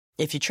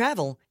If you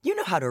travel, you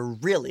know how to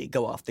really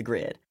go off the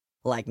grid.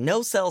 Like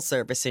no cell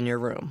service in your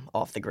room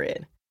off the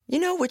grid. You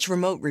know which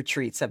remote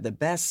retreats have the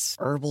best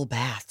herbal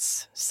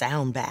baths,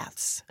 sound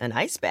baths, and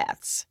ice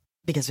baths.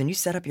 Because when you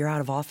set up your out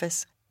of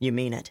office, you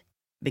mean it.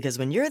 Because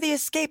when you're the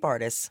escape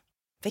artist,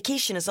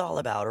 vacation is all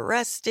about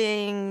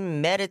resting,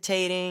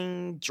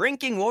 meditating,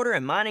 drinking water,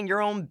 and minding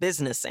your own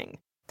businessing.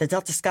 The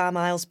Delta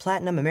SkyMiles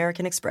Platinum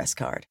American Express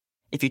card.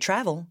 If you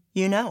travel,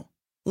 you know.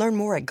 Learn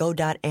more at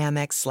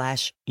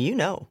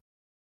go.amex/you-know.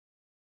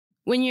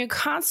 When you're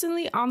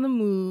constantly on the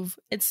move,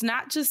 it's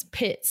not just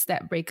pits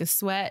that break a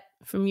sweat.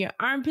 From your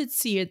armpits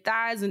to your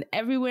thighs and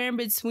everywhere in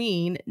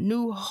between,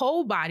 new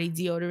whole body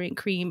deodorant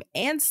cream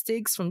and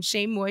sticks from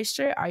Shea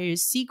Moisture are your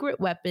secret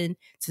weapon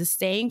to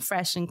staying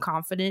fresh and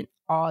confident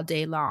all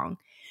day long.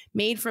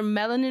 Made from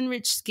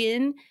melanin-rich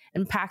skin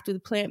and packed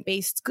with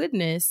plant-based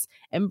goodness,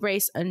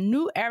 embrace a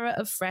new era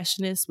of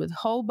freshness with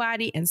whole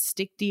body and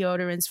stick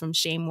deodorants from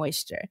Shea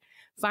Moisture.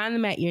 Find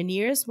them at your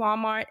nearest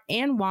Walmart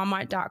and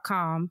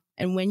walmart.com.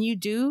 And when you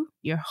do,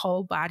 your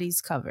whole body's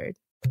covered.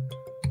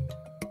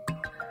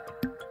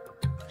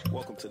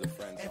 Welcome to the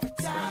Friend Zone. Every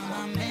time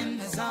I'm in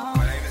the zone.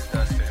 My name is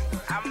Dustin.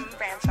 I'm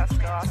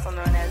Francesca, also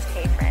known as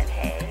K Friend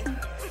Hey.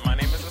 My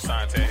name is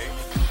Asante.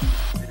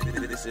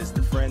 This is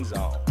the Friend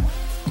Zone.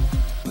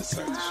 Let's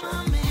start the show.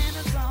 I'm in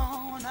the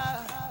zone.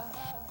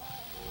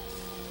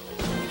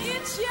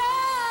 It's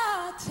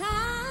your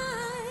time.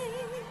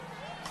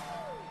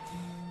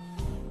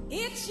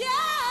 It's your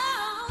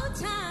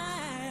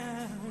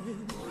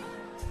time.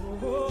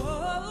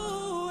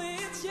 Oh,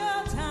 it's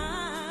your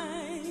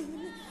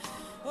time.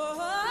 Oh,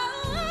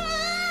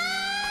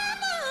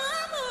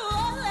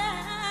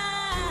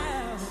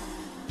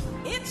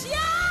 it's your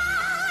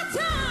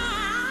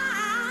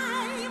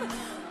time.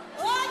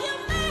 Oh, you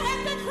may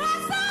have to cry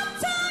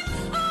sometime.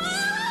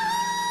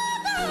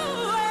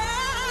 Oh,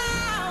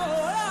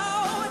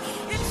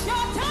 it's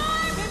your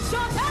time. It's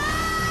your time.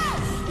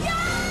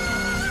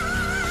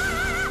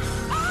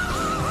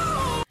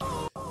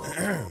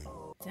 Yeah.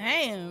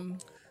 Damn.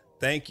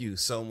 Thank you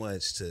so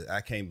much to,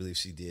 I can't believe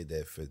she did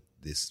that for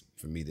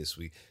me this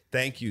week.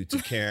 Thank you to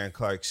Karen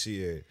Clark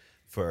Sheard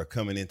for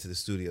coming into the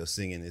studio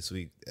singing this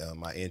week,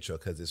 my intro,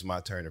 because it's my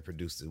turn to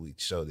produce the week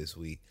show this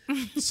week.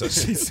 So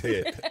she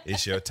said,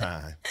 it's your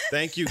time.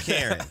 Thank you,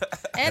 Karen.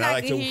 And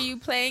I can hear you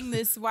playing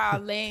this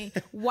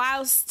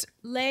whilst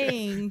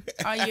laying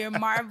on your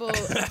marble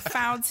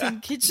fountain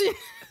kitchen.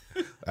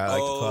 I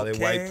like to call it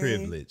white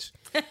privilege.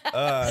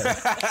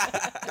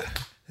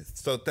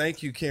 So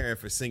thank you, Karen,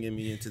 for singing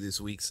me into this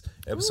week's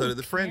episode of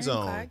The Friend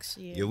Zone,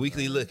 your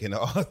weekly look into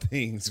all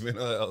things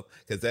mental health,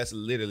 because that's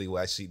literally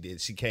why she did.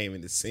 She came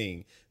in to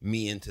sing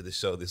me into the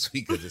show this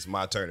week because it's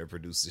my turn to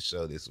produce the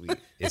show this week.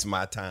 It's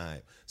my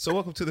time. So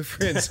welcome to The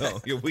Friend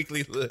Zone, your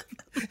weekly look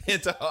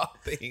into all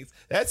things.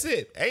 That's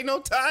it. Ain't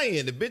no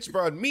tie-in. The bitch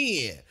brought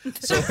me in.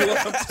 So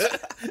welcome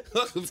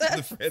to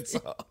The Friend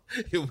Zone,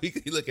 your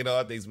weekly look at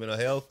all things mental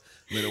health,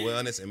 mental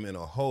wellness, and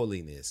mental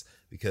holiness.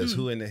 Because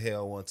who in the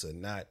hell wants a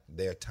not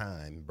their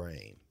time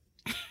brain?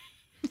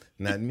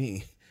 Not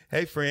me.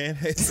 Hey, friend.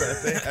 Hey,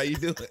 Sunday. How you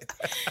doing?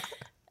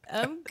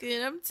 I'm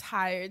good. I'm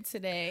tired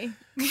today.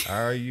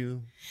 Are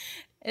you?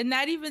 And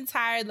not even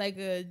tired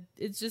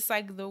it's just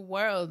like the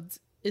world.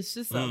 It's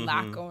just a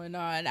lot going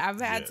on. I've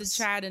had to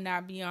try to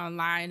not be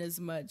online as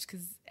much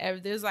because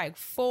there's like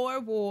 4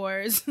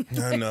 wars.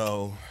 I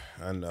know.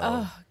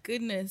 Oh,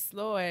 goodness,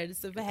 Lord.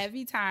 It's a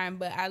heavy time,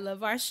 but I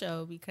love our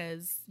show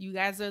because you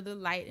guys are the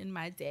light in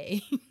my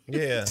day.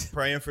 Yeah,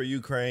 praying for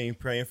Ukraine,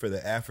 praying for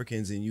the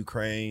Africans in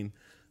Ukraine,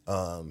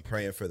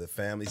 praying for the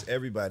families,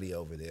 everybody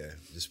over there.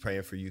 Just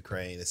praying for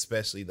Ukraine,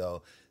 especially,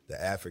 though, the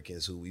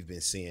Africans who we've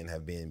been seeing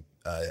have been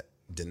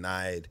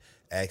denied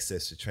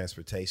access to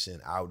transportation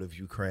out of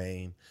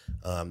Ukraine.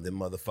 The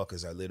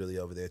motherfuckers are literally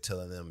over there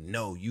telling them,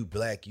 no, you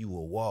black, you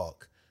will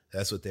walk.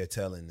 That's what they're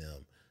telling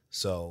them.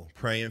 So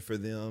praying for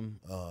them.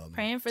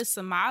 Praying for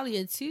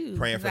Somalia, too.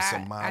 Praying for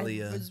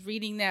Somalia. I was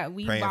reading that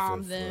we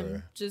bombed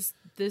them just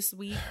this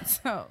week.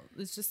 So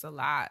it's just a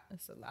lot.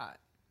 It's a lot.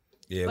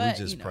 Yeah, we're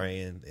just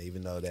praying,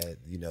 even though that,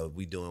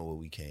 we doing what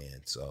we can.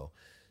 So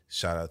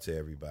shout out to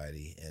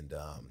everybody. And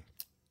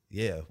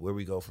where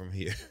we go from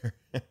here.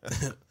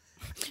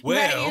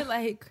 Well,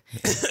 right,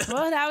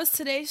 that was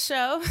today's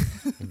show.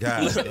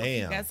 God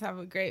damn. You guys have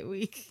a great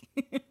week.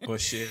 Well,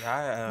 shit.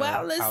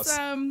 Let's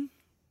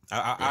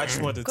I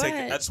just wanted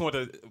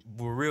to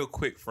real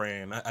quick,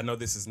 Fran. I know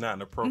this is not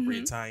an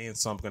appropriate tie-in,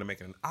 so I'm going to make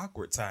it an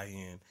awkward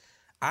tie-in.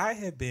 I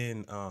have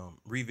been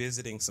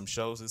revisiting some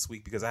shows this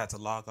week because I had to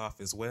log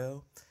off as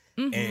well.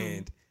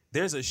 And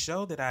there's a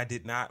show that I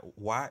did not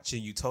watch,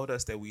 and you told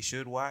us that we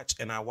should watch,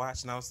 and I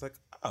watched, and I was like,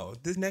 oh,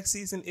 this next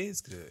season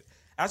is good.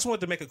 I just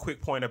wanted to make a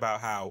quick point about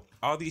how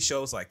all these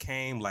shows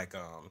came,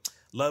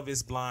 Love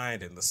is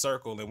Blind and The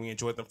Circle, and we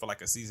enjoyed them for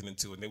a season or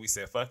 2, and then we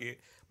said, fuck it.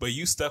 But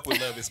you stuck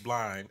with Love is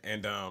Blind,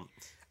 and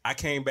I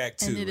came back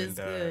too, and it is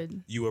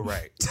good. You were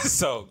right.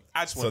 So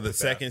I just want So the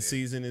second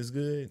season is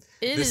good.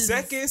 The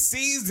second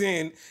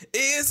season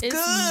is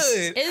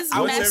good. It's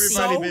What's messy.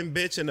 everybody been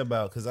bitching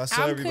about? Because I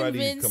saw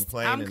everybody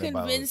complaining I'm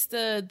about. convinced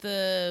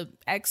the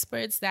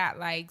experts that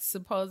like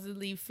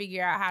supposedly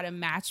figure out how to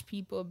match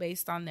people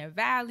based on their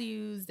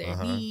values, their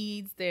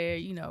needs, their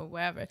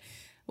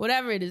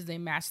whatever it is they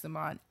match them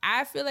on.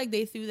 I feel like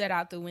they threw that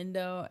out the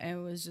window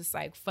and was just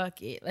like,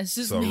 fuck it, let's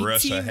just make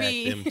Russia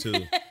TV. hacked them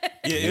too.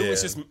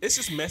 It's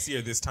just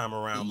messier this time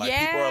around. Like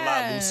people are a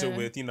lot looser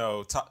with,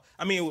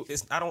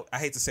 I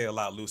hate to say a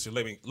lot looser.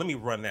 Let me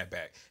run that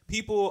back.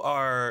 People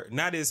are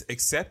not as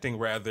accepting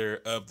rather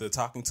of the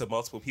talking to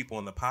multiple people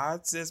in the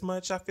pods as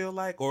much, I feel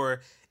like,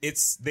 or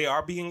they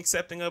are being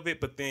accepting of it,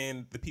 but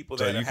then the people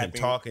that are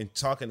having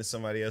talking to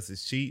somebody else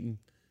is cheating.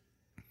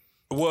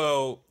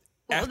 Well,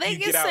 they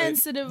get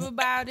sensitive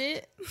about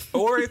it.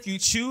 Or if you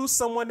choose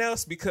someone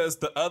else because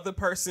the other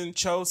person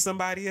chose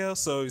somebody else,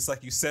 so it's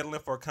like you settling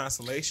for a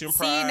consolation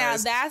prize. See, now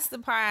that's the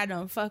part I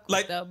don't fuck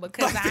with though,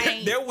 because I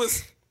ain't. There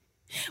was.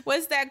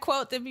 What's that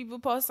quote that people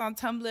post on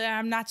Tumblr?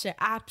 I'm not your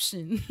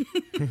option.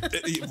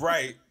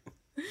 Right.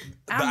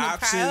 I'm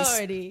the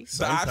priority.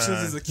 The options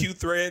is a cute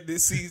thread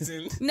this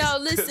season. No,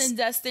 listen,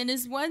 Dustin,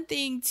 it's one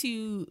thing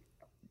to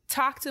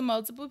talk to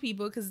multiple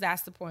people because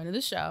that's the point of the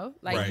show.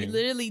 Like you're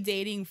literally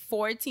dating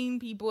 14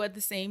 people at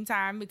the same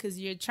time because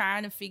you're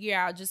trying to figure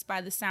out just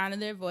by the sound of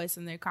their voice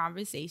and their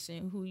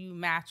conversation who you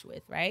match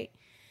with, right?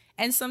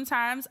 And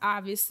sometimes,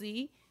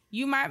 obviously,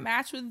 you might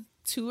match with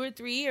 2 or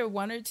 3 or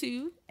 1 or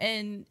 2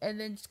 and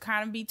then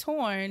kind of be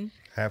torn.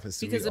 Happens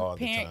to me all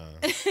the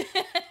time.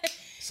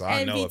 So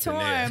I know up in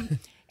there.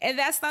 And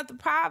that's not the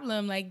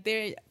problem. Like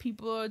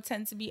people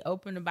tend to be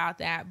open about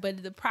that.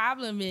 But the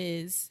problem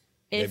is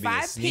if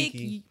I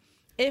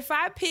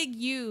pick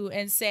you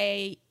and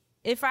say,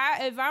 if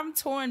I'm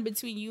torn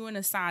between you and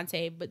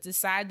Asante, but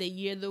decide that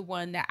you're the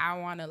one that I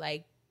want to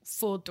like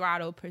full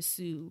throttle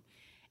pursue,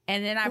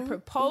 and then I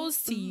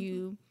propose to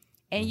you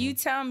and you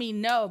tell me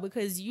no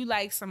because you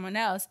like someone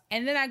else,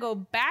 and then I go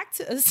back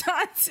to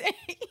Asante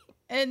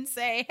and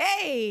say,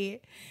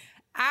 hey,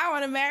 I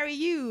want to marry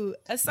you.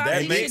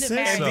 Asante makes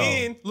sense. And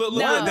then look,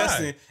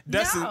 Dustin,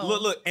 No.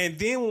 look, and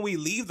then when we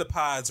leave the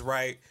pods,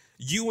 right?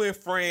 You and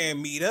Fran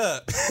meet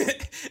up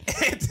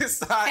and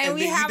decide, and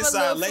we then have you a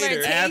decide little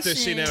later. flirtation. After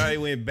she then already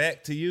went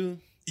back to you.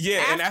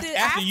 Yeah, and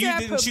after you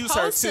didn't choose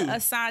her proposed too. to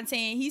Asante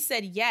and he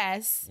said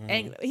yes,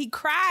 and he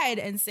cried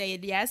and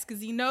said yes because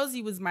he knows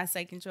he was my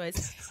second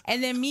choice.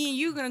 And then me and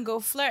you gonna go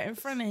flirt in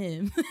front of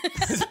him.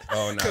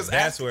 Oh no,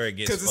 that's where it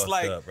gets fucked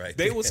like, up, right?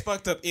 They was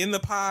fucked up in the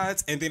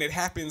pods, and then it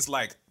happens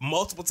like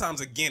multiple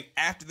times again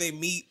after they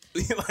meet.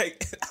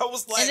 Like I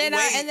was like, and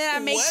then I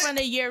make what? fun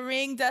of your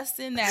ring,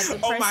 Dustin. That the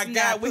Oh my person God!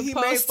 that When he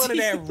made proposed fun to of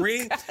that you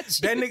ring, got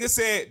you. that nigga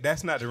said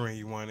that's not the ring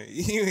you wanted.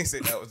 He ain't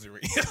said that was the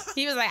ring.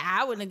 He was like,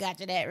 I wouldn't have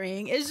got you that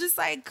ring. It's just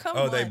like, come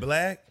on. Oh, they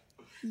black?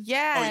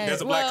 Yeah.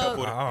 there's a black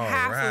couple.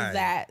 Half Alright. of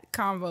that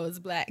convo is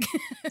black.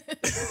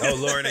 Oh,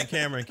 Lauren and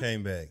Cameron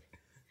came back.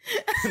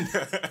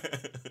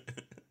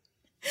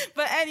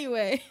 But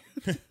anyway,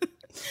 this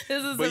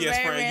is But a yes,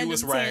 very Fran, random you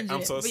was right. tangent.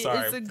 I'm so But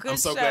sorry. It's a good I'm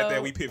so show. glad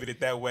that we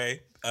pivoted that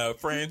way.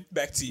 Fran,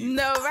 back to you.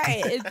 No,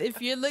 right.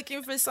 If you're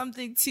looking for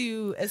something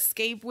to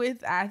escape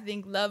with, I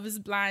think Love is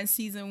Blind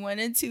season 1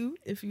 and 2,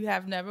 if you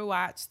have never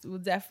watched, will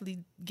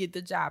definitely get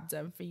the job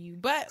done for you.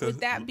 But with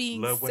that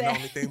being love wasn't the said,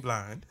 only thing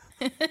blind.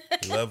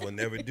 Love will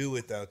never do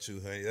without you,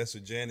 honey. That's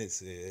what Janet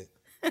said.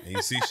 And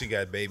you see she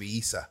got baby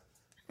Issa.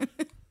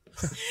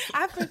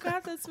 I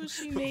forgot that's what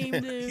she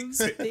named him,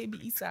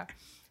 Baby Issa.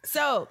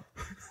 So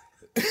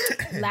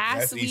last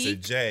That's Issa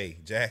week, J.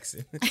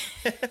 Jackson.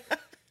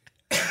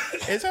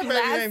 Is her baby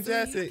name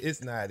Jackson?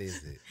 It's not,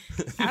 is it?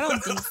 I don't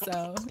think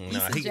so.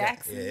 No, Issa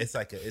Jackson. Yeah, it's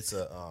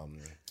a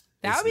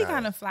That would be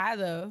kind of fly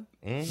though.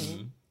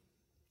 Mm-hmm.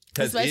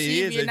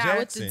 Especially if you're not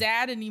with the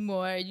dad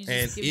anymore. You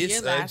And just give your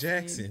Issa last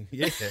Jackson. name.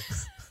 Yeah.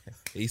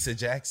 Issa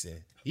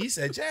Jackson.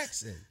 Issa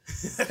Jackson.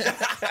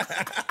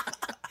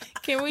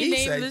 Can we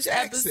Issa name this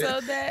Jackson.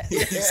 episode that?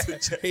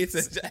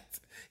 Issa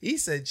Jackson.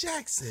 Issa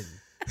Jackson.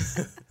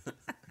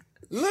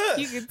 Look.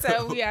 You can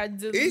tell we are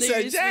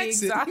deliriously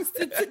Jackson.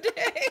 exhausted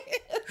today.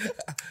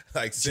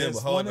 Like Simba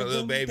Just holding one a of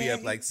little them baby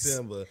up like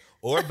Simba.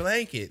 Or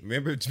Blanket.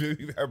 Remember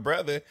her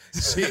brother?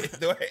 Shit,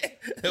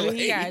 Well,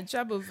 he got in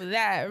trouble for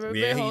that. Remember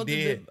Yeah, he holding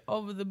did. it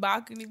over the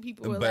balcony?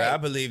 People were But I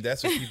like, believe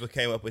that's what people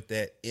came up with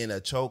that in a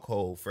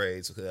chokehold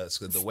phrase. Because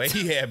the way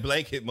he had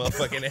Blanket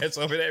motherfucking ass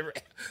over there.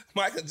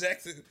 Michael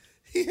Jackson,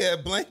 he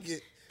had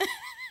Blanket.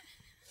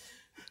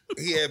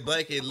 He had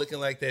Blanket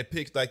looking like that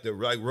picture,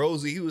 like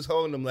Rosie. He was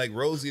holding him like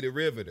Rosie the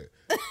Riveter.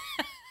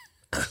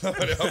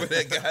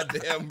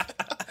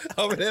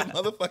 over that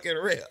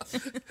motherfucking rail.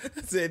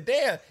 I said,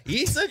 damn,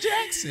 Issa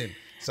Jackson.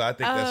 So I think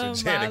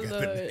that's what Janet got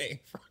the name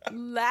from.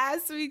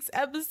 last week's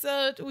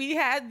episode, we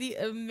had the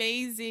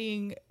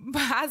amazing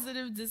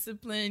positive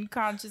discipline,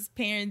 conscious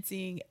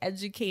parenting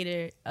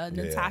educator,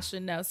 Natasha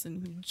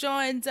Nelson, who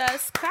joined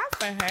us. Clap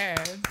for her.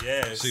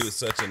 Yes. She was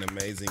such an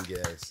amazing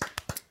guest.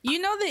 You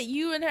know that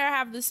you and her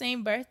have the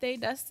same birthday,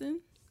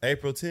 Dustin?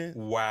 April 10th?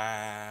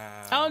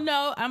 Wow. Oh,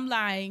 no, I'm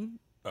lying.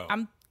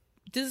 Oh.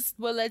 This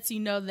will let you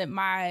know that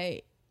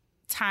my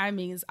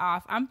timing is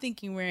off. I'm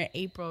thinking we're in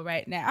April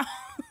right now.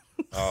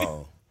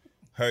 Oh.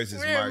 Hers is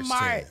We're in March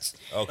March. 10th.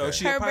 Okay. Oh,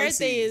 she- Her Pisces.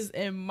 birthday is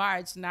in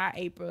March, not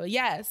April.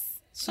 Yes,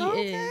 she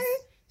is.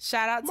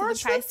 Shout out to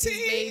March the Pisces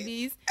 15th.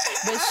 babies.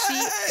 But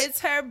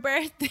it's her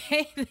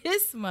birthday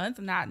this month,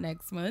 not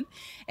next month.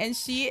 And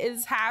she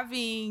is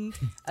having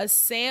a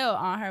sale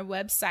on her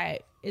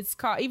website. It's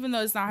called, even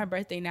though it's not her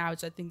birthday now,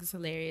 which I think is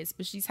hilarious,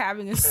 but she's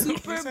having a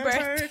super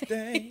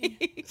birthday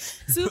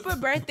super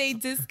birthday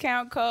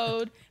discount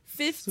code,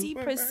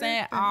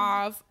 50%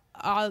 off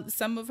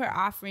some of her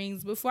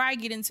offerings. Before I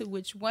get into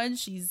which one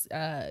she's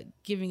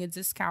giving a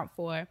discount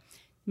for,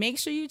 make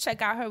sure you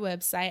check out her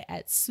website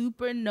at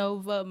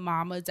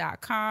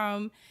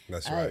supernovamama.com.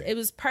 That's right. It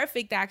was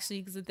perfect,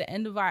 actually, because at the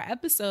end of our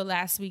episode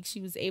last week,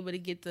 she was able to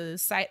get the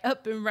site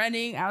up and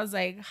running. I was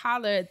like,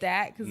 holler at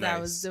that, because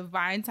that was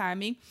divine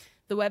timing.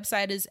 The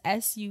website is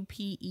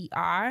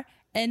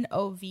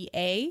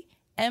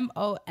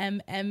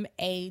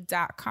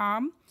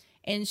supernovamama.com.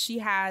 And she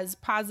has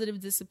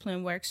positive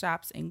discipline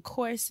workshops and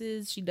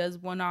courses. She does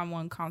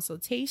one-on-one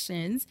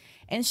consultations.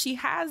 And she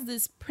has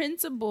this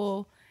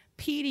printable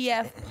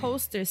PDF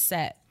poster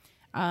set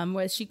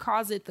where she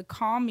calls it the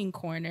Calming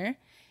Corner.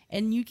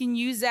 And you can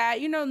use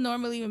that,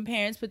 normally when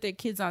parents put their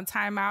kids on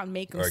timeout and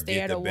make them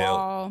stare at a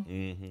wall.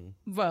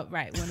 Mm-hmm. Well,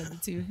 right, one of the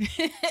two.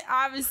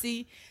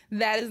 Obviously,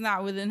 that is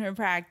not within her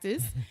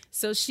practice.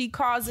 So she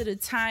calls it a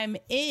time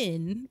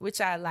in,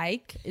 which I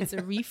like. It's a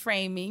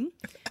reframing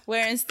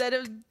where instead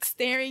of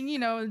staring,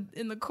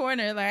 in the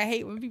corner, like I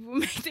hate when people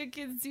make their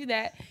kids do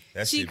that.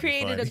 She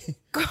created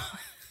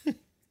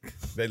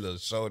Their little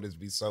shoulders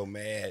be so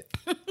mad.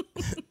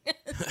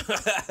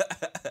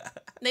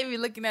 They be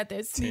looking at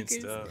their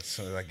sneakers. As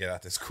soon as I get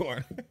out this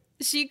corner.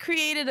 She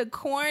created a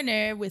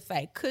corner with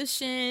like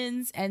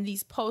cushions and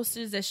these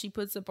posters that she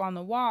puts up on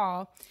the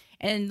wall.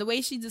 And the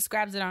way she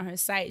describes it on her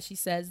site, she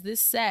says, this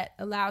set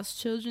allows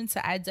children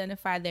to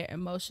identify their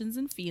emotions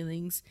and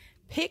feelings,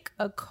 pick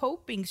a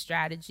coping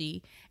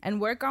strategy,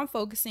 and work on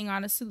focusing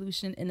on a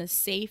solution in a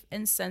safe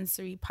and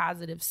sensory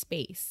positive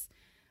space.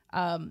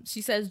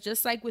 She says,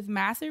 just like with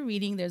math or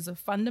reading, there's a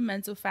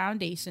fundamental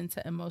foundation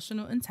to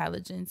emotional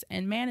intelligence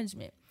and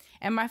management.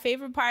 And my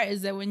favorite part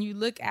is that when you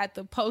look at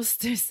the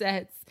poster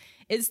sets,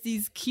 it's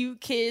these cute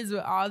kids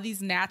with all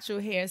these natural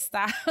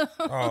hairstyles.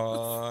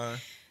 Aww.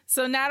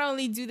 So not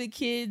only do the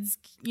kids,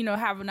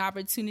 have an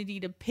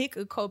opportunity to pick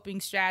a coping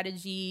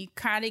strategy,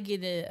 kind of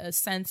get a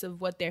sense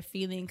of what they're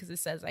feeling, because it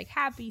says like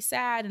happy,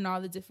 sad, and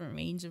all the different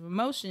range of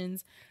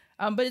emotions.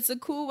 But it's a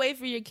cool way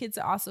for your kids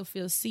to also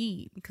feel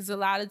seen, because a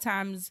lot of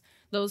times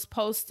those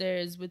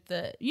posters with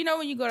the,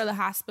 when you go to the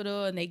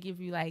hospital and they give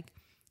you like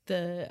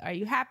are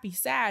you happy,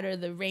 sad, or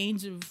the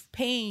range of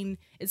pain,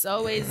 it's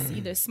always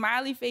either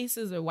smiley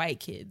faces or white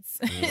kids.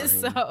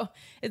 So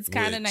it's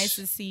kind of nice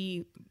to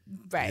see,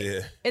 right? Yeah.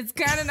 It's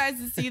kind of nice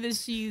to see that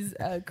she's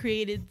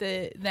created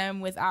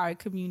them with our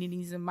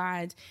communities in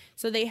mind.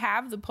 So they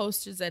have the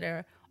posters that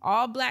are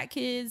all Black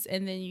kids,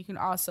 and then you can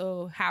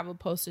also have a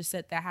poster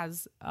set that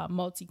has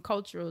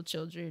multicultural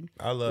children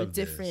with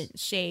different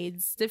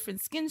shades,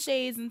 different skin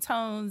shades and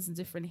tones, and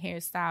different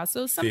hairstyles.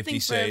 So something 50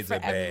 shades for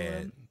of everyone.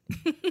 bad.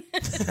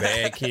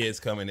 Bad kids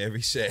come in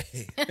every shade,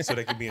 so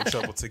they can be in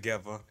trouble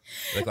together.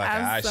 Look like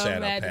an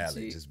eyeshadow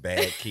palette, just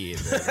bad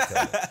kids.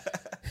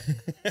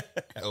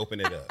 Open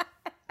it up.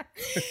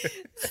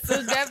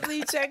 So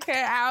definitely check her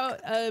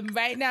out.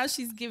 Right now,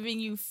 she's giving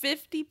you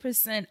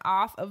 50%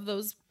 off of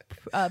those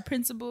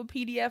printable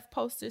PDF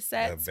poster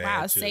sets.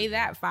 Wow, say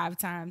that 5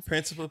 times.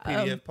 Printable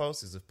PDF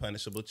posters of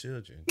punishable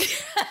children.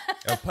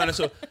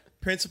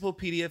 Printable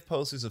PDF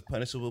posters of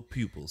punishable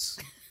pupils.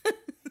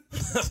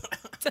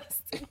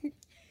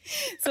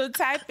 So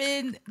type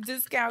in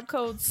discount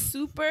code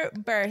Super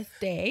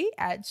Birthday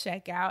at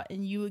checkout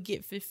and you will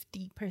get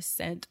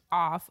 50%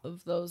 off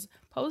of those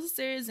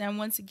posters. And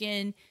once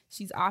again,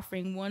 she's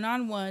offering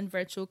one-on-one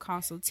virtual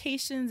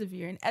consultations if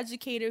you're an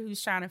educator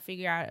who's trying to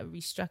figure out a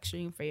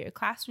restructuring for your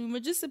classroom, or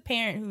just a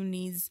parent who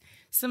needs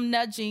some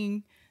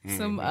nudging,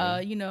 some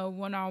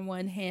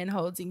one-on-one hand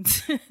holding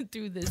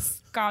through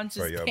this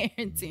conscious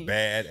parenting.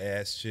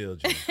 Badass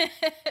children.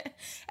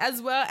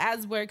 As well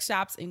as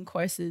workshops and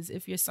courses.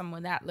 If you're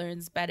someone that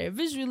learns better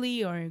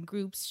visually or in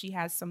groups, she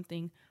has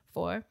something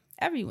for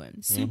everyone.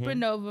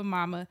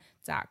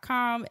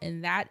 Supernovamama.com,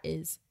 and that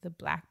is the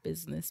Black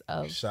business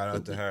of Shout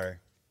out to her.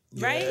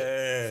 Right?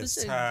 Yes,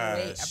 such a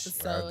great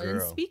episode.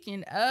 And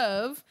speaking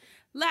of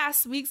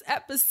last week's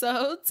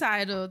episode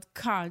titled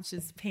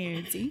Conscious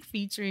Parenting,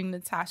 featuring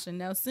Natasha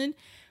Nelson,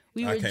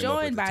 we were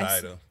joined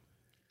by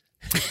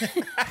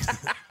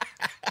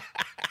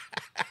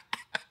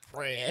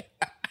Fred.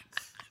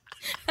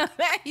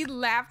 He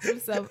laughed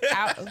himself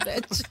out of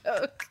that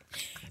joke.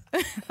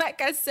 Like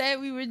I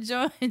said, we were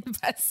joined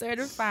by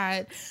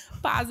certified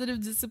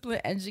positive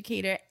discipline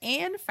educator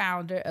and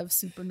founder of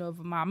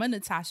Supernova Mama,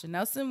 Natasha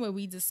Nelson, where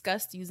we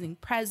discussed using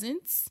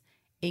presence,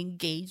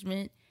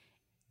 engagement,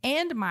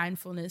 and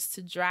mindfulness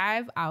to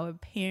drive our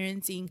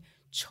parenting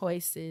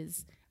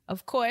choices.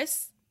 Of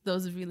course,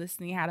 those of you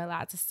listening had a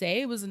lot to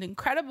say. It was an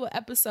incredible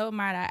episode,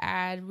 might I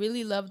add.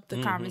 Really loved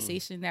the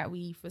conversation that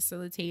we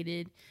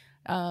facilitated.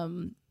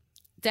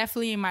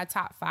 Definitely in my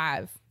top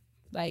 5.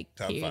 Like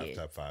top period.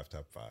 five.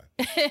 Top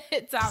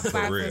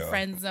 5 for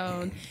Friend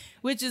Zone,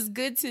 which is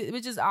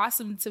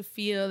awesome to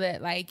feel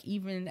that, like,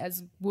 even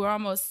as we're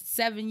almost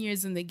 7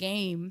 years in the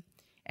game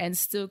and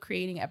still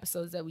creating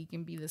episodes that we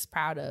can be this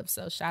proud of.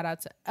 So shout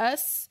out to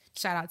us.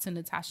 Shout out to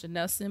Natasha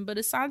Nelson. But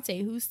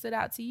Asante, who stood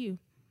out to you?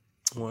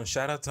 Well,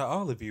 shout out to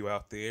all of you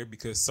out there,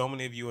 because so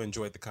many of you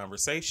enjoyed the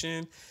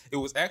conversation. It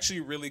was actually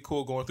really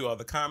cool going through all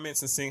the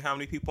comments and seeing how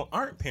many people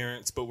aren't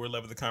parents but were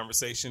loving the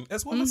conversation,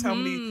 as well as how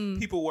many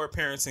people were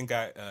parents and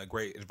got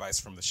great advice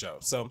from the show.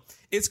 So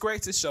it's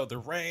great to show the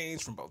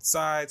range from both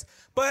sides,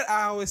 but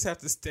I always have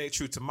to stay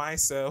true to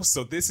myself.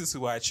 So this is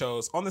who I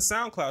chose. On the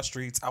SoundCloud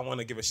streets, I want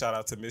to give a shout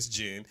out to Miss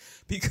Jen,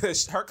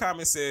 because her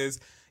comment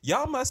says,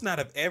 "Y'all must not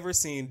have ever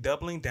seen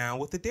Doubling Down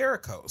with the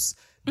Derricos.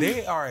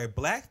 They are a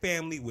black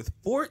family with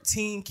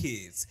 14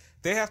 kids.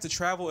 They have to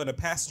travel in a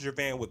passenger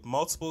van with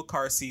multiple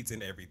car seats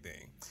and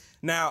everything."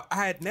 Now,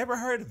 I had never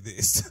heard of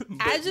this.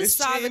 I just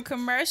saw the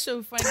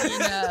commercial, funny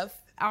enough,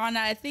 on,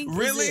 I think,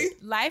 really? Is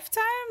it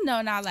Lifetime?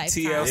 No, not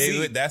Lifetime.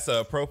 TLC. That's an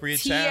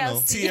appropriate channel.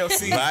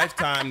 TLC.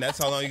 Lifetime. That's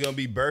how long you're going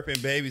to be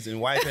burping babies and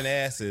wiping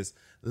asses.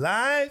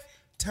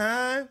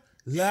 Lifetime.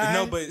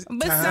 No, but some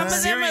of them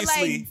seriously,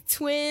 are like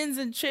twins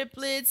and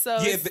triplets.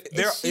 So yeah,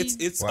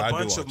 it's Well, a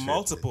bunch of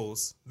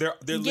multiples. They're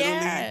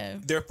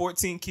literally they're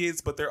 14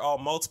 kids, but they're all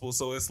multiples.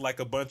 So it's like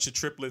a bunch of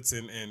triplets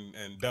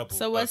and doubles.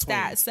 So what's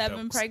that? Twins, 7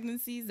 doubles.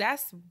 pregnancies?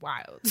 That's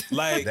wild.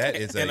 Like that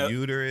is a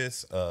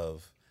uterus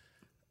of.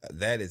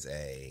 That is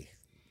a.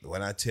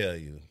 When I tell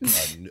you,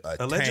 a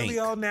allegedly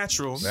tank. all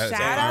natural. Shout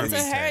out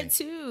to her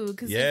too,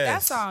 because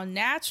that's all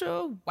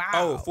natural.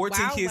 Wow.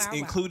 14 kids,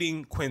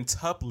 including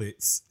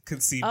quintuplets,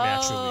 conceived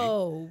naturally.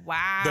 Oh,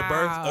 wow. The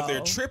birth of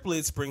their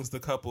triplets brings the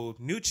couple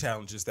new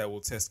challenges that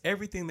will test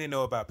everything they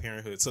know about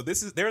parenthood. So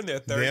they're in their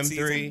third them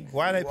season. 3.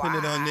 Why they putting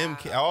it on them?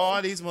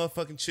 All these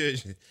motherfucking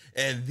children,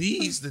 and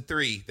these the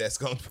 3 that's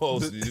gonna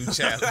pose the new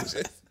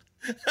challenges.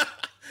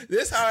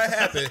 This how it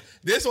happened.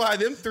 This why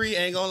them 3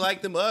 ain't gonna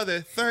like them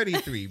other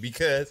 33,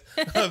 because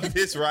of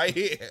this right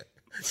here.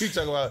 You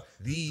talking about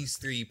these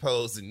 3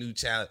 pose the new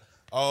challenge.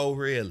 Oh,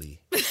 really?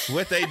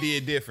 What they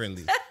did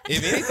differently?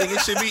 If anything,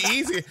 it should be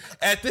easier.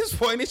 At this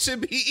point, it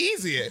should be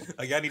easier.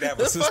 Like, y'all need to have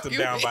a system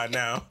down by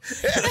now.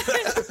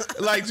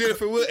 Like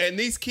Jennifer Williams. And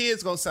these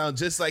kids gonna sound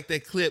just like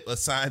that clip,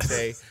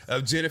 Asante,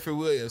 of Jennifer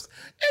Williams.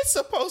 It's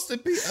supposed to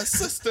be a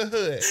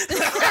sisterhood. And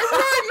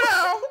right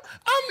now,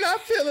 I'm not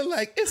feeling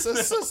like it's a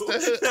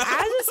sisterhood.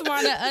 I just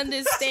want to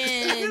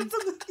understand,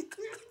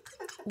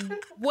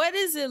 what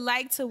is it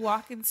like to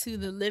walk into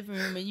the living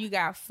room and you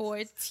got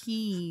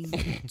 14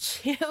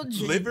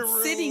 children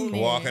sitting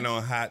there? Walking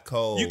on hot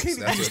coals. You can't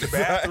even use the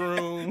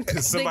bathroom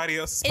because somebody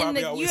else is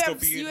probably always going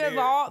to be in there. You have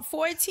all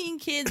 14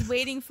 kids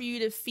waiting for you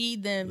to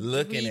feed them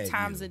Looking 3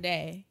 times a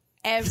day.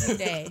 Every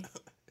day.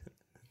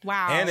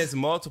 Wow. And it's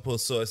multiple,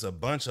 so it's a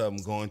bunch of them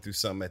going through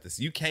something at this.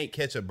 You can't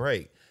catch a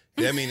break.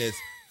 I mean, it's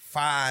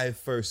 5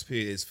 first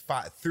periods,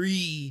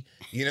 3,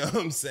 you know what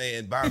I'm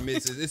saying, bar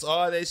mitzvahs. It's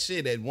all that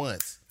shit at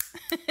once.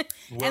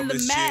 And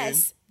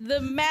the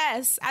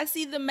mess. I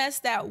see the mess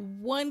that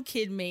one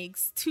kid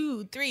makes.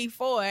 2, 3,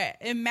 4.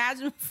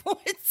 Imagine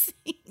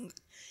 14.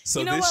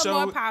 So you know this what? show,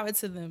 more power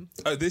to them.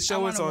 This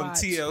show is on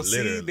TLC.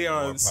 Literally, they're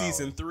on more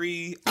season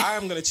 3.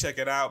 I'm gonna check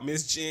it out,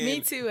 Miss Jen.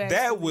 Me too. Actually.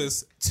 That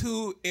was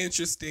too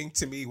interesting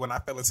to me when I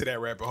fell into that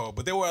rabbit hole.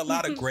 But there were a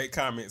lot of great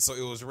comments, so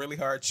it was really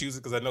hard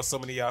choosing because I know so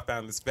many of y'all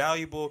found this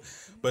valuable.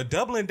 But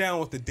Doubling Down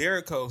with the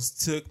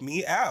Derricos took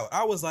me out.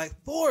 I was like,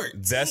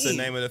 14. That's the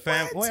name of the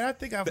family. Wait, I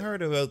think I've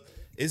heard of it.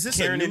 Is this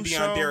Karen a new and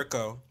Dion show?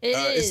 Derrico. It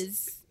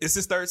is. It's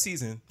his 3rd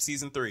season,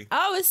 season 3.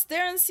 Oh,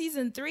 they're in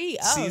season 3.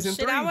 Oh, Season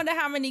shit. 3. I wonder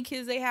how many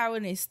kids they had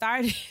when they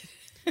started.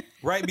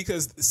 Right,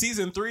 because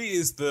season 3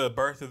 is the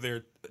birth of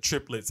their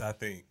triplets, I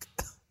think.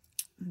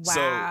 Wow.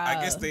 So I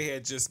guess they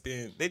had just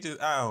been,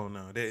 I don't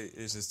know.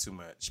 It's just too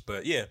much.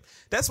 But yeah,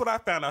 that's what I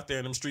found out there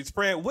in them streets.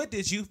 Fred, what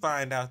did you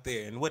find out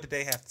there and what did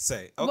they have to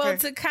say? Okay. Well,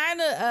 to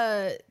kind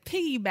of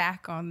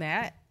piggyback on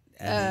that,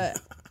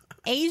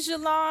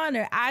 Ajalon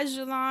or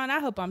Ajalon,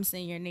 I hope I'm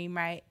saying your name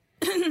right.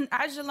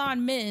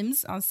 Ajalon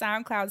Mims on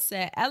SoundCloud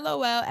said,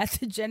 LOL at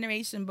the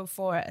generation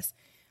before us.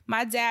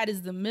 My dad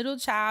is the middle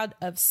child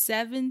of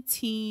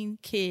 17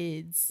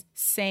 kids,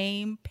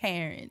 same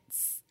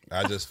parents.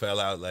 I just fell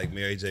out like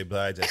Mary J.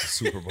 Blige at the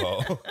Super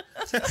Bowl.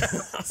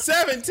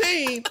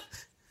 17.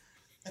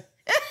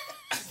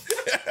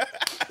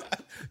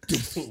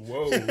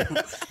 Whoa.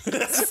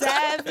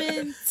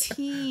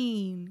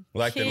 17.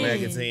 Like kids. the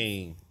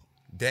magazine.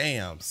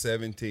 Damn,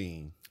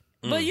 17.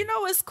 But you know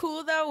what's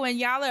cool though? When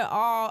y'all are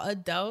all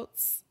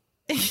adults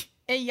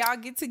and y'all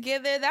get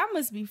together. That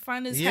must be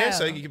fun as hell. Yeah,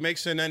 so you can make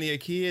sure none of your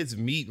kids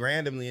meet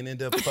randomly and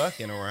end up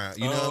fucking around.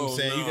 You know what I'm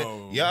saying?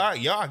 No.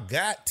 Y'all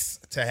got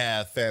to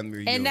have family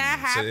reunions. And that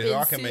happens so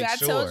y'all can too. make I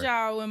sure. told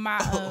y'all when my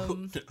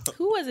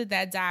who was it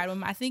that died?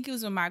 I think it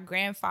was when my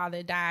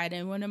grandfather died,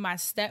 and one of my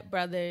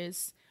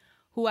stepbrothers,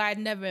 who I'd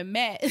never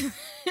met.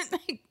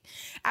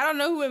 I don't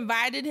know who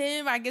invited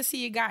him. I guess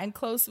he had gotten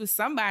close with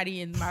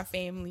somebody in my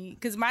family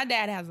because my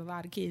dad has a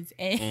lot of kids,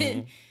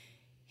 and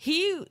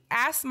he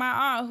asked my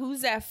aunt,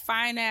 "Who's that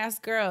fine ass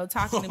girl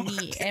talking to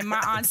me?" And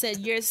my aunt said,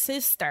 "Your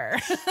sister."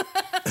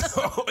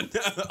 Oh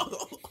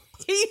no.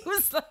 He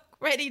was like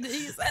ready to.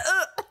 He's like,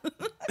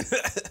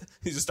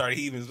 He just started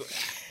heaving.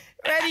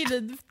 ready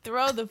to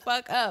throw the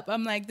fuck up.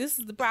 I'm like, this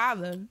is the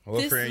problem.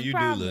 Well, this friend, is the you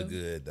problem. do look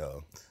good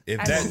though. If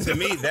I that know. to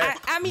me, that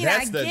I mean,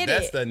 that's I the get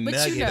that's it, the but you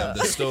nugget know. of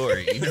the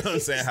story. You know what I'm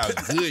saying? How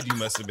good you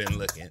must have been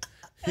looking.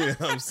 You know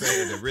what I'm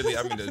saying? To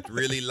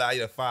really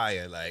light a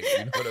fire, like,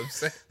 you know what I'm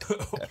saying?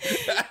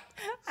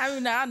 I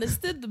mean, I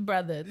understood the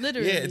brother,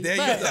 literally. Yeah, there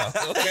but, you go.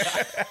 Okay.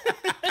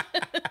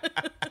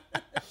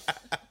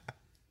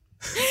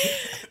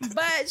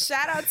 But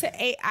shout out to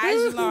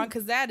Ajalon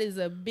because that is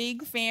a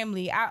big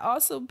family. I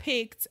also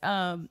picked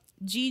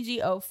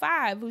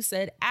Gigi05 who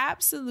said,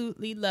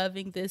 absolutely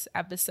loving this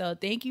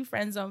episode. Thank you,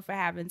 Friend Zone, for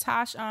having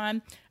Tosh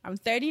on. I'm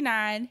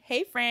 39.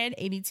 Hey, friend,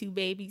 82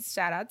 babies.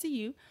 Shout out to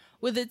you.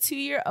 With a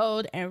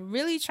 2-year-old and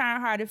really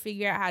trying hard to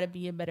figure out how to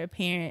be a better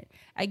parent.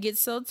 I get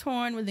so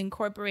torn with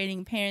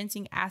incorporating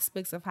parenting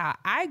aspects of how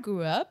I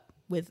grew up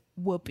with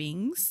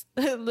whoopings,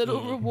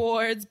 little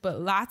rewards, but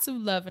lots of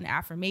love and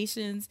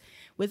affirmations,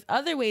 with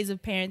other ways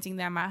of parenting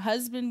that my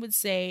husband would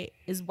say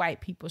is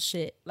white people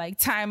shit, like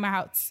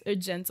timeouts or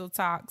gentle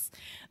talks.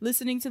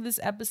 Listening to this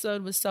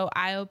episode was so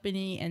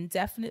eye-opening and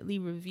definitely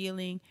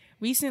revealing.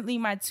 Recently,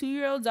 my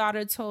 2-year-old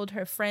daughter told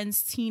her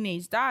friend's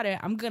teenage daughter,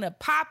 "I'm gonna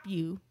pop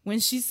you," when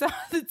she saw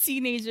the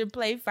teenager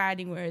play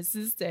fighting with her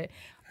sister.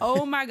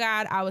 Oh my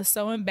God, I was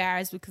so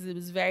embarrassed because it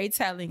was very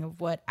telling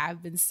of what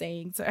I've been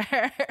saying to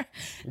her.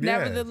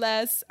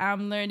 Nevertheless,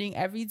 I'm learning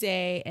every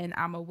day and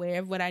I'm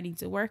aware of what I need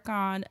to work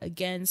on.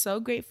 Again,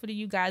 so grateful to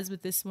you guys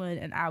with this one,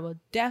 and I will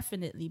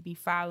definitely be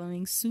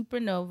following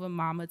Supernova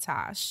Mama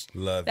Tosh.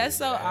 Love That's it.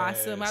 so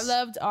awesome. I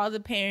loved all the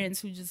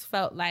parents who just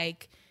felt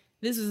like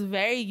this was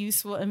very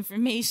useful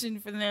information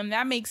for them.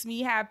 That makes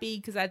me happy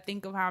because I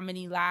think of how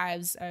many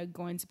lives are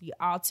going to be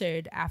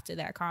altered after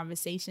that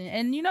conversation.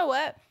 And you know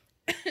what?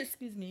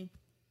 Excuse me.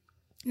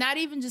 Not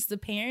even just the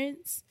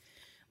parents,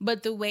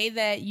 but the way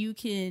that you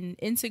can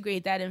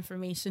integrate that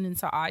information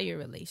into all your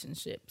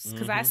relationships.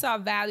 Because I saw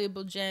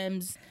valuable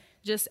gems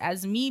just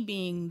as me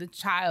being the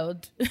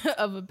child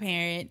of a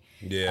parent,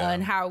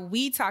 and how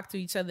we talk to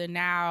each other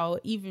now,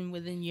 even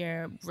within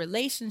your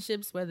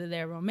relationships, whether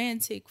they're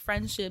romantic,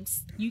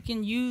 friendships, you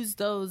can use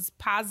those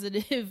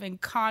positive and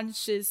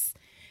conscious.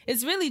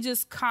 It's really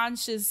just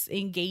conscious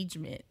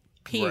engagement,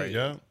 period. Right,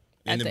 yeah.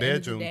 In the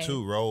bedroom,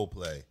 too, role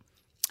play.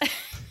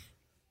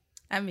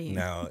 I mean,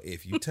 Now,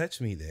 if you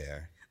touch me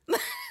there,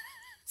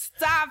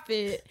 stop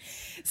it.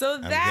 So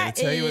I'm that going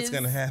to tell you what's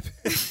going to happen.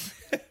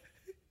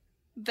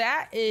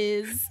 That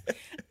is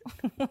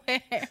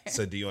where.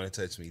 So do you want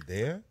to touch me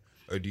there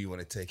or do you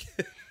want to take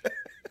it?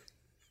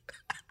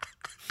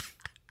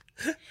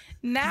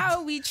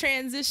 Now we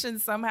transition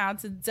somehow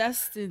to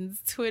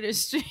Dustin's Twitter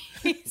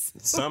streams.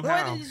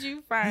 Somehow. What did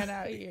you find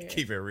out here?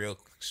 Keep it real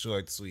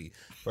short, sweet.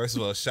 First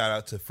of all, shout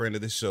out to friend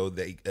of the show,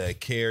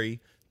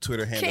 Carrie,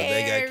 Twitter handle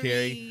They Got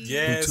Carrie.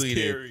 Yes, who tweeted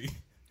Carrie.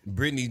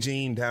 Brittany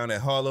Jean down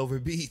at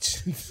Hallover Beach.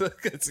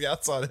 Because y'all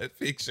saw that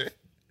picture.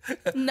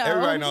 No.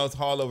 Everybody knows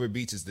Hallover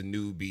Beach is the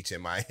new beach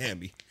in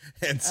Miami.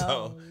 And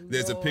so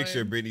there's a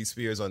picture of Britney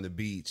Spears on the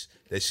beach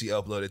that she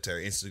uploaded to her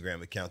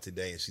Instagram account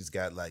today. And she's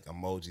got like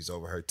emojis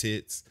over her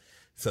tits.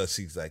 So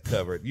she's like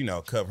covering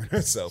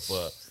herself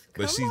up.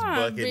 But Come she's on,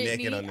 bucket Brittany,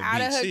 naked on the out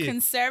beach. of her She-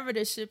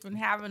 conservatorship and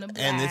having a blast.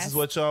 and this is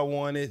what y'all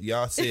wanted.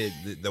 Y'all said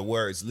the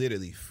words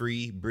literally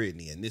 "free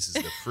Britney," and this is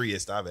the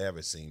freest I've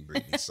ever seen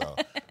Britney. So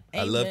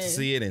I love to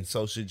see it, and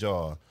so should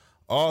y'all.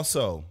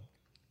 Also,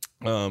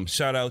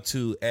 shout out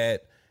to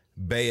at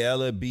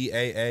Baela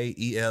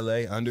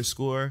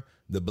BAAELA_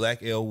 the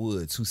Black L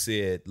Woods, who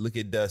said, "Look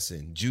at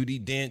Dustin,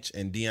 Judi Dench,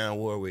 and Dionne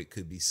Warwick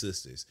could be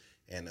sisters."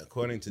 And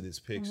according to this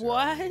picture,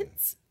 What? I mean,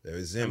 the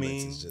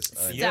resemblance is just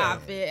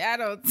Stop it. I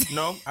don't.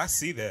 No, I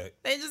see that.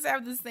 They just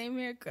have the same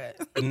haircut.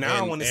 Now I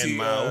And- want to and see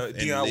mouth and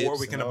Dionne lips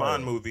Warwick in and a all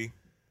Bond that. movie.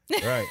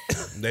 Right.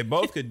 They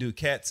both could do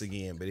Cats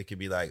again, but it could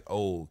be like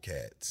old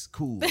cats,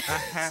 cool I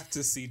cats. have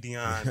to see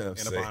Dionne in a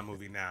Say. Bond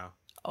movie now.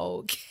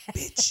 Okay.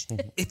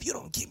 Bitch, if you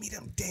don't give me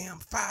them damn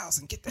files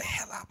and get the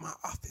hell out of my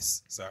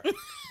office. Sorry.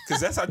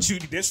 Because that's how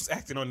Judi Dench was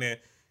acting on there.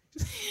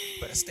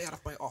 Better stay out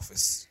of my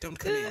office. Don't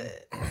come in.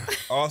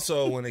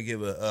 Also, want to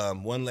give a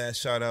one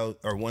last shout out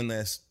or one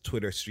last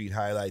Twitter street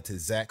highlight to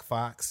Zach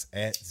Fox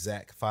at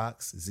Zach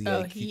Fox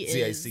Oh, he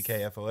is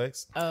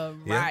ZACKFOX. A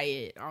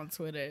riot on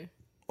Twitter.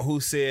 who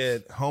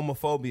said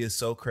homophobia is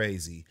so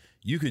crazy.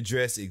 You could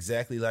dress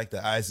exactly like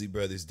the Isley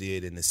Brothers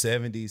did in the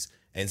 70s,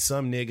 and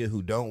some nigga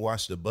who don't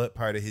wash the butt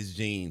part of his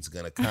jeans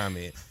gonna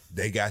comment,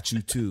 "They got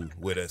you too,"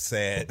 with a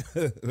sad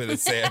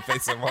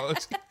face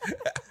emoji.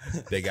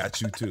 They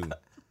got you too.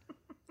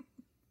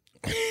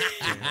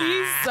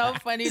 He's so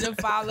funny to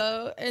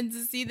follow, and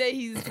to see that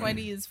he's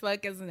funny as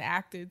fuck as an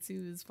actor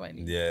too is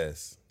funny.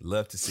 Yes,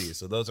 love to see it.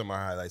 So those are my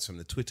highlights from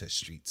the Twitter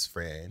streets,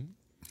 friend.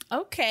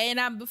 Okay,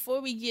 and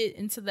before we get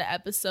into the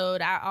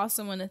episode, I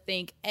also want to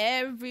thank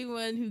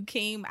everyone who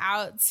came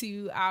out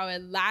to our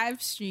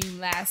live stream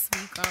last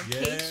week on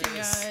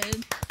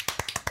Patreon.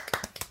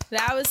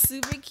 That was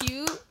super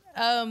cute.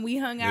 We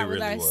hung out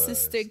with our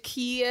sister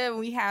Kia, and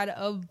we had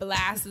a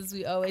blast as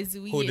we always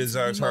do. Who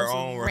deserves her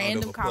own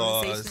round of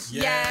applause.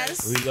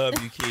 Yes. We love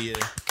you, Kia.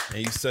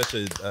 And you're such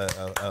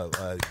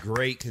a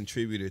great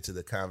contributor to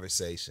the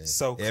conversation.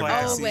 So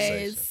classy.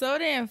 Always. So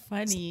damn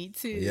funny,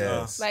 too.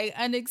 Yes. Like,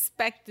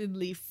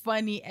 unexpectedly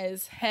funny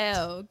as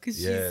hell. Because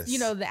she's,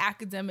 the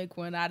academic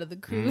one out of the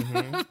crew.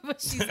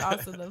 But she's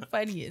also the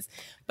funniest.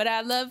 But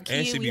I love Kia.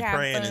 And she be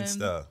praying fun. and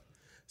stuff.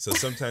 So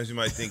sometimes you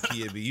might think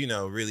Kia be,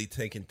 really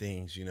taking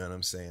things, you know what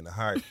I'm saying, to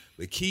heart.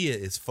 But Kia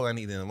is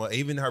funny than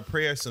even her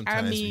prayers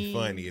sometimes be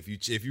funny. If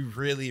you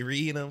really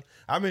read them,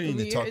 I've been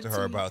needing to talk to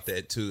her about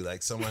that too.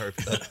 Like some of her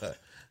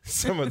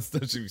some of the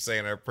stuff she be saying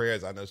in her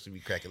prayers, I know she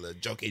be cracking a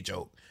little jokey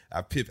joke.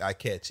 I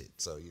catch it.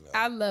 So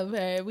I love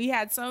her. We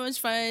had so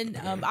much fun.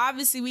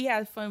 Obviously we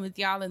had fun with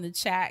y'all in the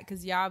chat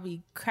because y'all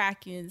be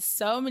cracking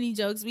so many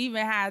jokes. We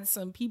even had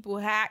some people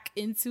hack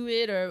into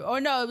it,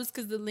 or no, it was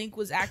because the link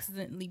was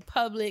accidentally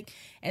public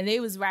and they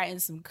was writing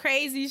some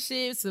crazy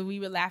shit. So we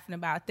were laughing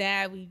about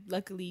that. We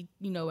luckily,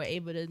 were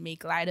able to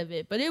make light of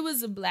it. But it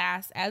was a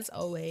blast as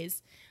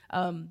always.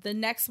 The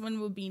next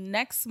one will be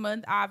next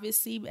month,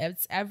 obviously.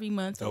 It's every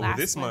month. The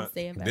last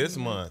Wednesday of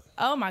every month.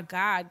 Oh my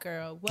God,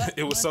 girl. What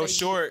it was so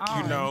short,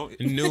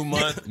 New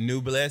month,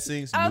 new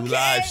blessings, new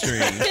live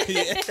stream.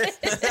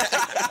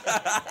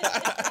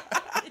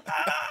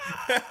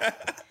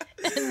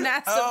 And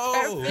that's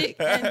a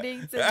perfect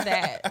ending to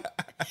that.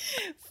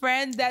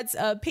 Friend, that's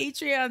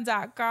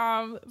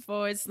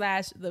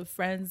patreon.com/the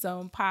Friend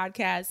Zone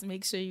podcast.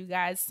 Make sure you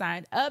guys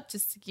sign up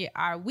just to get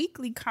our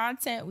weekly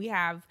content.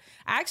 I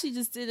actually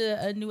just did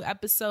a new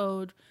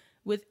episode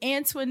with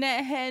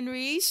Antoinette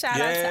Henry.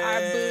 Shout out to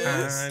our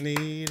boo.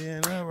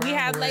 We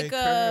had like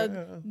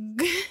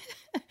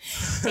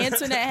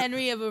Antoinette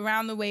Henry of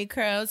Around the Way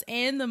Curls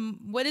and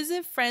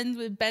Friends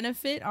with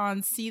Benefit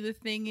on See the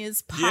Thing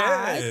Is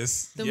Pod.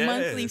 The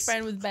monthly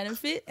Friend with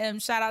Benefit.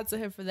 Shout out to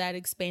her for that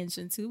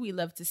expansion too. We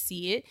love to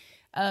see it.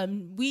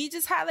 We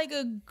just had like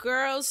a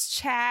girls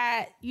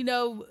chat.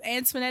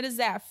 Antoinette is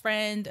that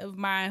friend of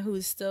mine who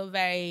is still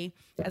very,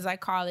 as I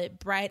call it,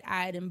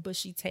 bright-eyed and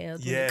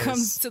bushy-tailed when it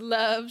comes to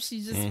love.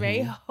 She's just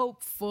very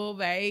hopeful,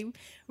 very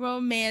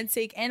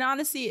romantic, and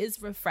honestly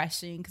it's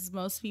refreshing because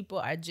most people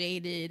are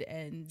jaded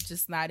and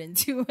just not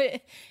into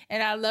it.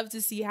 And I love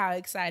to see how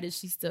excited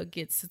she still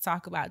gets to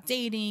talk about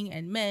dating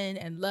and men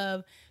and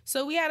love.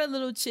 So we had a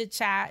little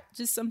chit-chat,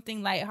 just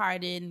something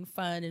lighthearted and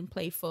fun and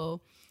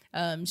playful.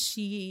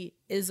 She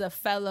is a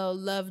fellow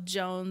Love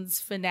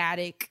Jones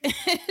fanatic,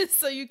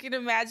 so you can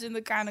imagine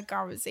the kind of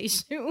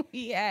conversation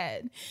we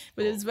had.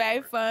 But it was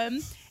very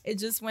fun. It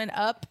just went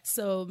up,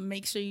 so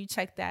make sure you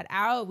check that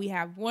out. We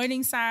have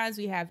warning signs.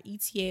 We have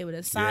ETA with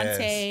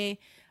Asante.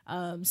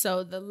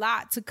 So the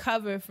lot to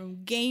cover,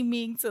 from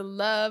gaming to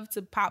love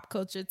to pop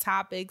culture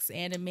topics,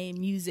 anime,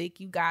 music.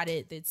 You got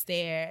it. It's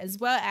there, as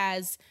well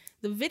as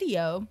the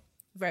video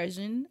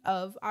version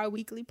of our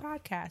weekly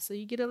podcast. So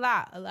you get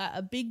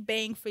a big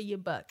bang for your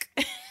buck.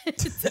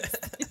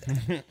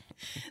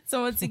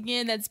 So once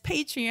again, that's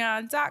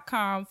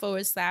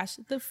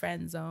patreon.com/the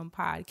Friend Zone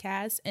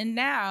podcast. And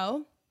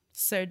now,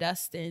 Sir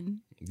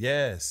Dustin.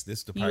 Yes, this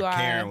is the part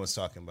Karen was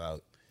talking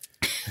about.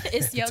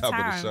 It's your top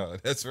time. Of the show.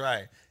 That's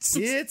right.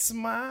 It's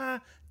my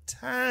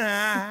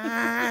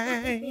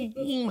time.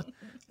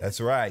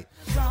 That's right.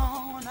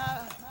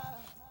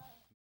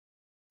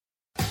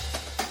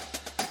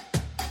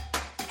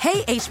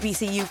 Hey,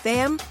 HBCU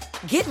fam,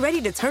 get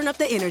ready to turn up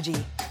the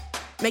energy.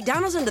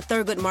 McDonald's and the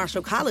Thurgood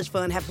Marshall College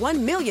Fund have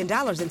 $1 million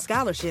in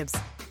scholarships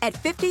at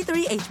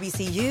 53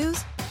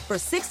 HBCUs for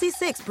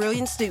 66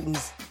 brilliant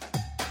students.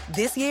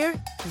 This year,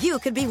 you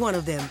could be one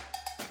of them.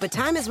 But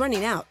time is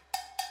running out.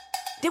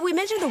 Did we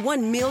mention the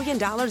 $1 million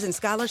in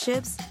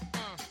scholarships?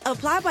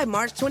 Apply by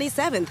March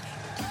 27th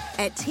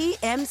at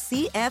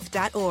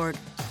tmcf.org.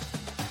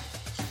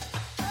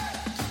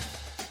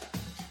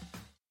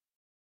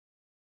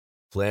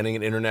 Planning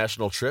an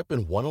international trip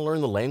and want to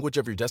learn the language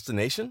of your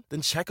destination?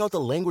 Then check out the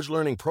language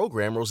learning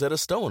program Rosetta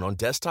Stone on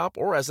desktop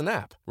or as an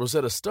app.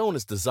 Rosetta Stone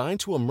is designed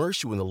to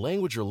immerse you in the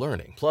language you're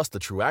learning. Plus, the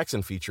True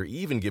Accent feature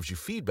even gives you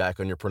feedback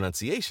on your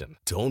pronunciation.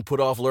 Don't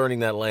put off learning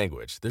that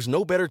language. There's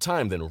no better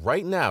time than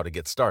right now to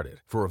get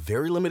started. For a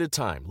very limited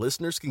time,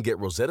 listeners can get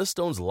Rosetta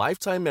Stone's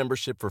lifetime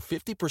membership for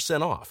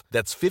 50% off.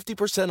 That's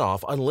 50%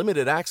 off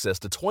unlimited access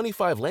to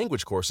 25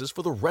 language courses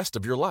for the rest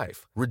of your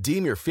life.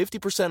 Redeem your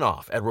 50%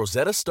 off at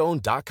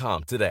rosettastone.com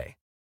Friendzone.com today.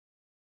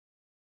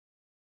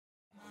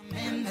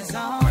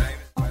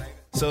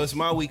 So it's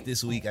my week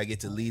this week. I get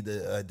to lead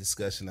the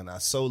discussion, and I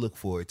so look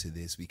forward to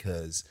this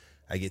because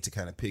I get to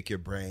kind of pick your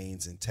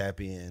brains and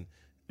tap in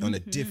on a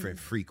different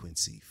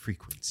frequency.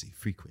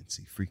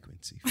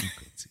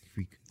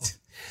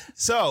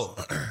 So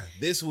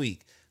this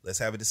week, let's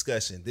have a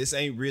discussion. This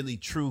ain't really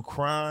true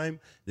crime.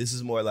 This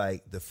is more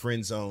like the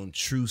Friend Zone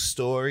true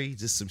story,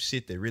 just some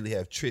shit that really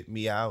have tripped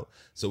me out.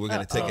 So we're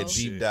going to take a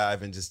deep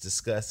dive and just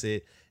discuss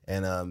it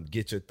and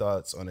get your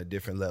thoughts on a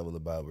different level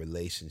about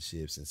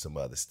relationships and some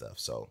other stuff.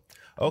 So,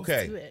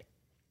 okay.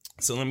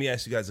 So let me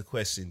ask you guys a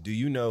question. Do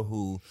you know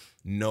who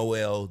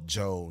Noel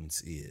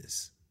Jones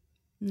is?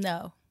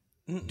 No.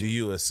 Do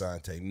you,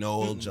 Asante?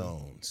 Noel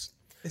Jones.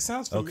 It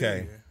sounds familiar.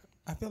 Okay.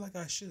 I feel like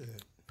I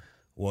should.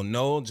 Well,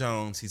 Noel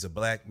Jones, he's a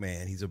black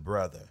man. He's a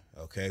brother,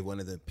 okay? One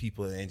of the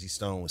people that Angie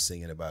Stone was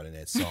singing about in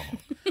that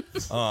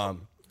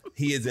song.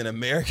 He is an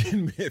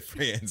American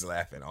Friends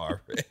laughing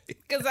already.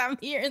 Because I'm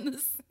hearing the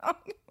song.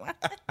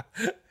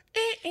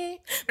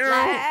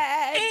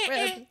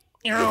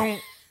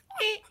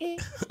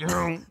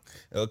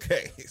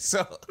 Okay,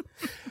 so,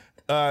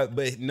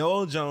 but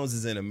Noel Jones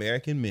is an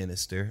American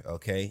minister,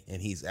 okay?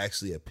 And he's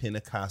actually a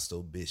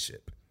Pentecostal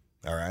bishop,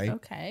 all right?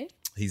 Okay.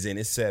 He's in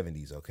his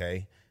 70s,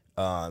 okay?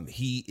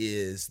 He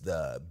is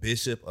the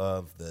bishop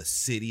of the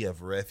City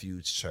of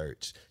Refuge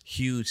Church,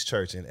 huge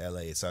church in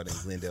LA. It's out in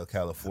Glendale,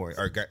 California,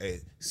 or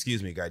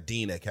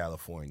Gardena,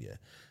 California.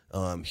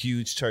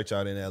 Huge church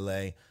out in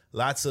LA.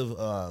 Lots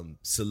of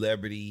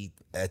celebrity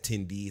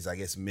attendees, I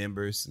guess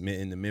members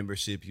in the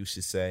membership, you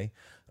should say.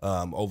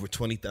 Over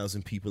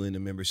 20,000 people in the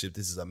membership.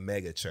 This is a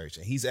mega church,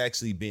 and he's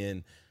actually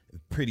been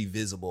pretty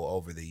visible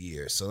over the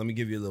years. So let me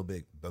give you a little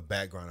bit of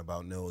background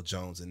about Noel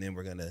Jones, and then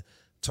we're gonna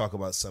talk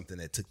about something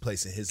that took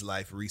place in his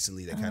life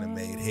recently that kind of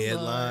made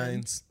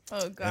headlines.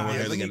 Oh, God. And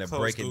we're really going to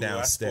break it down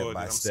I step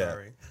by I'm step.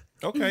 sorry.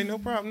 Okay, no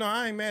problem. No,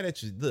 I ain't mad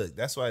at you. Look,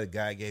 that's why the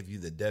guy gave you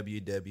the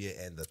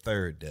WW and the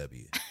third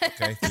W.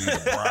 Okay, for you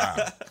to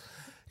bribe.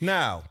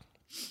 Now,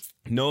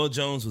 Noel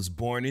Jones was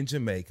born in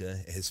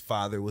Jamaica. His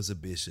father was a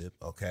bishop,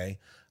 okay?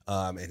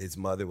 And his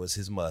mother was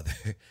his mother.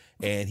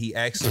 And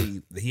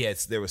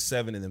there were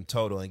 7 of them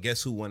total. And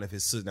guess who one of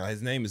his sisters, now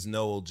his name is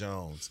Noel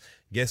Jones.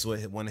 Guess what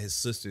one of his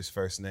sister's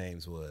first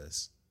names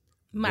was?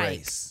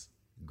 Mike.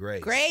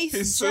 Grace.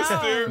 His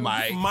sister,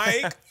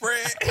 Mike.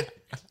 Fred.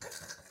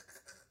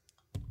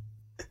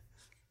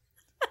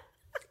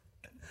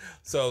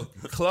 So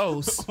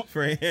close,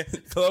 friend.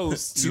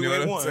 Close. You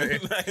know what I'm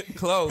saying?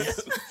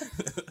 Close.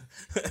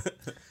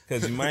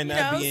 Because you might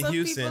not be in some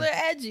Houston. People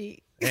are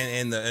edgy.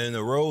 And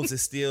the rose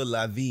is still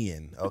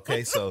Lavian.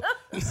 Okay, so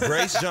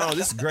Grace Jones,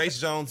 this is Grace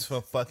Jones'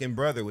 fucking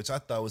brother, which I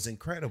thought was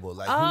incredible.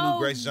 Like, who knew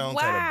Grace Jones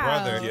had a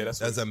brother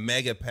that's a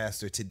mega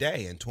pastor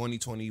today in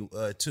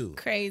 2022?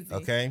 Crazy.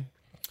 Okay,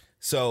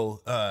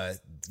 so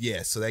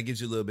so that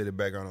gives you a little bit of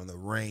background on the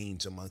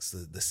range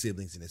amongst the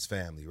siblings in his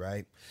family,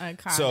 right?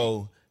 Iconic.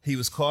 So he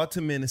was called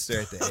to minister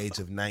at the age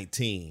of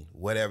 19,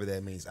 whatever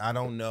that means. I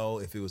don't know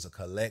if it was a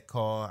collect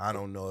call. I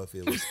don't know if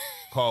it was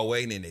call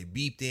waiting and they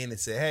beeped in and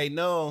said, hey,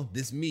 no,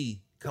 this me.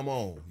 Come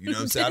on. You know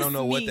what I'm saying? I don't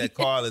know what that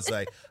call is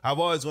like. I've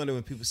always wondered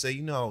when people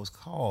say, I was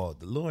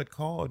called. The Lord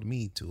called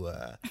me to,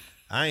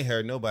 I ain't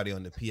heard nobody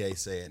on the PA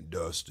saying,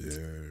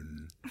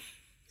 Dustin,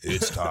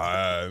 it's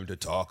time to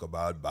talk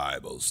about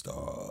Bible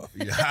stuff.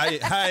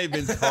 I ain't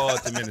been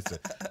called to minister.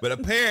 But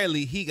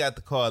apparently he got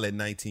the call at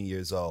 19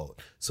 years old.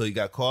 So he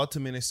got called to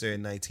minister at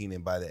 19,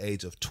 and by the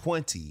age of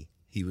 20,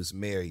 he was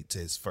married to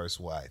his first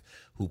wife,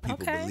 who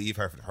people believe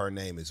her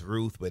name is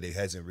Ruth, but it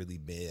hasn't really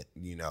been,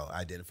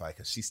 identified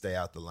because she stay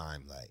out the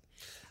limelight.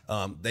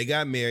 They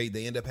got married.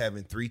 They end up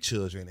having 3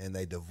 children, and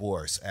they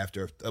divorced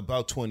after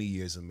about 20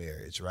 years of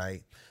marriage,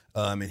 right?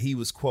 And he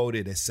was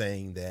quoted as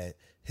saying that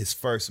his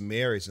first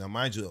marriage, now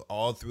mind you,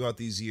 all throughout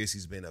these years,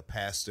 he's been a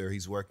pastor.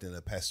 He's worked in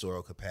a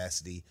pastoral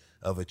capacity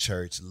of a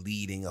church,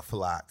 leading a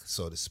flock,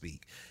 so to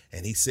speak.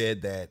 And he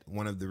said that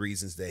one of the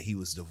reasons that he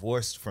was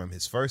divorced from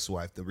his first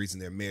wife, the reason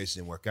their marriage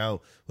didn't work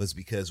out, was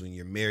because when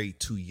you're married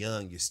too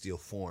young, you're still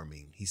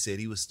forming. He said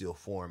he was still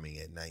forming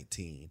at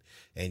 19.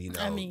 And,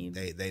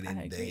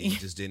 they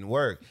just didn't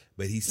work.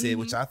 But he said,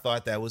 which I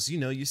thought that was,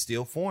 you're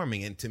still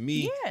forming. And to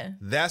me,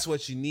 that's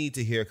what you need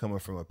to hear coming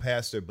from a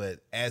pastor. But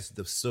as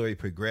the story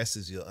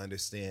progresses, you'll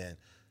understand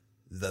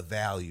the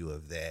value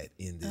of that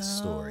in this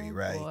story,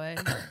 right?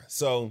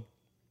 So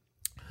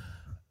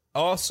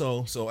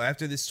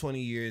after this 20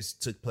 years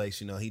took place,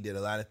 he did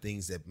a lot of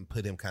things that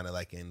put him kind of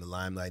like in the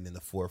limelight and in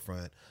the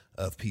forefront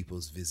of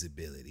people's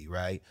visibility,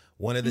 right?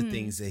 One of the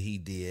things that he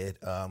did,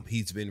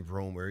 he's been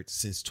rumored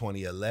since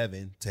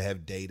 2011 to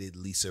have dated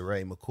Lisa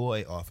Ray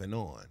McCoy off and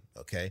on,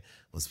 okay?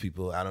 Most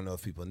people, I don't know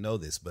if people know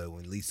this, but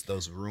when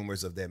those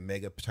rumors of that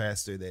mega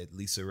pastor that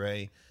Lisa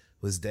Ray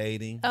was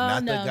dating,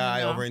 not the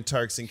guy over in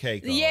Turks and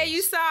Caicos. Yeah,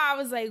 you saw. I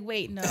was like,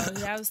 wait, no,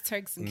 that was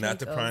Turks and Caicos, not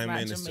the prime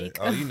minister.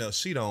 Jamaica.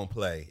 She don't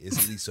play.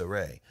 It's Lisa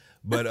Ray.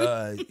 But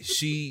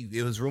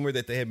it was rumored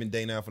that they had been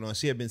dating off and on.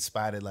 She had been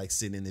spotted like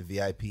sitting in the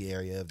VIP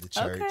area of the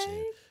church.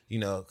 Okay. You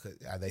know,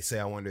 they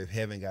say, I wonder if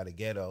heaven got a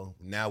ghetto.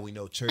 Now we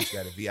know church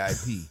got a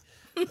VIP.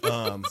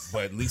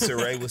 But Lisa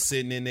Ray was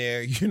sitting in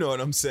there, you know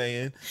what I'm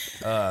saying?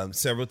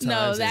 Several times.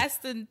 No, that's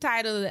the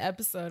title of the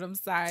episode. I'm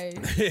sorry.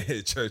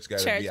 Church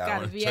got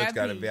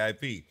a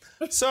VIP.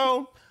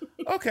 So,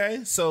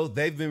 okay. So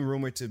they've been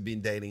rumored to be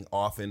dating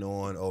off and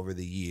on over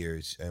the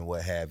years and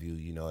what have you,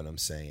 you know what I'm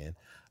saying?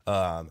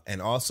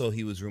 And also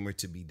he was rumored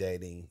to be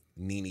dating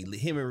Nene.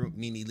 Him and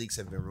Nene Leakes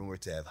have been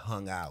rumored to have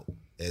hung out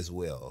as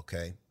well,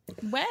 okay?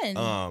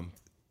 When?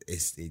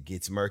 It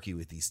gets murky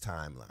with these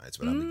timelines,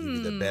 but I'm gonna give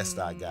you the best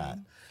I got.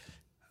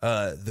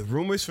 The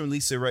rumors from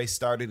Lisa Ray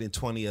started in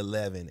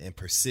 2011 and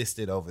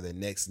persisted over the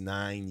next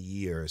 9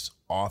 years,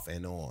 off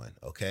and on.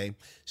 Okay,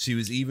 she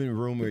was even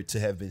rumored to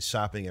have been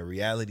shopping a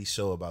reality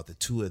show about the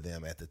two of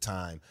them at the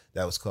time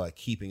that was called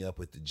Keeping Up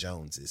with the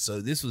Joneses. So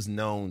this was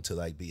known to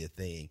like be a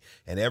thing,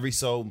 and every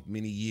so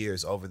many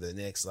years over the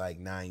next like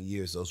 9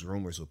 years, those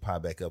rumors would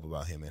pop back up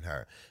about him and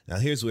her. Now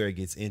here's where it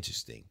gets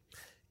interesting.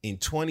 In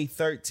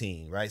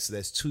 2013, right? So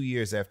that's 2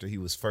 years after he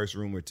was first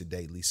rumored to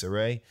date Lisa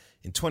Ray.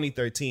 In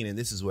 2013, and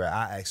this is where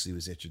I actually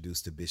was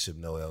introduced to Bishop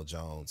Noel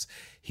Jones.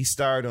 He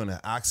starred on an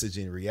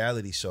Oxygen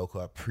reality show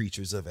called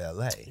Preachers of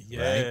LA.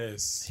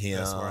 Yes. Right?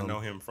 That's where I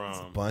know him from.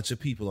 A bunch of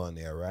people on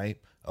there, right?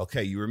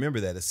 Okay, you remember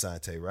that,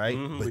 Asante, right?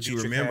 Mm-hmm, but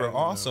you remember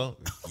also,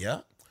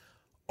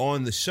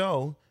 on the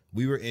show,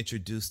 we were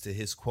introduced to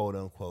his quote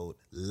unquote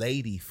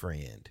lady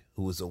friend,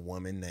 who was a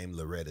woman named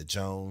Loretta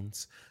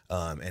Jones.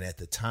 And at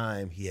the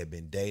time he had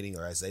been dating,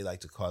 or as they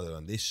like to call it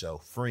on this show,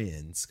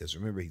 friends, because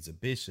remember he's a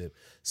bishop.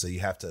 So you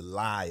have to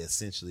lie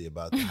essentially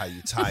about how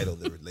you title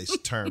the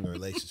term the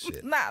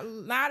relationship. Not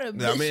a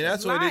bishop. I mean,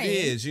 that's what it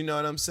is. You know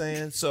what I'm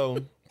saying? So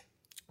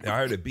I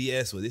heard of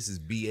BS. Well, this is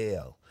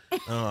BL.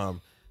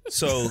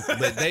 So,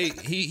 but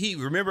he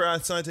remember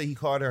on Sunday he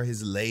called her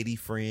his lady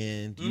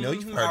friend. You know,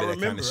 you've heard of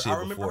that kind of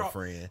shit before,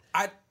 friend.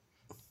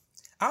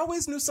 I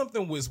always knew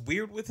something was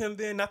weird with him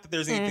then. Not that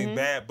there's anything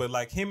bad, but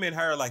like him and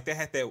her, like they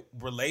had that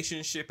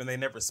relationship and they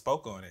never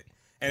spoke on it.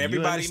 And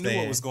everybody knew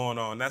what was going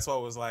on. That's why I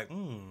was like,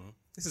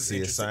 this is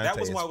interesting. That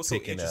was why it was so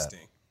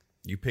interesting.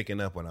 You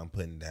picking up what I'm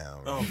putting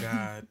down. Right? Oh,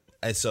 God.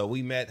 And so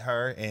we met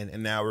her.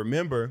 And now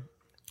remember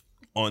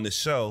on the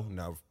show,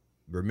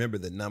 remember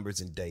the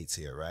numbers and dates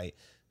here, right?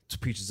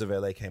 Preachers of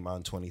LA came out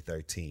in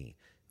 2013.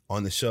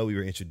 On the show, we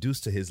were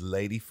introduced to his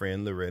lady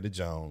friend, Loretta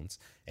Jones.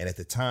 And at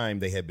the time,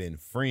 they had been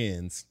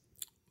friends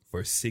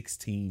for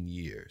 16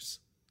 years.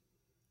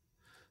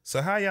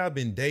 So how y'all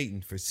been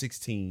dating for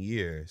 16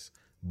 years,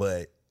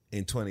 but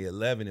in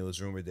 2011, it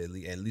was rumored that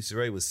Lisa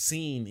Ray was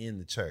seen in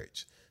the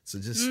church. So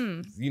just,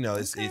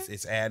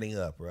 it's adding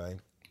up, right?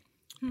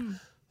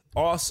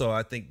 Also,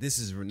 I think this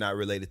is not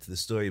related to the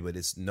story, but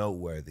it's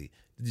noteworthy.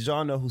 Did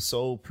y'all know who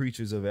sold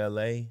Preachers of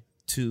LA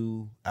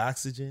to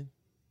Oxygen?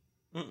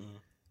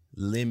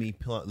 Lemmy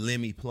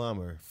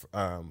Plummer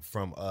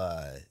from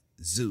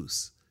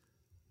Zeus.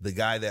 The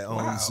guy that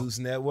owns Zeus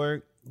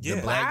Network, the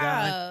black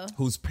guy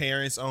whose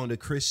parents owned a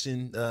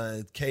Christian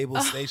cable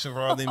station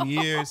for all them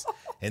years.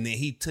 And then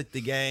he took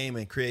the game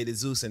and created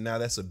Zeus. And now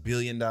that's $1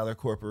 billion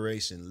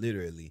corporation,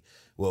 literally.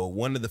 Well,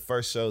 one of the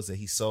first shows that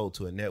he sold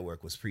to a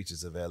network was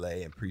Preachers of LA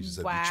and Preachers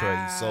of Detroit.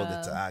 He sold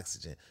it to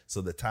Oxygen.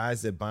 So the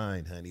ties that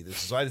bind, honey.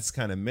 This is why it's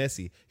kind of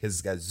messy, because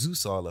it's got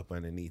Zeus all up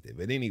underneath it.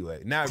 But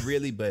anyway, not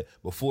really, but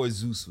before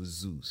Zeus was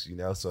Zeus, you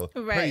know? So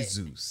praise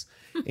Zeus.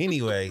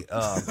 Anyway,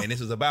 and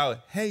this was about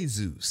Hey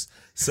Zeus.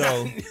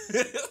 So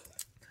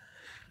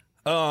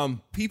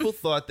people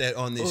thought that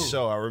on this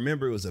show, I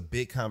remember it was a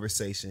big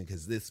conversation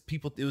because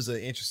it was an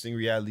interesting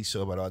reality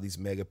show about all these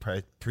mega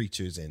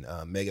preachers and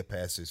mega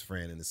pastors,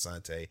 Fran and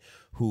Asante,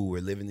 who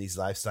were living these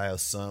lifestyles,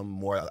 some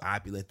more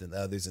opulent than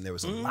others. And there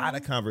was a lot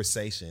of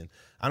conversation.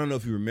 I don't know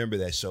if you remember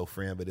that show,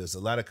 Fran, but there was a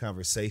lot of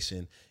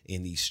conversation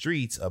in these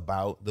streets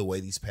about the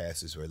way these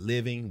pastors were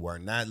living, were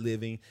not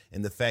living,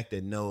 and the fact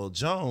that Noel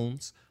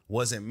Jones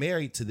wasn't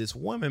married to this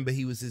woman, but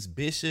he was this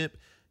bishop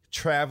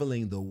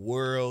traveling the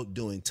world,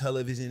 doing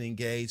television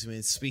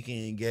engagements,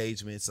 speaking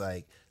engagements,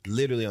 like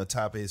literally on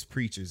top of his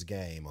preacher's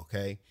game,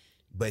 okay?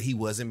 But he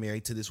wasn't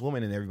married to this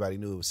woman, and everybody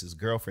knew it was his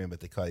girlfriend, but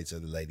they called each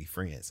other lady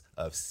friends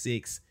of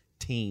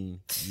 16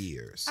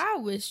 years. I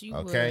wish you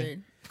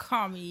would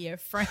call me your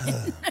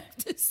friend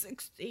after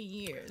 16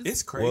 years.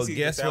 It's crazy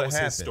that was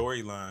his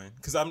storyline.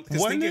 Because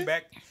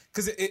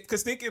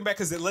thinking back,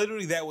 because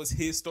literally that was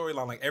his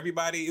storyline. Like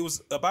everybody, it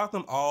was about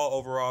them all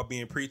overall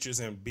being preachers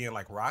and being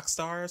like rock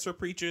stars for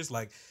preachers.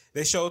 Like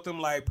they showed them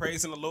like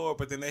praising the Lord,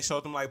 but then they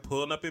showed them like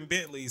pulling up in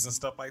Bentleys and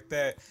stuff like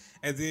that.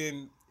 And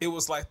then it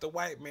was like the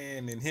white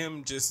man and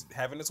him just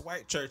having his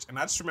white church. And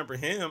I just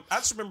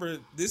remember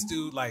this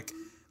dude like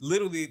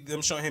literally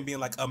them showing him being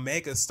like a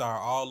mega star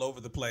all over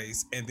the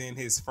place, and then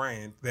his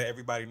friend that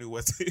everybody knew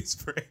was his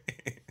friend.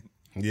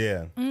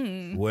 Yeah.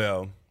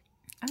 Well,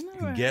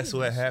 guess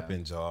what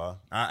happened, y'all?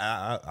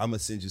 I'm gonna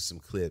send you some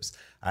clips.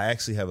 I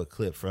actually have a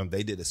clip from.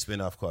 They did a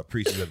spinoff called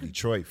Preachers of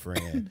Detroit,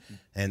 friend,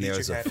 and there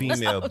was a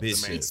female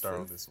bishop. The main star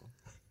on this one.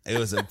 It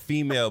was a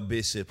female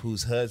bishop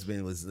whose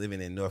husband was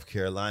living in North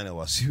Carolina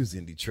while she was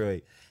in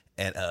Detroit.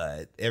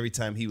 And every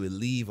time he would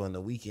leave on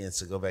the weekends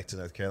to go back to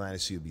North Carolina,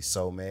 she would be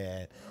so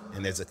mad.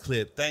 And there's a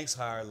clip. Thanks,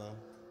 Harlem.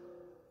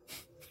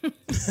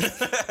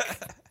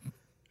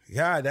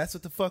 God, that's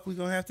what the fuck we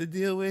gonna have to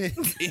deal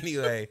with.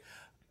 Anyway,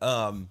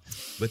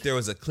 but there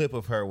was a clip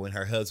of her when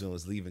her husband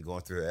was leaving,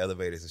 going through her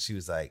elevators, and she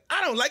was like,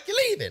 I don't like you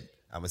leaving.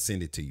 I'm gonna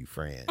send it to you,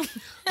 Fran.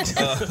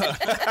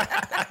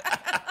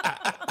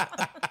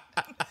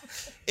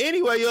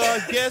 Anyway,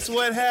 y'all, guess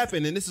what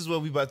happened? And this is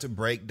what we about to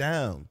break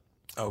down.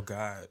 Oh,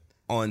 God.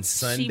 On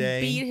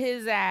Sunday. She beat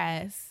his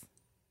ass.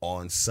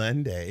 On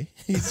Sunday,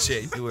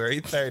 January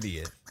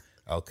 30th,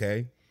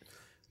 okay?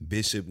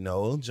 Bishop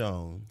Noel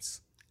Jones,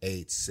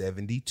 age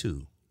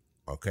 72,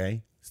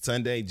 okay?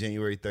 Sunday,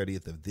 January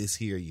 30th of this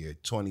here year,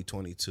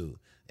 2022,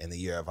 in the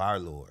year of our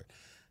Lord.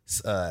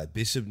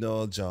 Bishop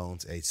Noel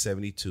Jones, age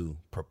 72,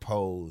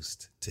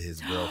 proposed to his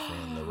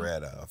girlfriend,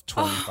 Loretta, of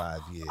 25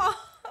 years.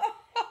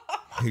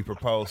 He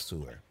proposed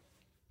to her.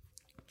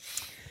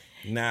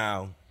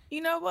 Now,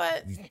 you know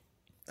what?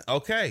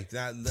 Okay,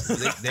 now,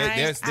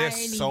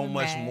 there's so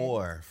much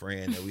more,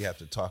 friend, that we have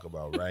to talk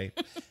about, right?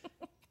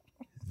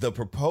 The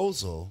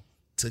proposal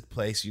took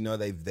place. You know,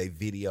 they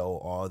video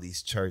all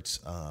these church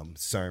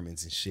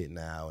sermons and shit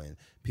now, and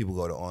people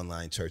go to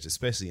online church,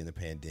 especially in the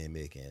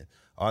pandemic and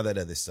all that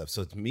other stuff.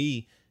 So to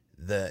me,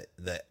 the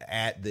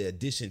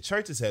addition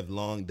churches have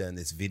long done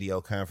this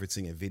video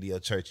conferencing and video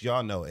church.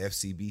 Y'all know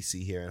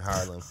FCBC here in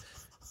Harlem.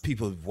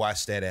 People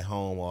watch that at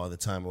home all the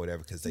time or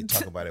whatever because they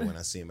talk about it when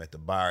I see them at the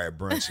bar at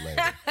brunch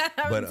later.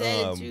 But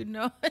dead, you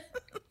know,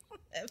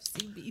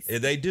 FCBC.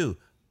 They do.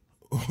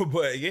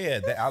 But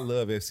yeah, I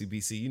love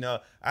FCBC. You know,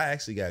 I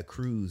actually got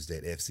cruised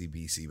at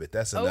FCBC, but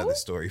that's another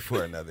story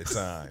for another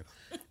time.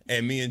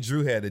 And me and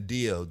Drew had a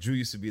deal. Drew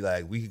used to be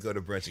like, we could go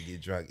to brunch and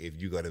get drunk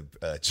if you go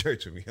to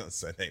church with me on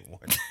Sunday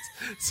mornings.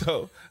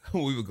 So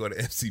we would go to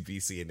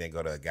FCBC and then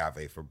go to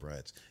Agave for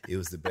brunch. It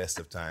was the best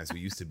of times. We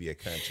used to be a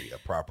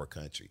proper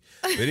country.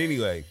 But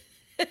anyway,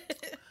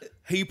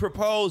 he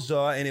proposed,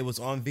 y'all, and it was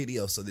on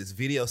video. So this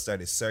video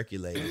started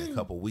circulating a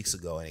couple weeks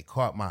ago, and it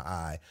caught my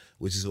eye,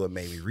 which is what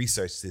made me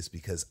research this,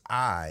 because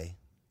I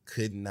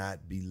could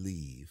not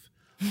believe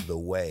the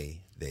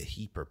way that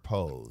he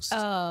proposed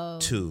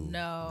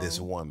to this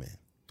woman.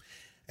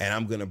 And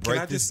I'm going to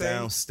break this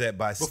down step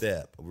by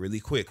step really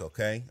quick,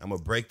 okay? I'm going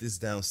to break this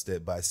down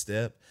step by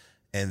step.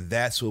 And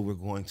that's what we're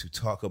going to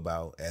talk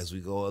about as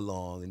we go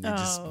along. And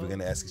we're going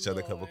to ask each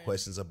other a couple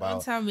questions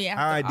about our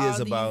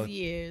ideas about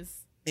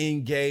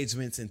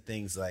engagements and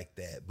things like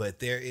that. But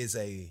there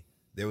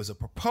was a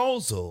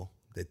proposal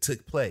that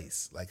took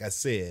place, like I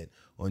said,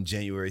 on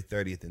January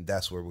 30th. And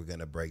that's where we're going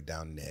to break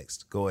down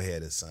next. Go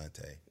ahead,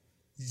 Asante.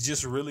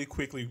 Just really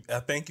quickly,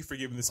 thank you for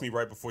giving this to me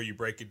right before you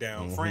break it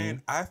down. Mm-hmm.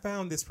 Fran, I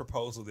found this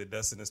proposal that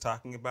Dustin is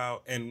talking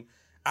about, and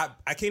I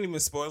can't even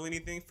spoil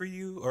anything for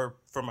you or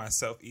for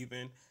myself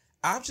even.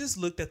 I've just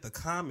looked at the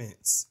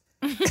comments,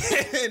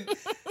 and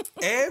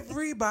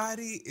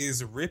everybody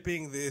is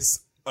ripping this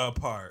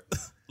apart.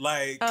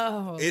 Like,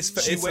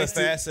 it's a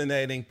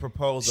fascinating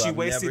proposal. She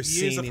wasted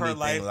years of her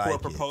life for a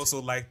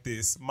proposal like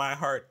this. My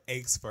heart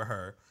aches for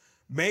her.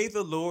 May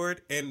the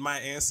Lord and my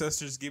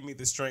ancestors give me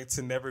the strength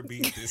to never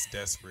be this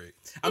desperate.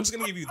 I'm just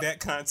going to give you that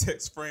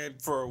context,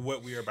 friend, for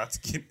what we are about to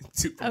get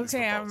into.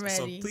 Okay, I'm ready.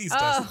 So please,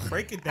 Dustin,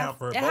 break it down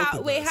for both of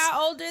us. Wait,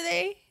 how old are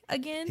they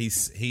again?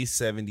 He's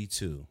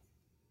 72.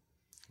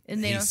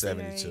 And he's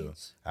 72.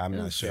 I'm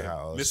not sure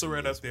how old. Miss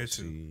Loretta up there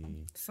too.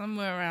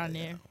 Somewhere around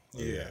there.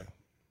 Yeah.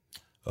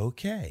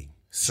 Okay.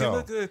 So, she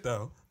look good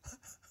though.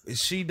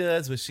 She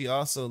does, but she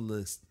also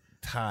looks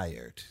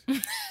tired.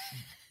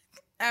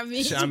 I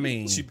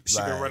mean, she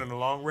been running a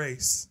long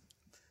race.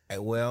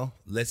 Well,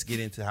 let's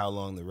get into how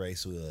long the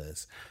race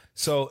was.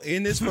 So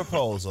in this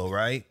proposal,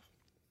 right,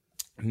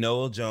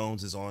 Noel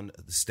Jones is on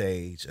the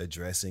stage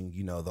addressing,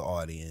 the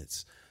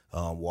audience,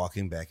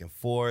 walking back and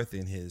forth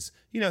in his,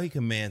 he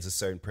commands a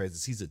certain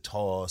presence. He's a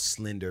tall,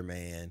 slender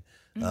man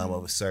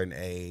of a certain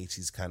age.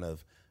 He's kind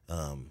of,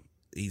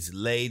 he's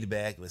laid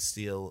back, but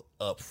still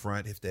up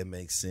front, if that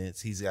makes sense.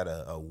 He's got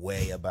a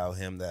way about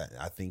him that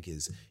I think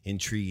is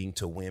intriguing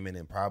to women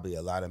and probably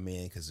a lot of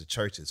men, because the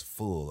church is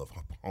full of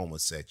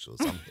homosexuals,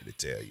 I'm here to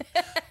tell you.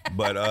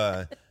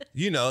 But,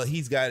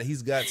 he's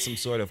got some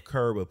sort of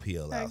curb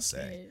appeal, I'll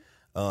say.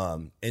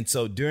 And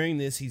so during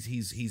this,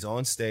 he's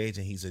on stage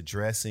and he's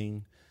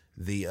addressing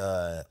the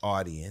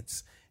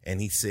audience. And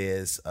he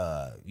says,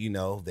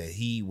 that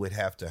he would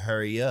have to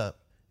hurry up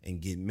and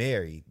get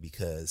married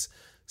because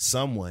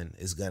someone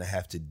is going to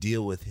have to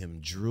deal with him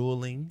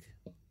drooling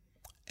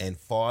and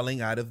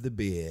falling out of the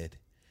bed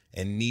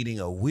and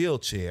needing a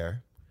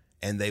wheelchair.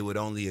 And they would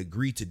only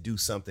agree to do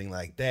something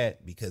like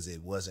that because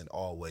it wasn't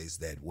always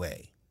that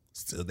way.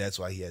 So that's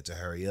why he had to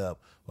hurry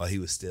up while he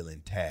was still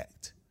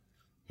intact.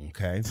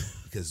 Okay?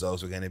 Because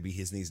those were going to be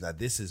his needs. Now,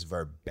 this is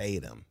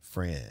verbatim,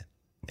 friend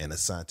and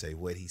Asante,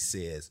 what he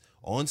says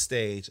on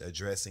stage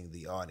addressing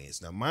the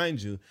audience. Now,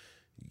 mind you,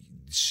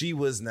 she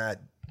was not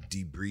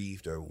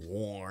debriefed or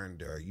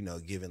warned or, you know,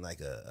 given like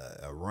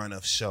a run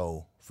of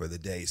show for the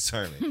day's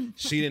sermon.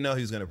 She didn't know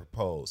he was going to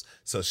propose.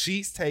 So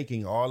she's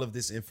taking all of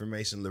this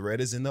information.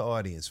 Loretta's in the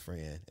audience,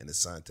 friend, and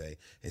Asante,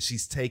 and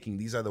she's taking,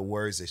 these are the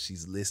words that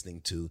she's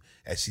listening to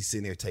as she's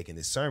sitting there taking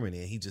this sermon.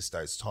 And he just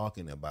starts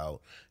talking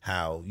about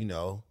how, you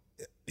know,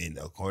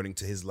 according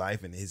to his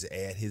life and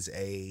at his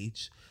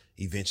age,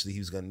 eventually he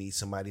was going to need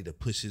somebody to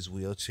push his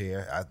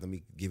wheelchair. Let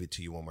me give it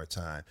to you one more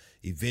time.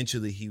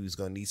 Eventually he was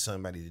going to need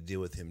somebody to deal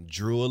with him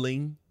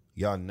drooling.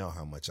 Y'all know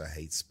how much I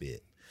hate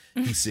spit.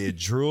 He said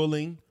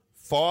drooling,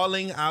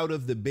 falling out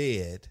of the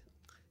bed,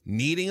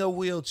 needing a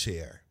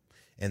wheelchair.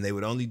 And they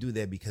would only do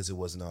that because it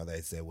wasn't all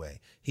that way.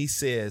 He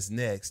says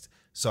next,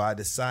 so I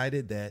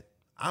decided that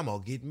I'm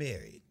going to get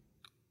married.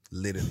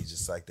 Literally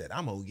just like that.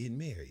 I'm going to get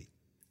married.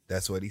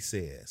 That's what he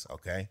says,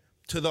 okay?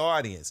 To the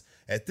audience.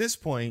 At this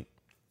point,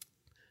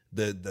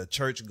 the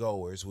church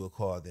goers, we'll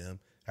call them,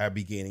 are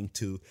beginning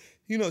to,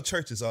 you know,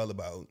 church is all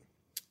about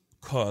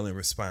call and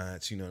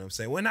response. You know what I'm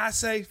saying? When I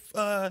say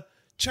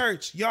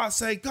church, y'all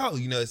say go.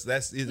 You know,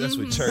 that's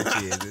what church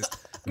is. It's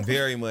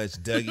very much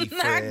Dougie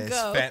Fresh,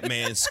 Fat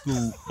Man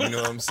Scoop. You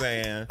know what I'm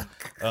saying?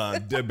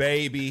 The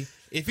baby.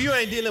 If you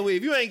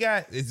ain't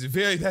got, that's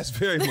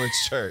very much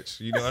church.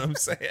 You know what I'm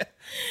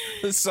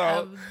saying?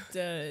 So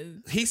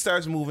he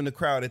starts moving the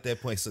crowd at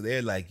that point. So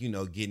they're like, you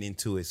know, getting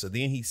into it. So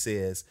then he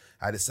says,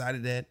 I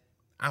decided that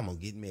I'm going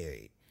to get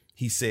married.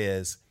 He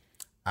says,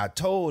 I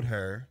told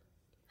her,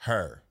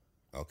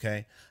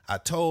 okay? I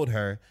told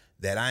her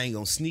that I ain't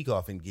going to sneak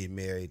off and get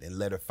married and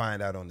let her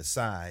find out on the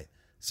side.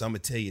 So I'm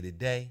going to tell you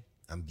today,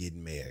 I'm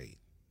getting married.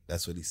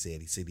 That's what he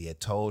said. He said he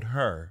had told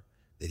her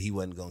that he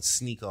wasn't going to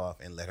sneak off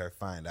and let her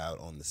find out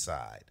on the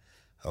side.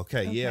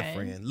 Okay, yeah,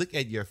 friend. Look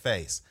at your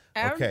face.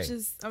 Okay.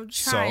 I'm trying.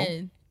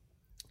 So,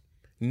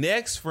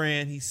 next,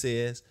 friend, he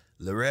says,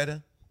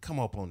 Loretta, come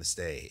up on the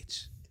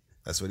stage.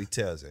 That's what he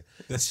tells her.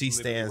 She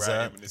stands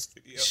up.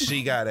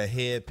 She got a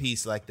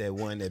headpiece like that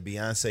one that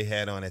Beyonce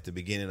had on at the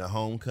beginning of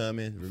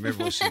Homecoming.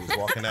 Remember when she was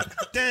walking out?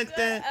 Dun,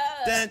 dun,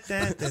 dun,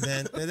 dun, dun,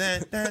 dun,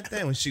 dun, dun,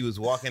 dun, when she was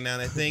walking down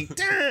that thing.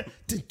 Dun,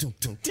 dun, dun,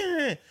 dun,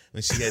 dun,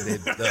 when she had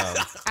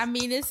that. I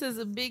mean, this is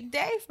a big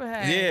day for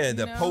her. Yeah,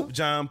 the Pope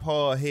John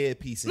Paul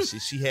headpiece and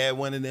shit. She had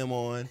one of them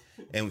on,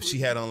 and she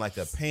had on like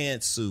a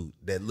pantsuit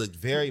that looked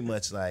very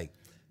much like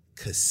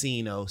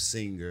casino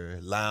singer,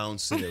 lounge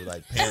singer,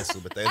 like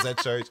pantsuit. But there's that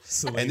church,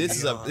 and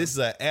this is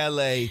a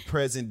LA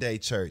present day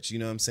church. You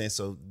know what I'm saying?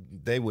 So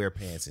they wear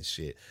pants and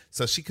shit.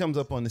 So she comes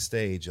up on the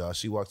stage, y'all.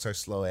 She walks her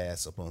slow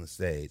ass up on the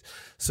stage.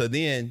 So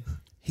then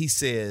he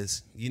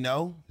says, you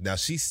know, now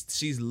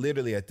she's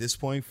literally at this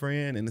point,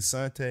 friend, and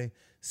Asante,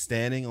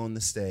 standing on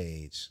the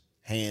stage,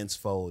 hands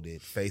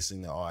folded,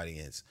 facing the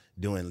audience,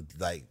 doing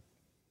like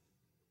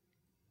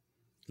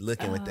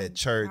looking with that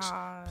church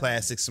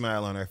plastic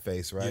smile on her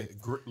face, right?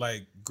 Yeah,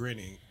 like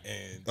grinning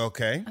and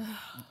okay.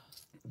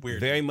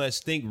 Weird. Very much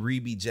think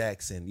Rebe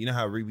Jackson. You know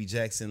how Rebe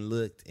Jackson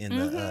looked in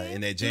the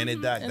in that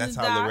Janet doc. That's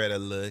how Loretta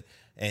looked.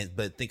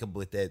 But think of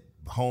with that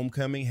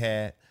homecoming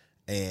hat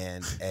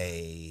and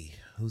a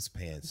whose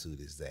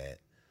pantsuit is that?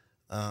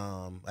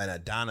 And a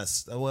Donna.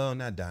 Well,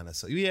 not Donna.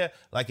 So yeah,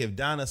 like if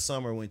Donna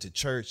Summer went to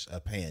church, a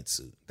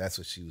pantsuit. That's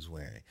what she was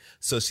wearing.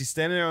 So she's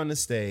standing there on the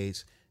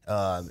stage.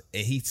 And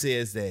he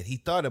says that he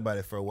thought about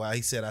it for a while.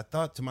 He said, I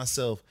thought to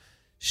myself,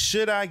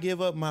 should I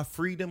give up my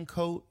freedom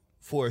coat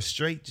for a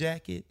straight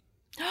jacket?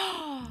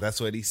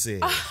 That's what he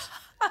said.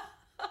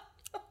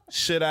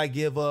 Should I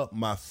give up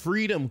my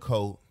freedom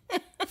coat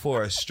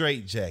for a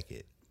straight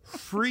jacket?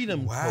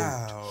 Freedom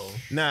coat.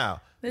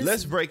 Now,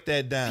 let's break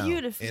that down.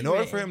 In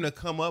order for him to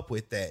come up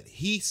with that,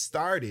 he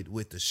started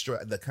with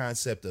the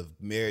concept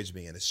of marriage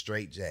being a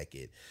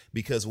straitjacket.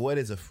 Because what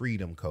is a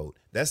freedom coat?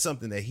 That's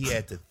something that he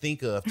had to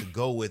think of to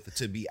go with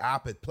to be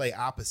play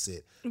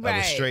opposite of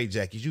a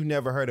straitjacket. You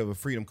never heard of a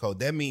freedom coat.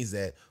 That means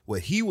that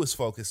what he was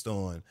focused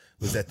on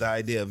was that the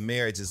idea of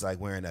marriage is like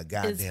wearing a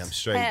goddamn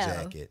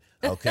straitjacket.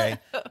 Okay,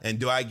 and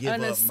do I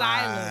give up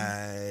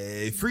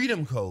my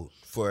freedom coat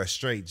for a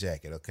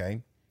straitjacket?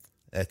 Okay.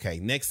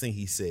 Next thing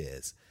he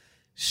says.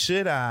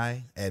 Should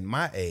I, at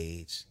my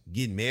age,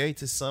 get married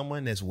to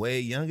someone that's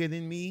way younger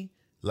than me?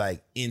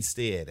 Like,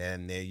 instead,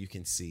 and there you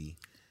can see.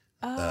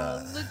 Look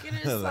at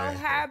her so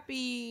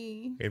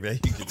happy. Hey, man,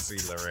 you can see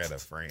Loretta,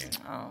 friend.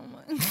 Oh,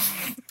 my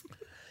God.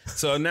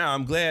 So now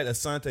I'm glad,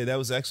 Asante, that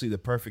was actually the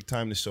perfect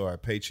time to show our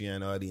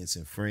Patreon audience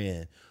and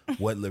friend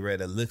what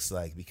Loretta looks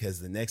like, because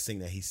the next thing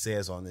that he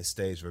says on this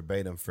stage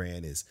verbatim,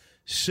 friend, is,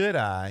 should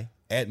I,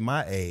 at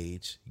my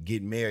age,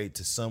 get married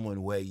to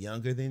someone way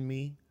younger than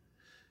me?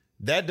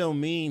 That don't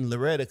mean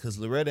Loretta, because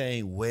Loretta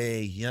ain't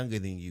way younger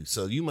than you.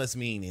 So you must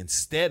mean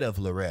instead of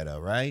Loretta,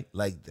 right?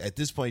 Like at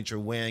this point, you're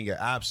weighing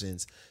your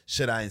options.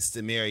 Should I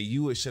instead marry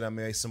you or should I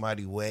marry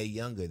somebody way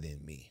younger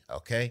than me?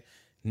 Okay.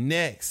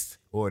 Next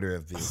order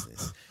of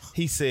business.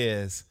 He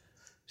says,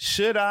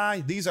 should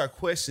I? These are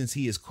questions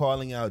he is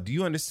calling out. Do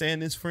you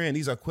understand this, friend?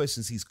 These are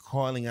questions he's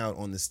calling out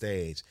on the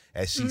stage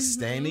as she's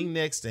standing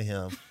next to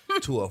him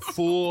to a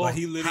full like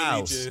he literally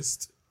house.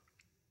 Just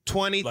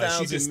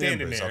 20,000 like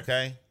members,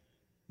 okay?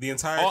 The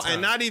entire time.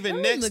 And not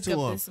even next to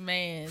him. This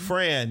man.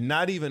 Fran,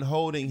 not even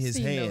holding his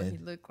so you hand. know what he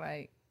look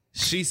like.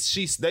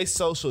 They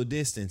social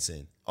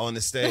distancing on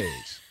the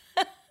stage.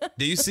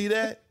 Do you see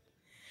that?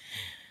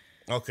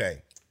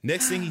 Okay.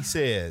 Next thing he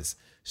says,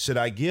 should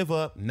I give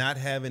up not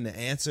having to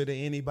answer to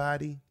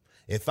anybody?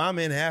 If I'm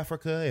in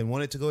Africa and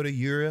wanted to go to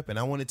Europe and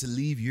I wanted to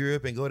leave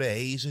Europe and go to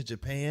Asia,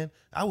 Japan,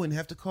 I wouldn't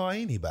have to call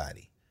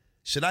anybody.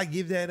 Should I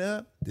give that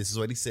up? This is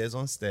what he says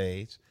on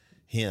stage.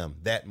 Him,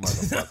 that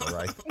motherfucker,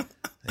 right?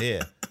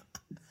 Yeah.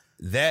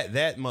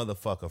 That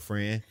motherfucker,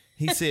 friend.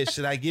 He said,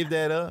 should I give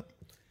that up?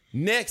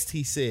 Next,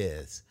 he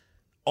says,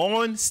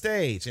 on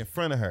stage in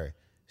front of her,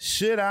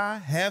 should I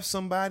have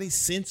somebody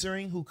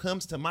censoring who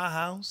comes to my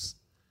house?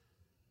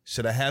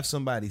 Should I have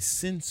somebody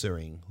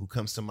censoring who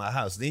comes to my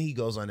house? Then he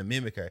goes on to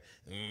mimic her.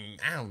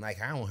 I don't like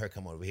her. I don't want her to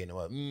come over here no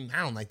more.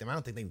 I don't like them. I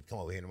don't think they can come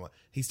over here no more.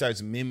 He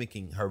starts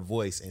mimicking her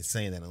voice and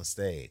saying that on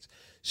stage.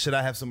 Should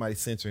I have somebody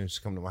censoring who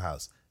come to my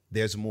house?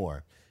 There's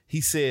more.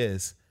 He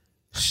says,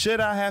 should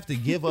I have to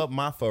give up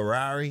my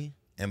Ferrari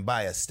and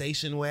buy a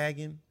station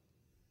wagon?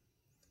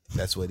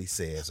 That's what he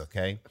says,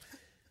 okay?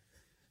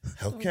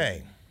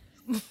 Okay.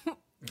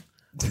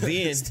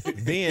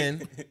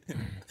 Then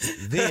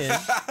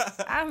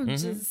I'm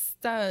just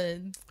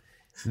stunned.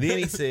 Then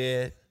he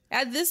said,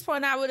 at this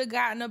point, I would have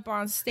gotten up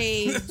on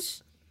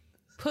stage,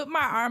 put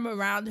my arm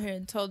around her,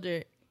 and told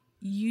her,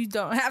 "You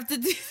don't have to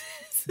do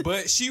this."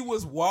 But she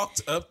was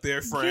walked up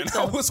there, friend.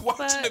 I was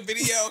watching the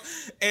video,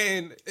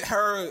 and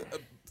her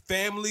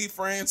family,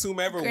 friends,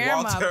 whomever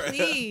Grandma, walked her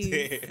please. up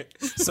there.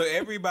 So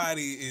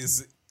everybody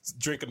is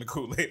drinking the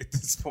Kool-Aid at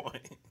this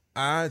point.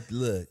 I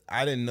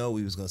didn't know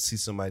we was gonna see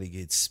somebody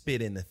get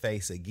spit in the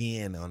face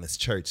again on this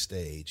church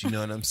stage. You know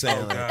what I'm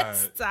saying? Oh, God.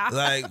 Stop.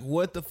 Like,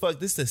 what the fuck?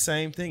 This is the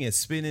same thing as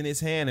spitting in his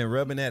hand and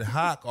rubbing that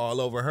hock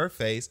all over her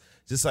face,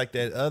 just like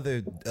that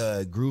other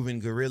grooving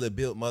gorilla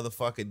built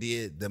motherfucker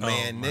did the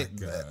man Nick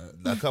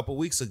a couple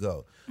weeks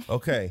ago.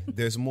 Okay,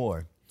 there's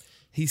more.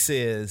 He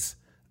says,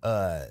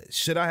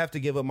 should I have to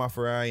give up my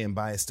Ferrari and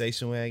buy a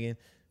station wagon?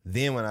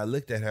 Then when I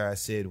looked at her, I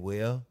said,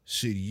 well,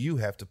 should you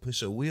have to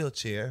push a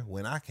wheelchair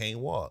when I can't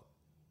walk?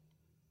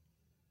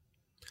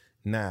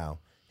 Now,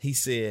 he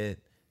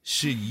said,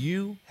 should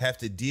you have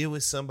to deal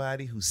with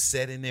somebody who's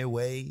set in their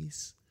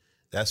ways?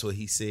 That's what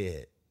he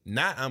said.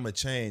 Not I'm a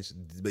change,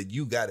 but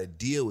you got to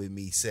deal with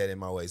me set in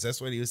my ways. That's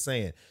what he was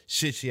saying.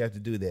 Should she have to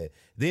do that?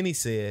 Then he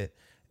said,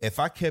 if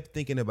I kept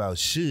thinking about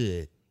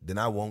should, then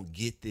I won't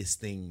get this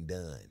thing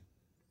done.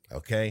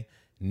 Okay?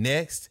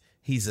 Next,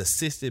 he's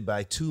assisted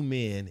by two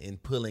men in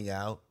pulling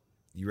out,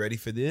 you ready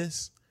for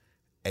this?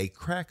 A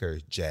Cracker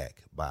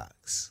Jack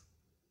box.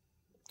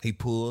 He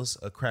pulls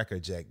a Cracker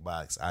Jack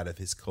box out of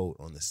his coat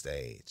on the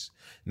stage.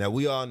 Now,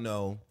 we all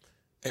know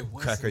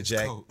Cracker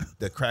Jack,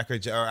 the Cracker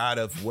Jack, or out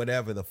of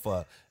whatever the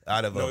fuck,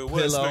 out of a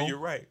pillow. No, you're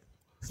right.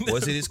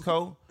 Was it his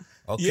coat?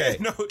 Okay. Yeah,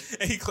 no,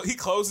 and he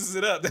closes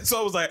it up. That's why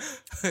I was like.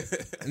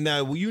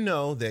 Now, well, you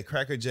know that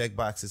Cracker Jack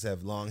boxes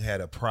have long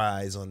had a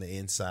prize on the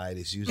inside.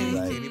 It's usually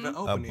like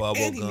a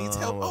bubble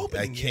gum,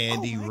 a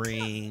candy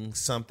ring,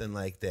 something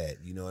like that.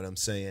 You know what I'm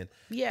saying?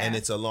 Yeah. And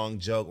it's a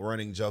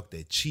running joke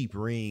that cheap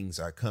rings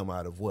are come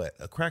out of what?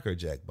 A Cracker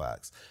Jack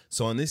box.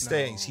 So on this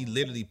stage, he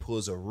literally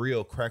pulls a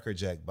real Cracker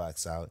Jack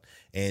box out,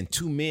 and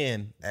two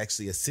men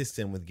actually assist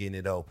him with getting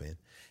it open.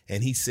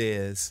 And he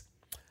says,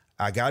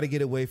 I got to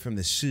get away from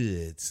the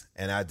shoulds,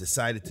 and I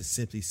decided to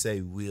simply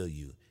say, will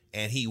you?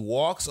 And he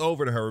walks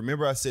over to her.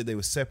 Remember I said they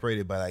were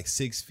separated by like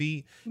 6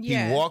 feet?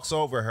 Yeah. He walks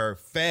over her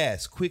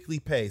fast, quickly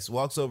paced,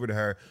 walks over to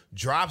her,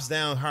 drops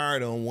down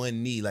hard on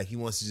one knee like he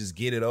wants to just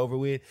get it over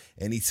with.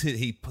 And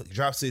he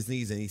drops his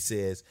knees and he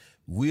says,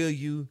 will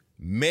you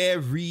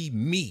marry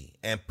me?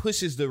 And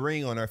pushes the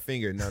ring on her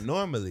finger. Now,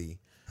 normally,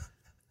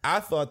 I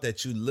thought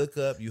that you look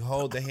up, you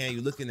hold the hand,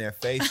 you look in their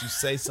face, you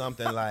say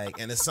something like,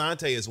 and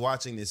Asante is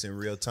watching this in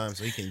real time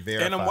so he can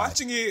verify. And I'm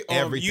watching it on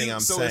everything you, I'm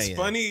so saying. It's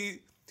funny.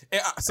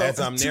 So as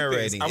I'm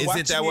narrating.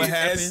 Isn't that what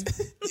happened?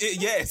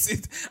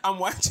 Yes. I'm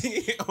watching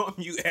it on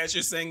you as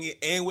you're saying it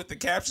and with the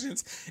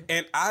captions.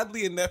 And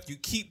oddly enough, you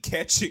keep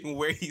catching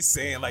where he's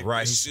saying like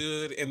the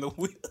should and the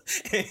will.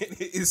 And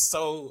it is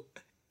so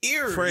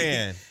eerie.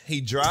 Fran,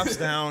 he drops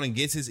down and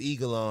gets his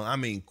eagle on. I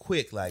mean,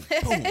 quick, like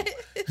boom.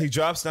 He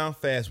drops down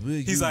fast. Will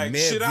He's you like,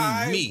 marry should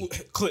I? me?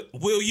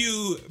 Will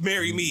you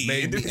marry me?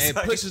 And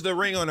pushes the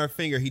ring on her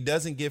finger. He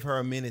doesn't give her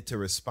a minute to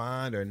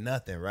respond or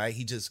nothing, right?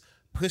 He just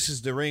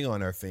pushes the ring on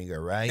her finger,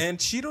 right? And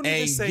she don't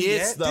even say yes. And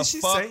gets Did the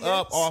she fuck say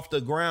up yes? off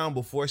the ground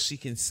before she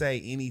can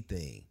say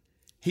anything.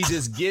 He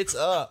just gets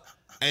up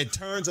and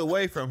turns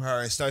away from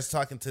her and starts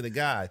talking to the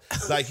guy.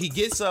 Like, he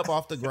gets up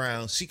off the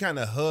ground. She kind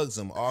of hugs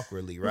him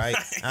awkwardly, right?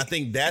 I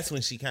think that's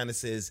when she kind of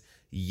says,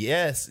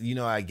 yes,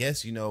 I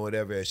guess,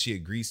 whatever. She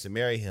agrees to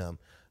marry him.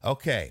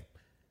 Okay.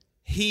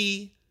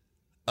 She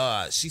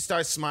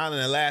starts smiling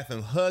and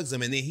laughing, hugs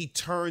him, and then he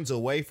turns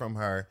away from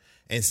her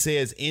and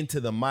says into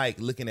the mic,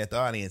 looking at the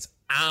audience,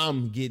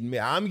 I'm getting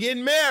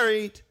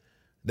married.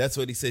 That's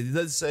what he said. He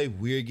doesn't say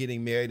we're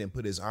getting married and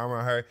put his arm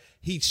on her.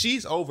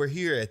 She's over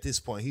here at this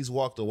point. He's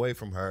walked away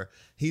from her.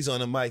 He's on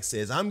the mic,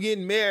 says, I'm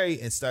getting married,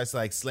 and starts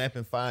like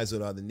slapping fives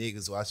with all the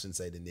niggas. Well, I shouldn't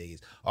say the niggas.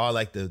 All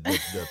like the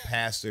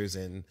pastors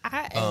and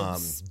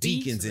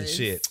deacons and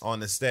shit on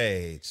the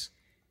stage.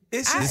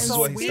 It's just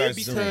so weird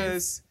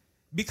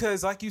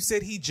because like you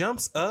said, he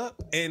jumps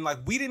up and like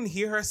we didn't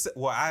hear her say,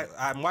 well,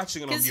 I'm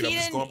watching it on mute. I'm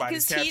just going by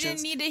these captions. Because he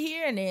didn't need to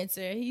hear an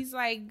answer. He's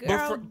like,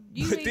 girl,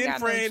 you ain't got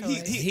no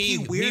choice. He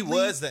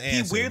was the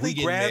answer.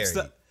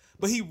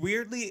 He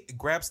weirdly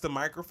grabs the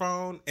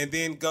microphone and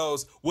then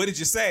goes, what did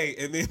you say?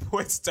 And then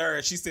points to her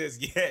and she says,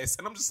 yes.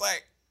 And I'm just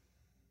like,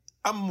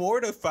 I'm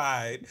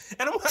mortified.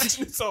 And I'm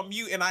watching this on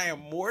mute and I am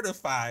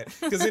mortified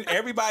because then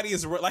everybody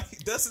is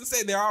like, Dustin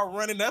said, they're all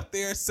running up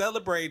there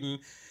celebrating.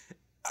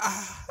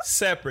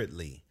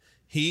 Separately.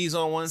 He's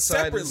on one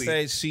side of the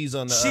stage, she's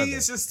on the other. She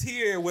is just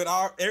here with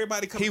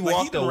everybody coming. He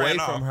walked away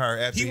from her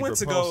after he went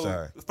proposed to to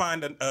her.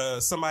 Find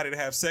somebody to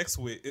have sex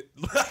with.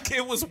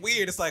 It was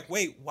weird. It's like,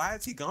 wait, why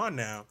is he gone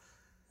now?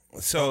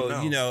 So,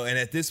 and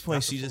at this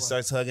point, she just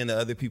starts hugging the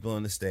other people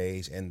on the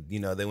stage. And,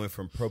 they went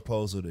from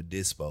proposal to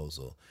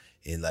disposal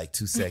in like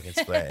 2 seconds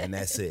flat. And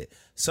that's it.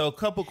 So a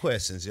couple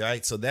questions,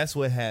 right? So that's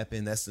what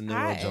happened. That's the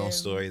Nero Jones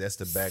story. That's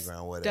the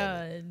background,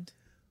 whatever. Stunned.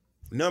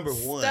 Number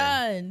one.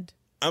 Stunned.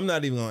 I'm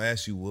not even going to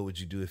ask you what would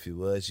you do if it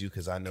was you,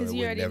 because I know it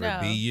would never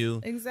be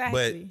you.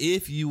 Exactly. But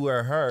if you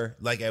were her,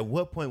 like at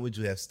what point would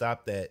you have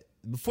stopped that?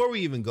 Before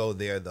we even go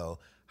there, though,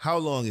 how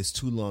long is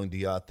too long, do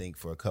y'all think,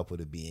 for a couple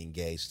to be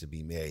engaged, to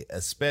be married?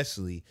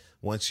 Especially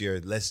once you're,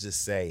 let's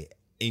just say,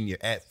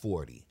 at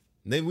 40.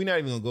 Then we're not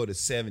even going to go to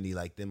 70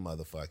 like them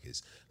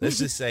motherfuckers. Let's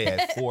just say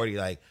at 40,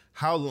 like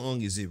how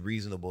long is it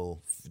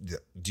reasonable,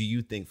 do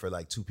you think, for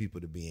like two people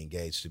to be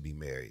engaged, to be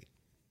married?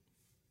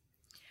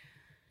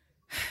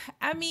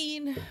 I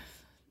mean,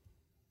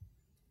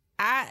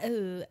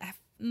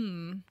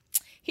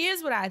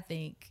 here's what I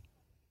think,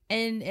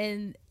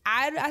 and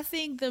I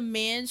think the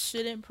man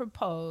shouldn't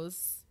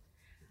propose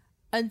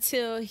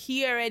until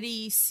he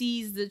already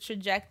sees the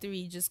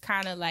trajectory just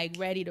kind of like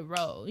ready to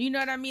roll. You know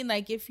what I mean?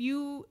 Like if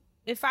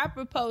I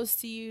propose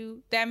to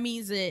you, that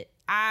means that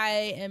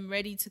I am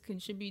ready to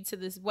contribute to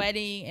this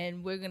wedding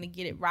and we're gonna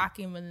get it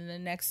rocking within the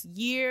next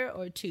year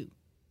or two.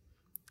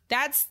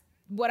 That's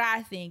what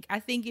I think. I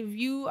think if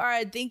you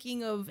are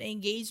thinking of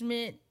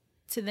engagement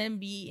to then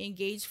be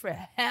engaged for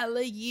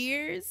hella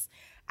years,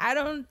 I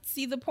don't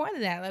see the point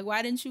of that. Like,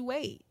 why didn't you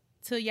wait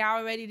till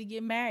y'all are ready to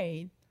get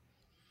married?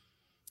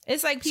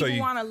 It's like people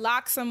want to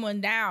lock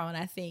someone down,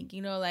 I think.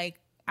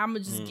 Like, I'm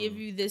going to just give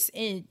you this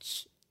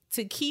inch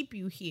to keep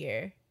you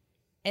here.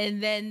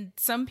 And then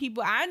some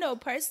people, I know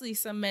personally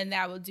some men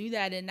that will do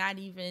that and not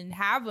even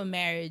have a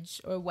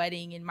marriage or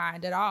wedding in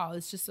mind at all.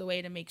 It's just a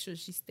way to make sure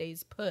she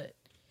stays put.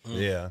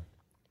 Yeah.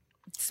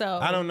 So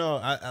I don't know.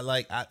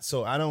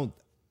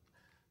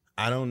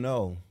 I don't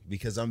know,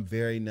 because I'm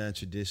very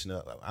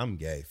non-traditional. I'm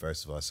gay,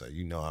 first of all, so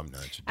I'm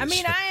non-traditional. I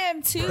mean, I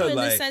am too, in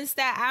the sense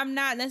that I'm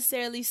not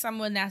necessarily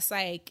someone that's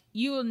like,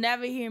 you will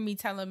never hear me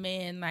tell a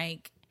man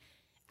like,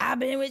 I've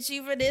been with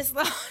you for this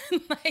long,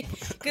 like,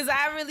 because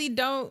I really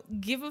don't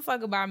give a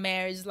fuck about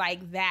marriage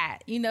like that.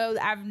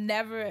 I've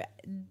never,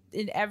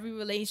 in every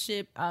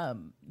relationship,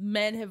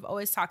 men have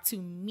always talked to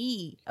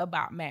me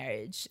about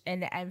marriage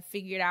and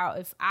figured out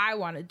if I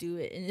want to do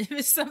it. And if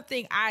it's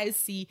something I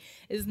see,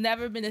 it's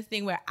never been a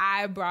thing where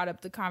I brought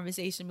up the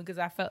conversation because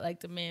I felt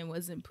like the man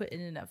wasn't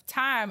putting enough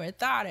time or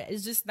thought.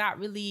 It's just not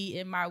really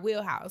in my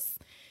wheelhouse.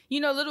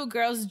 Little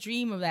girls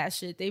dream of that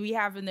shit. They be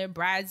having their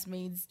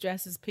bridesmaids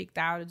dresses picked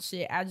out and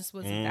shit. I just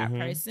wasn't that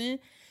person.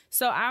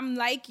 So I'm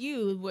like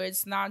you, where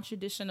it's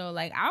non-traditional.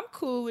 Like, I'm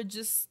cool with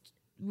just,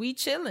 we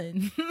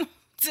chilling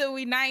till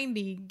we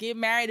 90. Get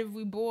married if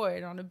we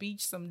bored on the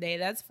beach someday.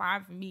 That's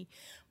fine for me.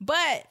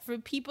 But for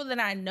people that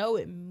I know,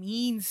 it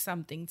means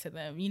something to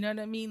them. You know what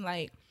I mean?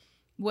 Like,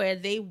 where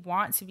they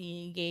want to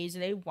be engaged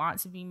and they want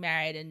to be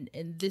married,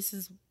 and this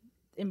is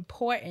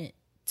important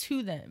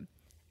to them.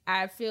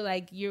 I feel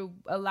like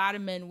a lot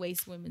of men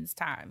waste women's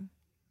time.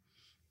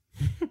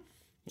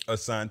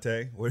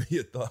 Asante, what are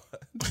your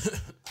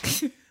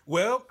thoughts?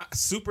 Well,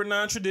 super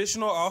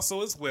non-traditional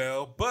also as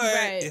well.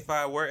 But if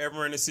I were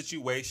ever in a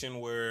situation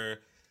where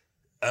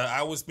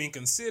I was being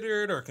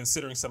considered or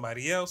considering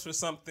somebody else for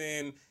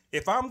something,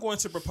 if I'm going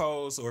to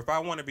propose or if I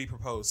want to be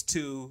proposed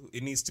to,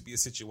 it needs to be a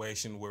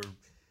situation where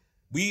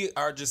we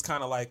are just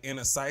kind of like in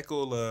a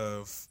cycle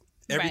of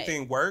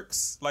everything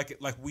works. Like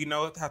we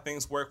know how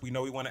things work. We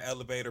know we want to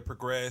elevate or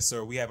progress,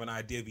 or we have an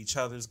idea of each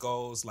other's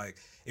goals. Like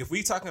if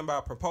we talking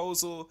about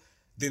proposal,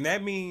 then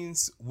that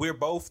means we're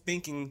both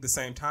thinking the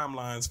same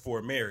timelines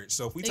for marriage.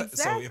 So if we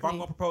so if I'm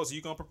gonna propose,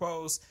 you gonna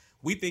propose,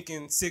 we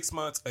thinking 6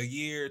 months, a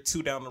year,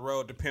 2 down the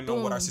road, depending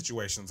on what our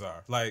situations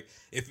are. Like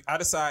if I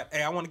decide,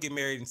 hey, I want to get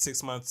married in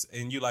 6 months,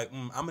 and you like,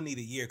 I'm gonna need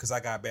a year because I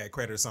got bad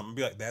credit or something.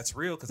 Be like, that's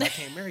real, because I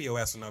can't marry your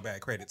ass with no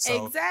bad credit.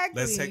 So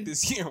let's take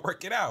this year and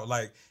work it out.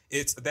 Like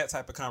it's that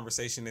type of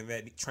conversation and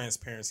that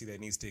transparency that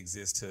needs to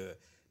exist to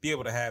be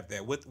able to have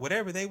that. With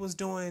whatever they was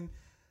doing,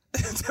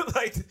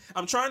 Like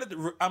I'm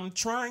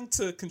trying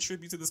to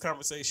contribute to this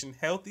conversation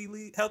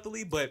healthily,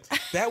 but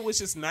that was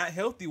just not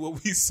healthy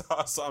what we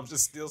saw. So I'm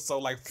just still so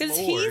like floored.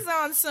 Because he's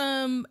on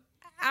some,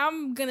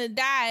 I'm gonna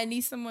die. I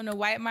need someone to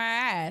wipe my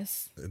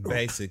ass.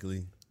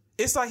 Basically,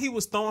 it's like he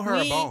was throwing her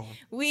a bone.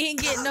 We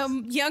ain't getting no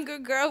younger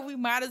girl. We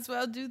might as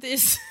well do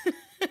this.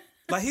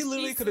 Like he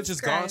literally could have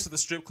just gone to the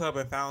strip club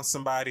and found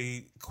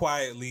somebody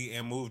quietly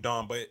and moved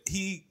on, but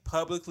he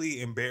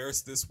publicly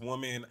embarrassed this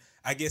woman.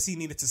 I guess he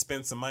needed to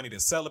spend some money to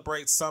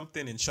celebrate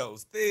something and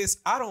chose this.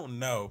 I don't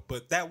know,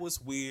 but that was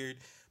weird.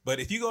 But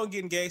if you're going to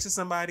get engaged to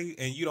somebody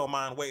and you don't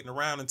mind waiting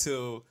around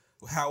until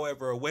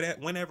however,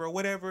 whenever,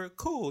 whatever,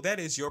 cool. That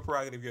is your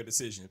prerogative, your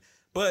decision.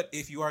 But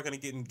if you are going to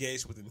get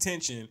engaged with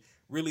intention,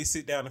 really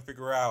sit down and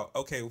figure out,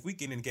 okay, if we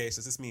get engaged,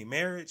 does this mean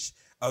marriage?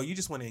 Oh, you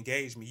just want to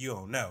engage me? You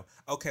don't know.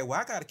 Okay, well,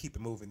 I got to keep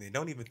it moving then.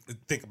 Don't even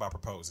think about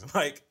proposing.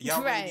 Like,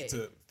 y'all really need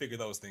to figure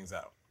those things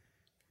out.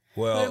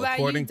 Well,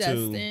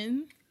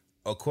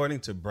 according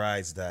to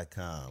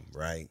brides.com,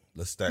 right?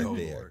 Let's start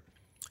there. Lord.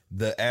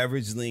 The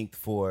average length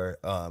for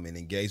an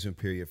engagement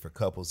period for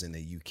couples in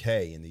the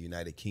UK, in the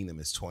United Kingdom,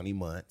 is 20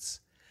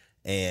 months.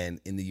 And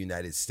in the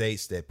United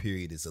States, that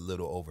period is a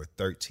little over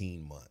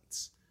 13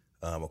 months,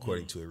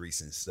 according to a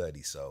recent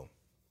study. So,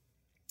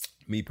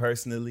 me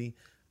personally,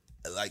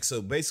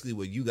 so basically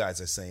what you guys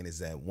are saying is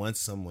that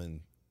once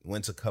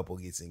a couple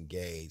gets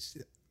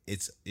engaged,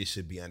 it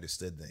should be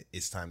understood that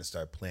it's time to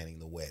start planning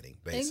the wedding,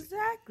 basically.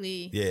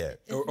 Exactly. Yeah.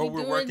 Or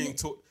we're working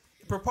to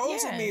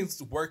proposal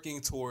means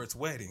working towards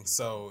wedding.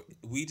 So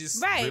we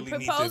just really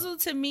proposal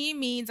to me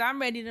means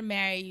I'm ready to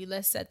marry you.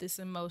 Let's set this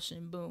in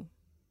motion. Boom.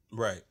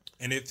 Right.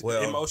 And if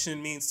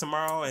emotion means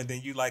tomorrow, and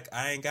then you like,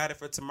 I ain't got it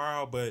for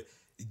tomorrow, but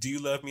do you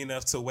love me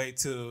enough to wait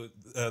till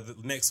the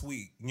next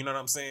week? You know what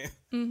I'm saying?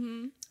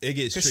 Mm-hmm. It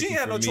gets tricky. Because she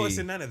had no choice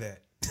in none of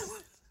that.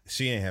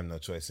 She ain't have no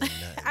choice in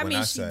that. I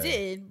mean, she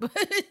did, but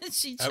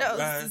she chose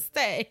to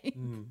stay.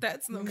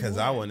 That's no. Because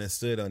I wouldn't have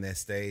stood on that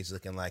stage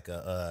looking like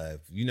a,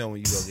 when you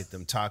go get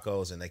them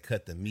tacos and they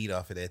cut the meat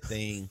off of that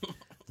thing,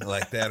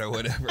 like that or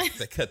whatever.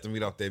 They cut the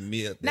meat off that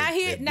meat. Now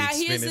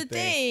here's the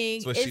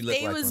thing: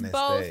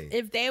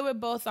 if they were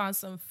both on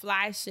some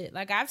fly shit,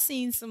 like I've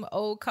seen some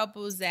old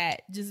couples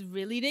that just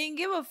really didn't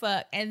give a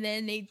fuck, and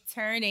then they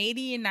turn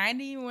 80 and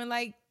 90 and were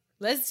like,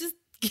 let's just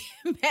get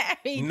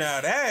married.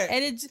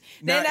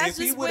 That's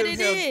just what it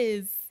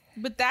is.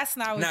 But that's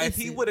not what. Now, if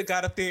he would have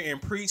got up there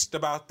and preached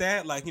about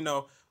that, like,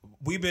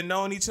 we've been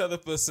knowing each other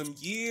for some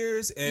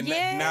years, and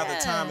now the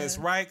time is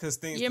right because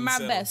things. You're my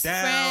best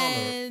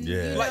friend.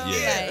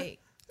 Like,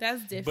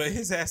 that's different. But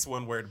his ass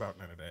wasn't worried about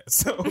none of that.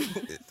 So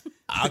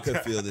I could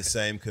feel the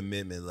same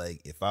commitment.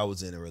 Like if I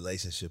was in a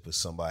relationship with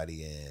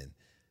somebody and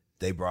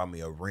they brought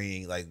me a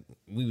ring, like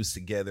we was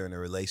together in a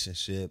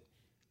relationship.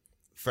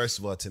 First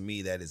of all, to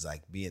me, that is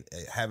like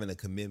having a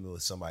commitment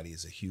with somebody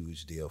is a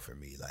huge deal for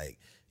me. Like,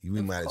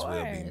 we might as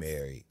well be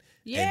married.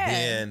 Yeah.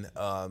 And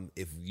then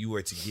if you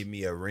were to give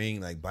me a ring,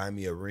 like buy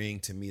me a ring,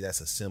 to me, that's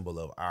a symbol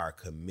of our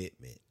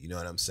commitment. You know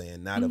what I'm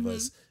saying? Not of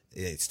us,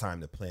 it's time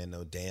to plan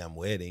no damn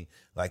wedding.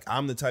 Like,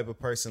 I'm the type of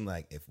person,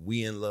 like, if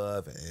we in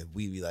love and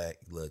we be like,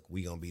 look,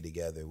 we gonna be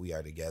together, we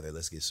are together,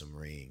 let's get some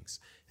rings.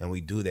 And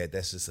we do that,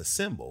 that's just a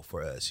symbol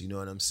for us. You know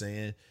what I'm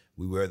saying?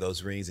 We wear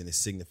those rings and it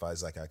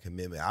signifies like our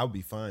commitment. I'll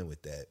be fine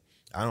with that.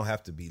 I don't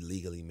have to be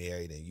legally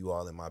married and you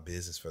all in my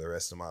business for the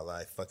rest of my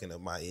life, fucking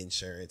up my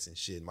insurance and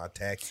shit, my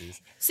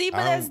taxes. See, but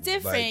that's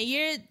different.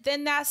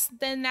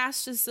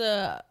 That's just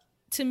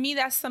to me,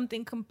 that's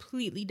something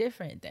completely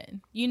different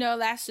then.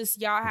 That's just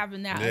y'all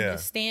having that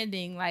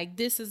understanding. Like,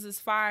 this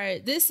is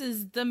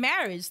the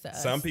marriage to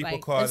us. Some people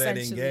call that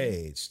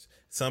engaged.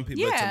 Some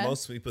people, to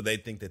most people, they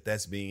think that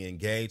that's being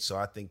engaged. So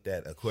I think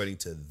that according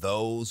to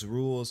those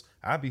rules,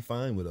 I'd be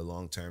fine with a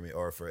long-term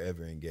or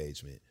forever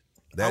engagement.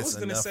 That's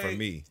enough for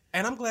me.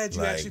 And I'm glad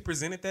you actually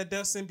presented that,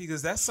 Dustin,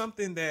 because that's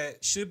something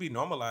that should be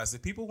normalized.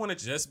 If people want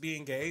to just be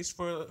engaged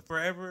for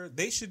forever,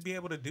 they should be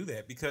able to do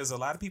that, because a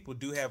lot of people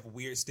do have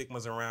weird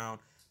stigmas around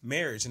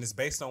marriage, and it's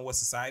based on what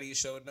society is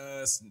showing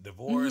us,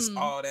 divorce,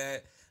 all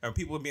that. And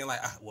people being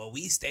like, well,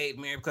 we stayed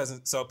married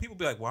because... So people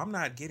be like, well, I'm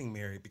not getting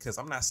married because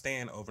I'm not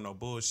staying over no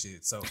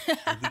bullshit. So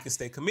if we can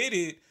stay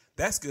committed,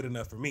 that's good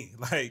enough for me.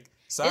 Like,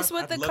 so it's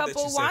what the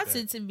couple wants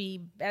it to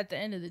be at the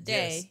end of the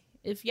day. Yes.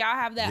 If y'all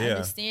have that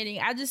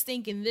understanding, I just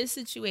think in this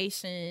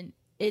situation,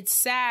 it's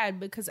sad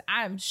because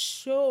I'm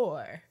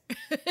sure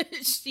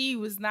she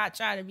was not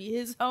trying to be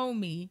his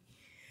homie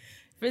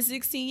for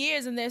 16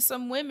 years. And there's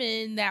some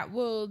women that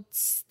will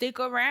stick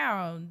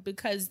around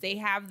because they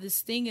have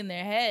this thing in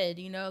their head,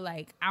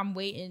 like, I'm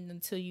waiting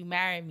until you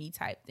marry me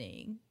type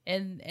thing.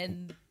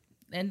 And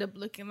end up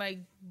looking like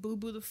Boo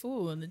Boo the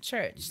Fool in the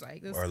church.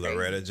 Like, that's crazy.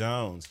 Loretta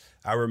Jones.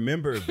 I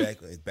remember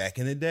back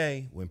in the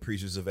day when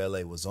Preachers of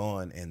LA was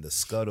on, and the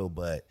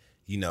scuttlebutt,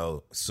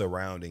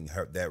 surrounding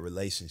that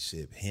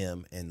relationship,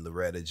 him and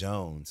Loretta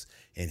Jones,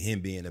 and him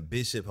being a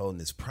bishop holding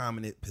this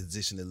prominent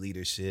position of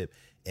leadership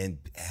and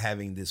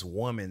having this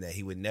woman that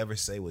he would never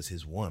say was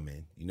his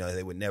woman.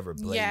 They would never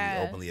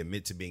blatantly openly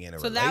admit to being in a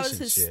relationship. So that was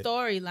his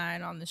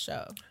storyline on the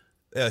show.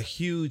 a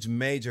huge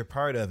major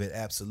part of it,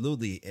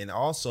 absolutely. And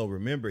also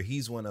remember,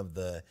 he's one of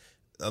the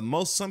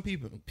some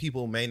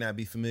people may not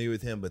be familiar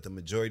with him, but the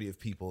majority of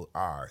people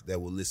are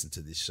that will listen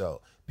to this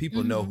show.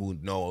 People know who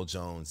Noel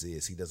Jones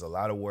is. He does a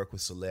lot of work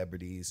with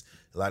celebrities,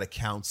 a lot of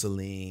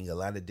counseling, a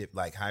lot of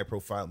like high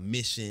profile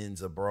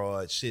missions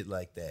abroad, shit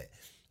like that.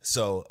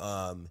 So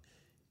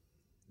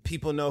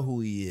people know who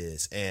he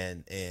is,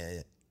 and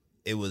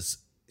it was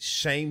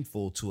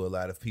shameful to a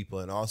lot of people,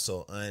 and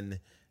also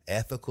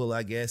unethical,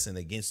 I guess, and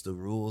against the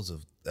rules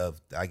of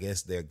I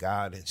guess their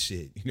God and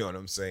shit. You know what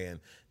I'm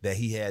saying? That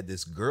he had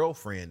this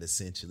girlfriend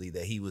essentially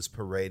that he was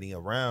parading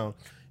around,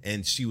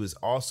 and she was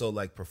also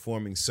like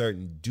performing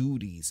certain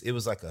duties. It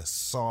was like a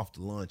soft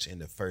launch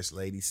into first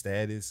lady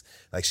status.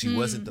 Like she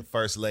wasn't the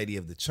first lady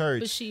of the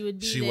church, but she would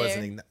be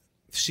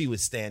she would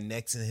stand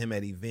next to him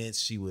at events.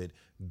 She would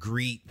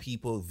greet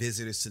people,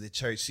 visitors to the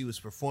church. She was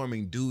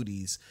performing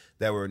duties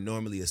that were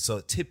normally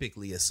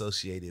typically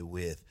associated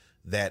with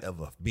that of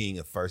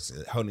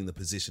holding the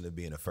position of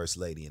being a first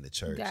lady in the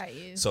church. Got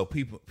you. So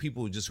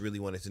people just really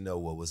wanted to know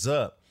what was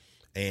up.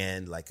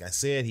 And like I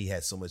said, he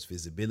had so much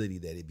visibility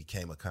that it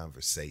became a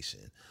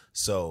conversation.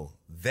 So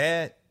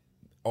that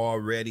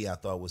already I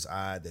thought was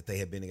odd, that they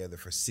had been together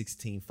for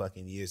 16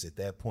 fucking years at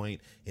that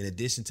point. In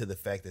addition to the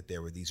fact that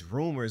there were these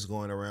rumors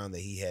going around that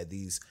he had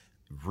these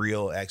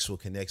real actual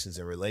connections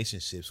and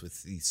relationships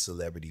with these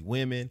celebrity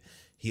women.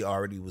 He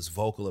already was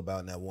vocal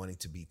about not wanting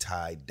to be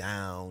tied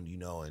down, you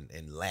know, and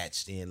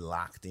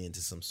locked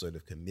into some sort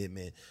of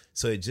commitment.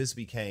 So it just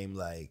became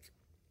like,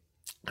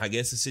 I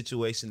guess, a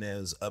situation that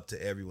was up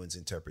to everyone's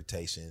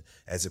interpretation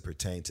as it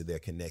pertained to their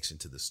connection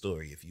to the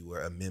story. If you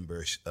were a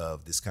member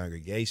of this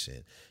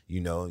congregation, you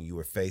know, you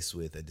were faced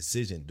with a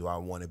decision. Do I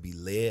want to be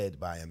led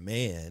by a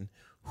man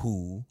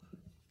who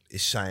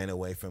is shying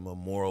away from a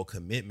moral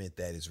commitment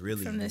that is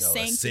really, from the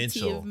sanctity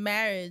essential of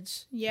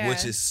marriage,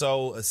 which is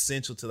so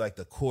essential to like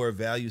the core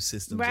value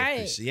systems of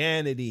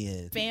Christianity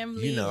and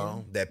family, you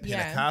know, that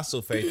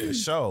Pentecostal faith for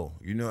sure.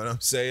 You know what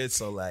I'm saying?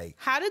 So like,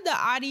 how did the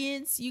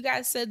audience? You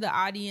guys said the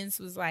audience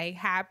was like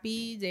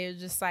happy. They were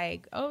just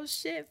like, "Oh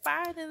shit,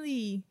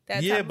 finally!"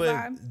 That type but of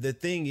vibe? The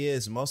thing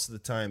is, most of the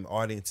time,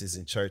 audiences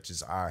in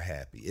churches are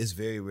happy. It's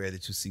very rare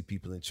that you see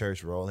people in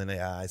church rolling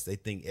their eyes. They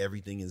think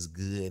everything is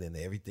good and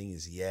everything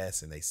is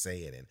yes, and they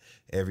say it, and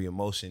every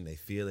emotion they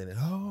feel it, and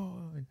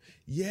and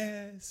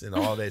yes, and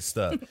all that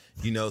stuff,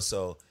 you know.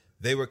 So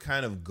they were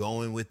kind of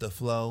going with the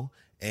flow,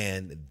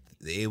 and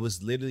it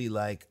was literally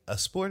like a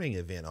sporting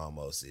event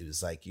almost. It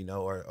was like, you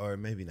know, or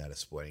maybe not a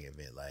sporting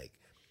event, like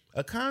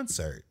a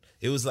concert.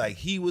 It was like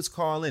he was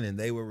calling and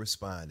they were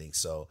responding.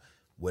 So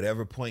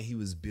whatever point he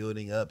was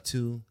building up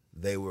to,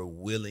 they were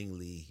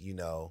willingly, you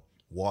know,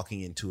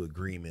 walking into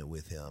agreement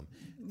with him.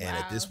 And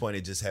at this point,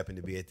 it just happened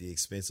to be at the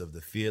expense of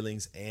the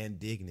feelings and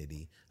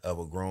dignity of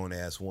a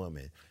grown-ass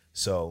woman.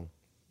 So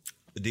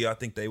do y'all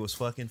think they was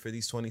fucking for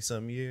these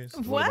 20-something years?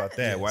 What about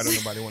that? Why don't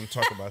nobody want to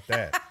talk about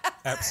that?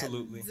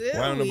 Absolutely.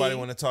 Why don't nobody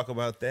want to talk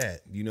about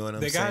that? You know what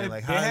I'm saying?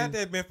 Like, they had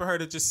that been for her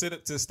to just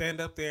stand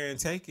up there and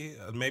take it.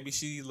 Maybe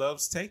she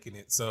loves taking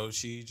it. So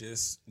she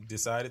just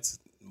decided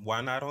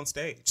why not on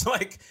stage?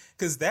 Like,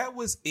 because that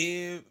was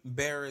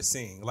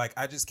embarrassing. Like,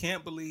 I just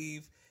can't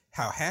believe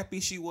how happy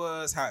she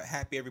was, how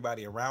happy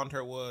everybody around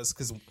her was,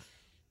 because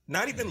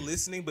not even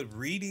listening, but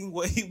reading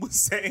what he was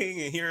saying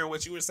and hearing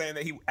what you were saying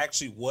that he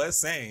actually was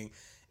saying,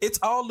 it's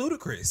all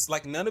ludicrous.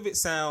 Like, none of it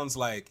sounds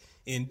like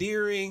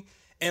endearing.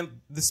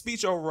 And the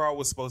speech overall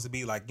was supposed to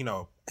be like, you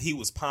know, he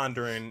was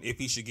pondering if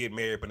he should get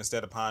married, but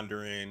instead of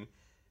pondering,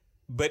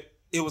 but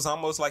it was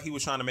almost like he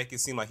was trying to make it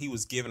seem like he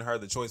was giving her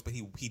the choice, but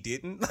he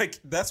didn't. Like,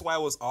 that's why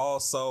it was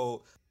all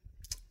so,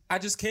 I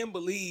just can't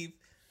believe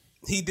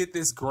he did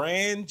this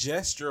grand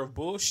gesture of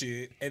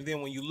bullshit, and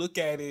then when you look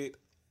at it,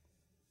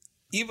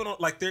 even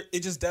like there, it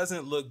just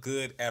doesn't look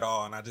good at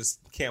all, and I just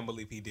can't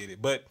believe he did it.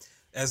 But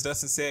as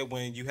Dustin said,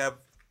 when you have,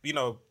 you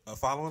know, a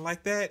following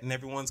like that, and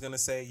everyone's gonna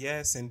say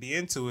yes and be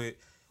into it,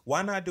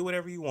 why not do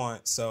whatever you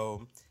want?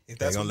 So if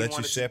that's gonna what let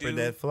you shepherd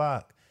that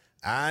flock,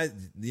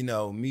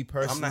 me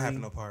personally, I'm not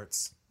having no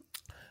parts.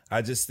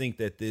 I just think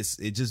that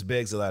it just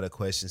begs a lot of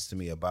questions to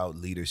me about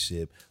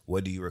leadership.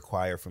 What do you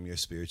require from your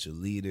spiritual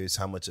leaders?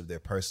 How much of their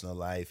personal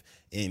life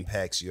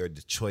impacts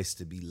the choice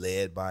to be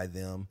led by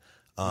them?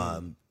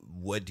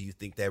 What do you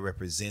think that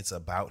represents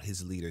about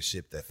his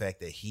leadership? The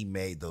fact that he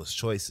made those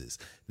choices.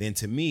 Then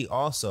to me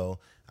also,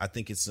 I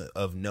think it's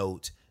of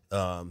note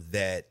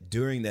that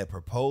during that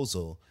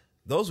proposal,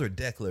 those were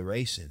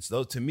declarations.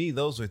 To me,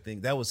 those were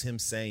things, that was him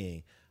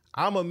saying,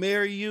 I'm going to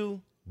marry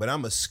you, but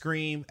I'm going to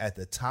scream at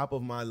the top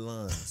of my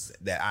lungs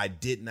that I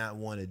did not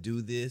want to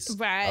do this of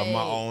my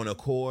own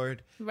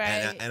accord.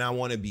 Right. And I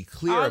want to be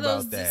clear all about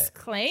those that.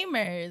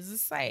 Disclaimers.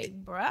 It's like,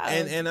 bro.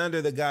 And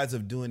under the guise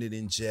of doing it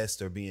in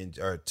jest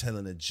or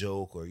telling a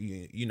joke or,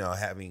 you know,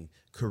 having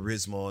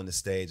charisma on the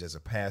stage as a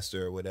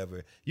pastor or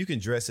whatever, you can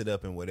dress it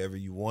up in whatever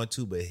you want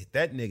to, but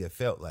that nigga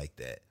felt like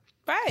that.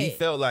 Right. He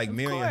felt like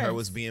marrying her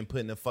was being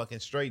put in a fucking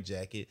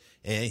straitjacket,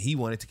 and he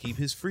wanted to keep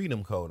his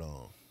freedom coat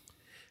on.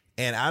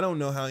 And I don't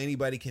know how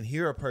anybody can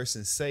hear a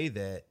person say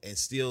that and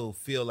still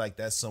feel like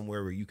that's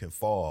somewhere where you can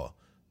fall.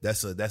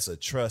 That's a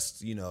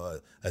trust,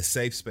 a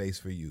safe space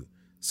for you.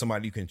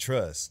 Somebody you can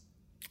trust.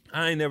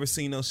 I ain't never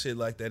seen no shit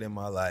like that in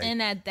my life.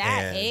 And at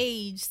that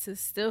age to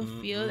still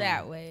feel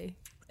that way.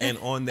 And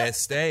on that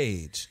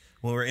stage,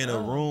 when we're in a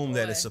room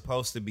that is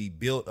supposed to be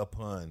built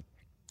upon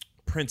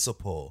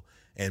principle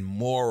and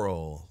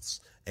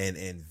morals and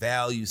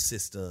value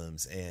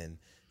systems and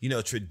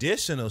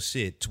traditional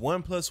shit.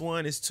 1 +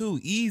 1 is 2,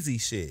 easy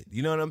shit.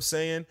 You know what I'm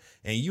saying?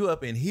 And you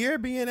up in here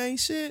being ain't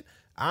shit.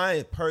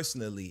 I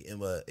personally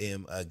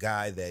am a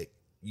guy that,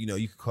 you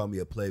can call me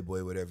a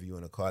playboy, whatever you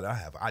want to call it.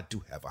 I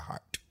do have a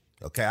heart.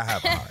 Okay, I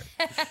have a heart.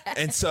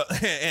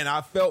 and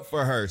I felt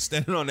for her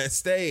standing on that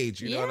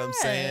stage. You know what I'm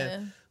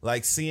saying?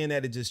 Like seeing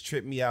that, it just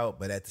tripped me out.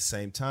 But at the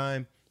same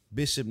time,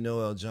 Bishop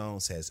Noel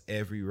Jones has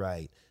every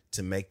right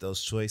to make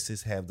those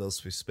choices, have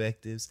those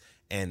perspectives,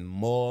 and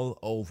mull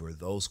over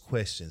those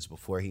questions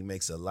before he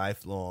makes a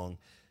lifelong,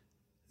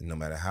 no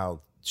matter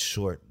how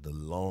short the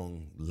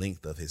long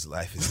length of his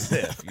life is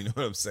left, you know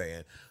what I'm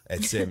saying,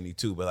 at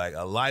 72. But like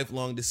a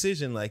lifelong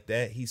decision like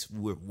that, he's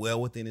well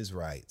within his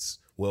rights.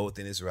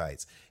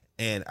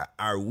 And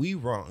are we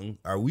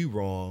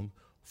wrong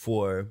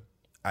for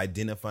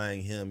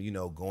identifying him,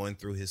 going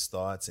through his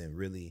thoughts and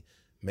really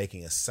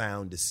making a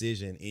sound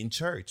decision in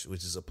church,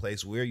 which is a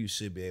place where you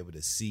should be able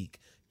to seek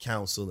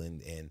counsel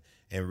and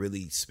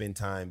really spend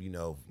time,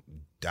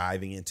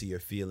 diving into your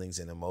feelings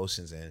and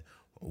emotions and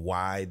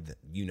why,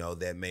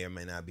 that may or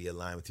may not be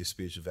aligned with your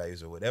spiritual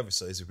values or whatever.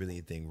 So is there really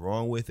anything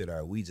wrong with it? Or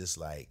are we just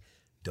like,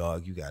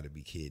 dog, you got to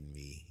be kidding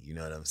me? You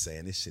know what I'm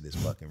saying? This shit is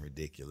fucking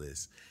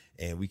ridiculous.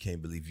 And we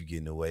can't believe you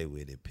getting away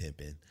with it,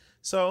 pimping.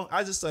 So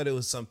I just thought it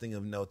was something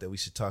of note that we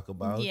should talk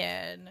about.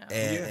 Yeah, no.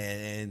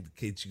 And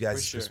get you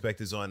guys'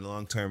 perspectives on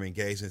long-term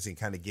engagements and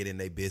kind of get in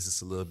their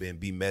business a little bit and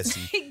be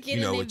messy,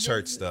 with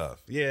church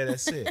stuff. Yeah,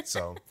 that's it.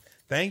 So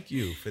thank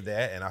you for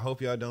that. And I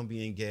hope y'all don't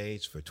be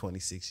engaged for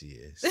 26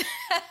 years.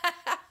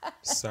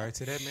 Sorry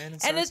to that man.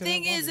 And the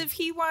thing is, if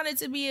he wanted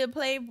to be a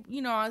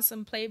on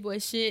some Playboy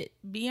shit,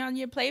 be on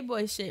your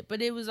Playboy shit.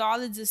 But it was all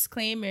the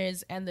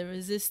disclaimers and the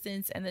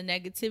resistance and the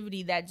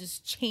negativity that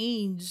just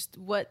changed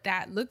what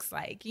that looks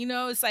like.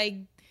 It's like,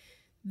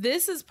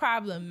 this is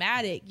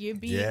problematic. You're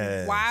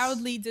being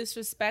wildly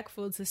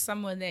disrespectful to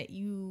someone that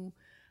you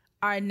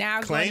are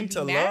now going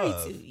to be married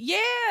to.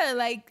 Yeah,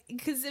 like,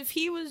 because if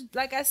he was,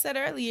 like I said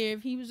earlier,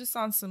 if he was just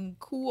on some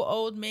cool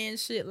old man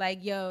shit,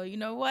 like, yo, you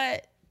know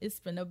what? It's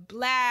been a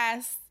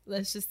blast.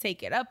 Let's just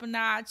take it up a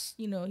notch.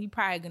 He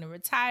probably going to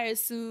retire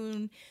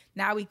soon.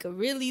 Now we could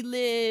really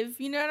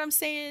live. You know what I'm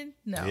saying?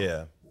 No.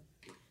 Yeah.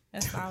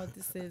 That's not what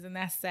this is. And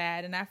that's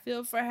sad. And I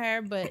feel for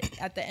her. But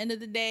at the end of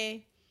the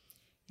day,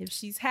 if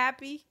she's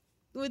happy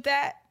with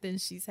that, then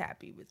she's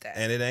happy with that.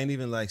 And it ain't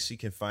even like she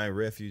can find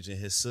refuge in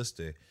his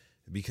sister.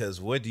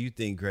 Because what do you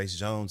think Grace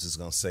Jones is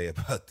going to say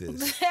about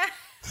this?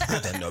 I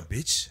don't know,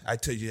 bitch. I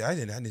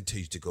didn't tell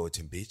you to go with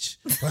him, bitch.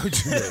 Why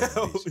would you know that,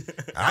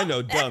 bitch? I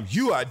know dumb.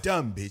 You are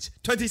dumb, bitch.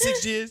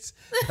 26 years?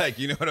 Like,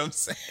 you know what I'm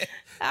saying?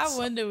 I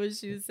wonder what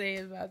she was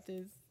saying about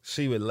this.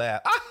 She would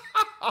laugh.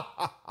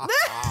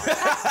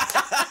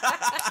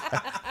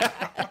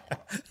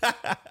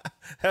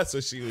 That's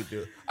what she would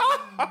do.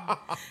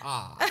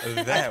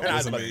 That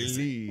was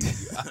amazing.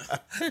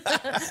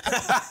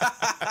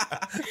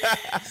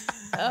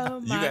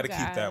 Oh my You got to God.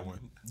 keep that one.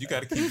 You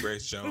got to keep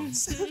Grace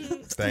Jones.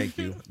 Thank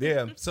you.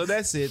 Yeah. So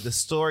that's it.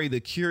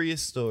 The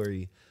curious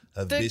story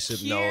of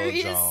Bishop Noel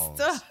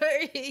Jones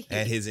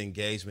and his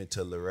engagement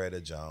to Loretta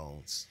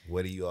Jones.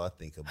 What do you all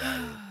think about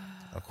it?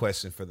 A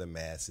question for the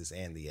masses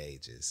and the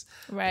ages.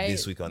 Right.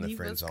 This week on the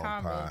Friend Zone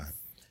Pod.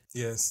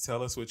 Yes.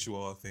 Tell us what you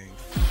all think.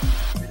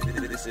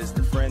 This is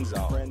the Friend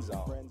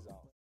Zone.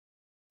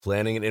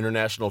 Planning an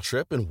international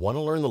trip and want to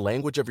learn the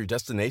language of your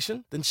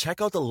destination? Then check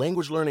out the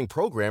language learning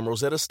program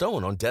Rosetta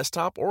Stone on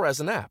desktop or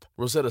as an app.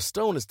 Rosetta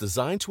Stone is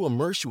designed to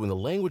immerse you in the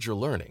language you're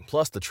learning.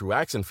 Plus, the True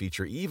Accent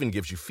feature even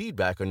gives you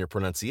feedback on your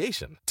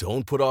pronunciation.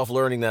 Don't put off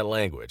learning that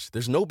language.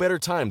 There's no better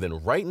time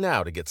than right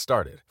now to get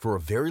started. For a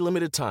very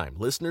limited time,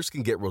 listeners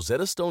can get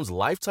Rosetta Stone's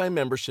lifetime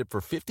membership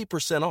for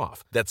 50%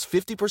 off. That's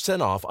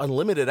 50% off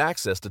unlimited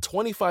access to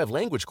 25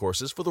 language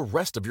courses for the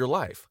rest of your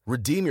life.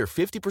 Redeem your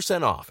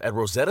 50% off at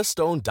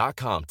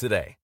rosettastone.com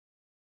today.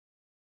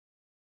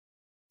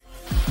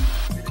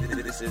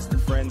 This is the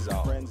Friend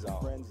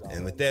Zone.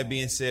 And with that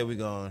being said, we're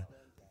going to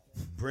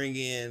bring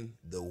in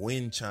the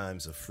wind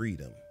chimes of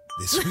freedom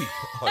this week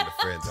on the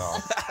Friend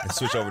Zone and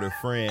switch over to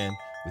Friend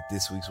with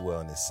this week's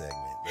wellness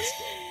segment. Let's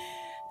go.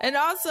 And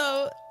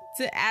also,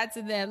 to add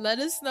to that, let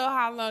us know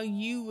how long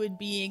you would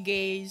be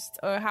engaged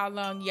or how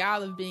long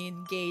y'all have been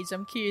engaged.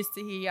 I'm curious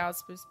to hear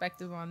y'all's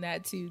perspective on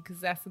that too, because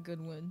that's a good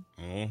one.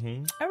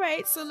 Mm-hmm. All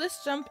right, so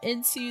let's jump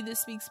into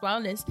this week's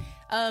wellness.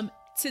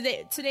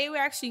 Today we're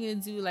actually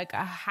going to do like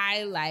a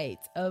highlight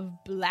of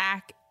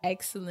Black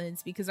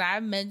excellence, because I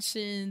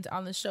mentioned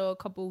on the show a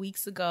couple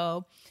weeks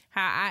ago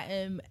how I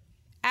am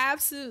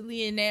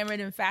absolutely enamored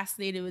and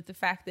fascinated with the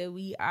fact that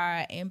we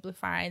are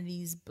amplifying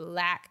these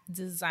Black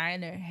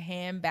designer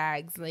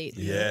handbags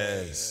lately.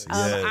 Yes.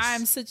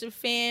 I'm such a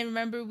fan.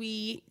 Remember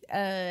we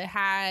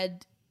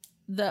had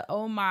the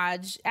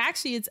homage.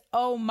 Actually, it's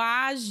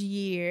homage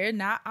year,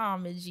 not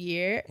homage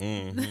year.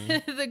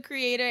 Mm-hmm. The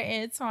creator,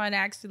 Antoine,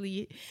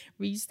 actually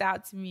reached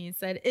out to me and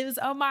said it was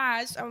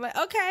homage. I'm like,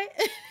 okay.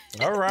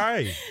 All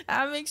right.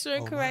 I'll make sure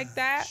and correct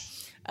that.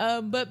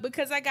 But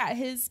because I got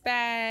his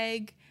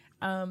bag,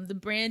 the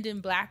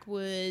Brandon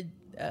Blackwood,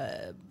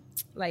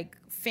 like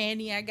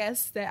fanny, I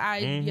guess,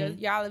 that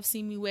y'all have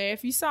seen me wear.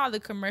 If you saw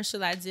the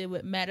commercial I did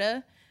with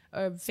Meta,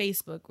 or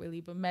Facebook really,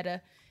 but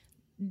Meta,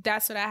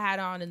 that's what I had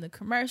on in the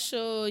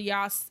commercial.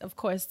 Y'all, of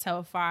course,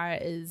 Telfar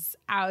is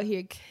out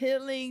here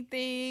killing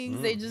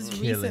things. They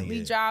just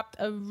recently dropped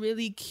a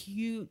really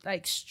cute,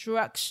 like,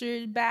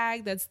 structured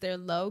bag that's their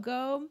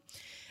logo.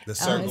 The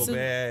circle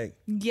bag.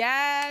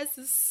 Yes,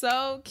 it's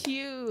so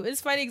cute.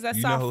 It's funny because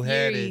I saw who Fury.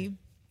 had it?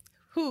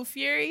 Who,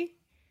 Fury?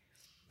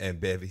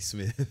 And Bevy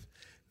Smith.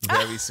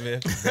 Bevy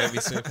Smith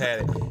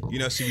had it. You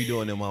know, she be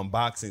doing them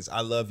unboxings. I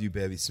love you,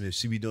 Bevy Smith.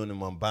 She be doing them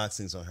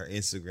unboxings on her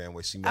Instagram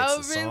where she makes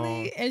a song.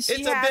 Really? And she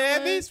it's a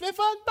Bevy Smith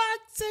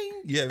unboxing.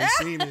 You haven't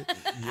seen it?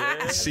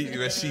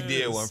 Yeah. She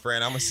did one,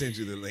 friend. I'm going to send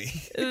you the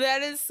link.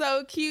 That is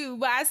so cute.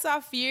 But I saw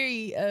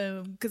Fury,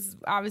 because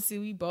obviously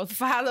we both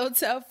follow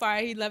Telfar.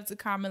 He loved to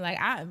comment like,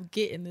 I am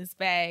getting this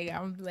bag.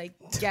 I'm like,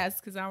 yes,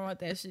 because I want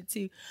that shit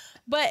too.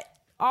 But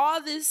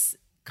all this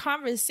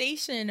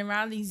conversation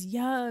around these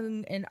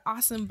young and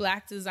awesome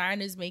Black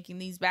designers making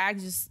these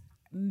bags just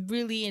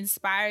really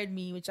inspired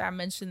me, which I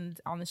mentioned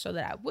on the show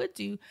that I would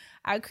do.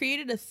 I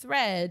created a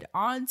thread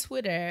on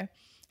Twitter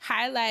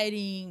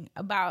highlighting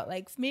about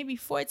like maybe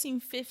 14,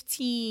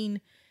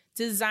 15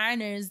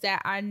 designers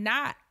that are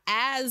not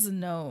as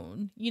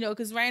known, you know,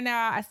 because right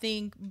now I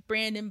think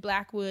Brandon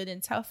Blackwood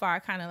and Telfar are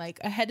kind of like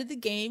ahead of the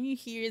game. You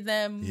hear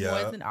them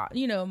more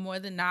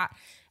than not.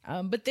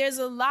 But there's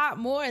a lot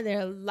more. There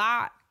are a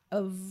lot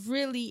of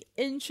really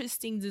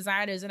interesting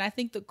designers, and I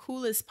think the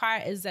coolest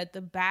part is that the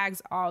bags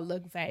all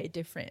look very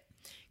different.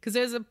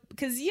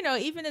 Because you know,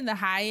 even in the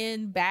high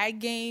end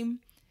bag game,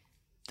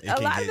 a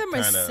lot of them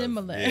are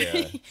similar.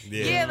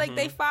 Yeah, like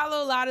they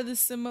follow a lot of the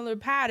similar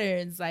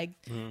patterns, like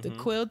the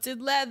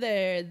quilted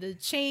leather, the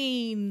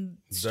chain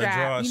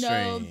strap, the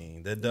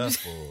drawstring, the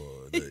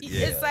duffel.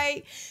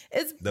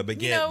 It's the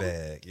baguette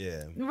bag,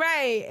 yeah.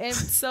 Right. And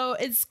so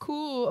it's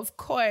cool, of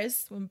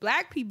course, when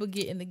Black people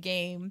get in the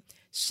game,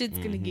 shit's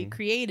gonna get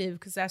creative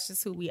because that's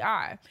just who we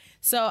are.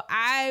 So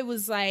I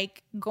was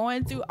like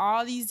going through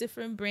all these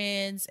different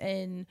brands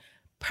and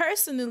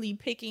personally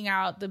picking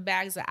out the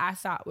bags that I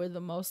thought were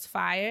the most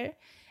fire.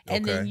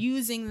 And then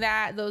using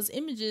those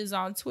images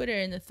on Twitter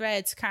and the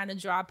thread to kind of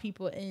draw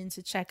people in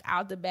to check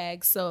out the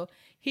bags. So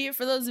here,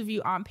 for those of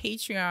you on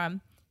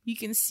Patreon, you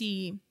can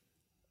see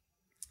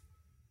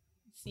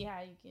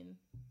how you can.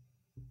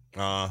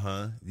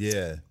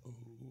 Yeah.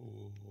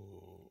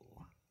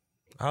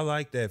 I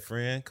like that,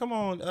 friend. Come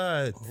on,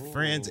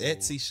 friend's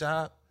Etsy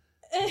shop.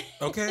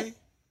 Okay.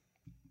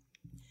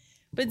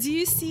 But do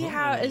you see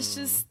how it's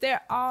just,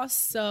 they're all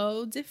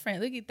so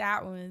different? Look at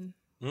that one.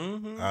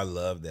 I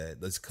love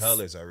that. Those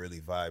colors are really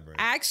vibrant.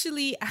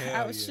 Actually,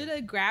 I should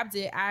have grabbed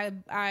it.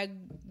 I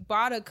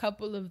bought a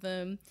couple of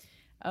them.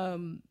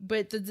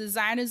 But the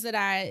designers that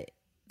I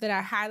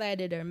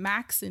highlighted are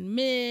Max and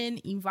Min,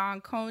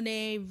 Yvonne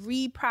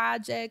Kone,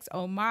 Projects,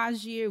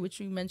 Omagier, which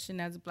we mentioned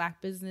as a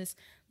Black business,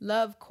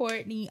 Love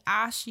Courtney,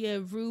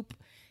 Ashia, Roop,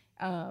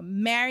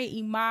 Mary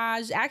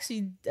Image.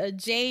 Actually,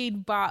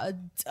 Jade bought a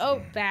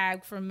dope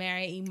bag from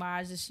Mary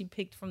Image that she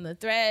picked from the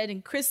thread,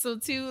 and Crystal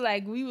too.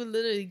 Like, we were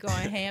literally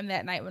going ham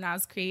that night when I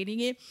was creating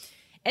it.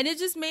 And it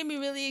just made me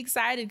really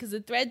excited because the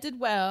thread did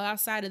well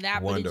outside of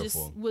that. Wonderful. But it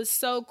just was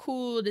so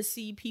cool to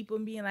see people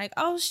being like,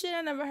 oh shit,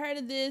 I never heard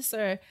of this,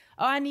 or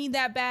oh, I need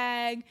that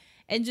bag.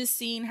 And just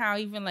seeing how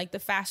even like the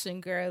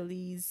fashion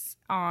girlies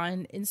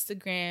on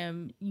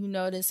Instagram, you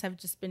notice, have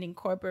just been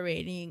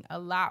incorporating a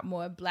lot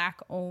more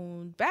Black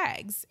owned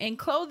bags and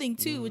clothing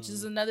too, which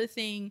is another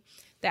thing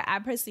that I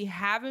personally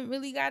haven't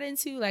really got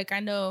into. Like,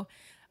 I know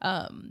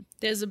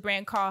there's a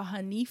brand called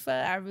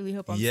Hanifa. I really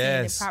hope I'm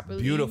saying it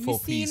properly. Beautiful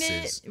You've seen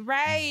pieces. it?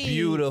 Right.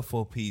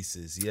 Beautiful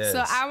pieces, yes.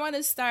 So I want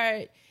to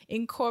start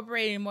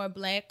incorporating more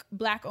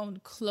Black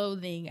owned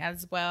clothing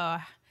as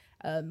well.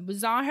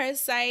 Was on her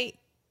site,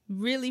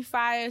 really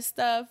fire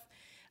stuff.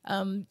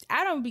 I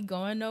don't be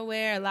going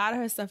nowhere. A lot of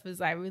her stuff is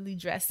like really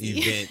dressy.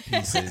 Event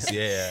pieces,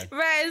 yeah.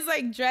 Right, it's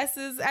like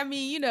dresses. I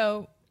mean, you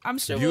know, I'm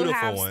sure Beautiful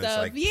we'll have ones,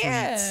 stuff. like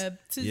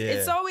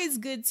It's always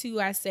good too,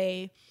 I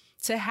say,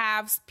 to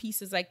have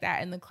pieces like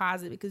that in the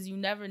closet, because you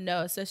never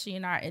know, especially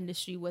in our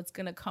industry, what's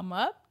going to come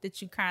up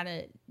that you kind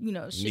of, you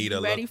know, should be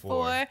ready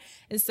for.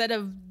 Instead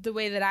of the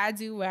way that I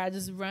do, where I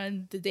just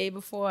run the day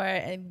before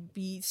and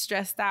be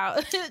stressed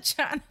out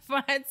trying to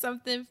find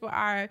something for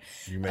our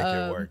you make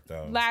it work,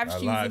 though. live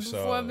streams and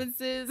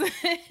performances.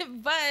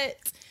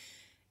 But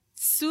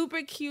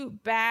super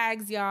cute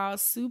bags, y'all.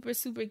 Super,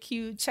 super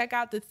cute. Check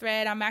out the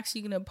thread. I'm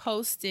actually going to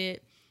post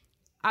it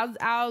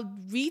I'll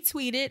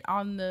retweet it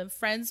on the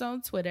Friend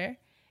Zone Twitter,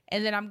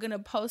 and then I'm gonna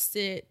post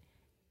it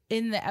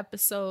in the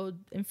episode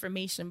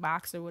information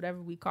box or whatever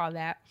we call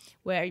that,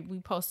 where we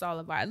post all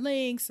of our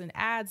links and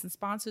ads and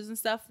sponsors and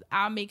stuff.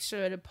 I'll make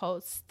sure to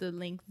post the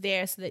link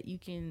there so that you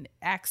can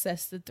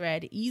access the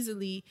thread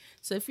easily.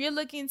 So if you're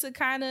looking to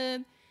kind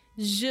of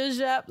zhuzh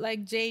up,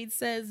 like Jade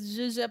says,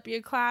 zhuzh up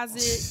your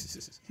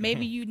closet,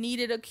 maybe you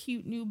needed a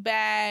cute new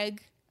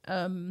bag,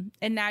 and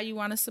now you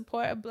want to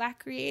support a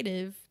Black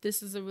creative,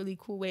 this is a really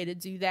cool way to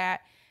do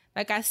that.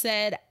 Like I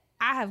said,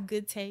 I have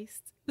good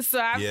taste. So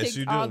I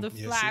picked all the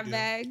fly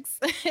bags,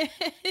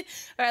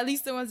 or at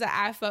least the ones that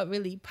I felt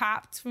really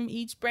popped from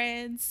each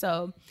brand.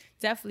 So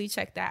definitely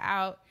check that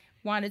out.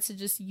 Wanted to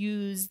just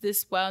use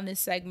this wellness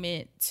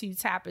segment to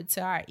tap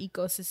into our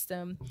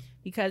ecosystem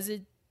because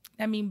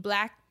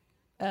Black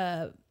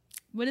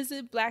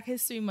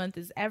History Month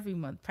is every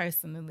month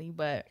personally,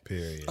 but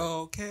period.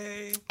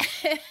 Okay.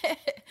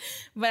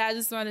 But I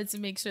just wanted to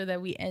make sure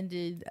that we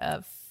ended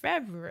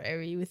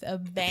February with a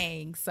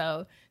bang.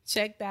 So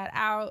check that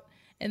out.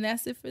 And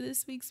that's it for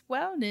this week's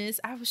wellness.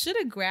 I should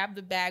have grabbed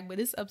the bag, but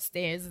it's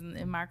upstairs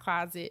in my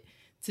closet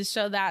to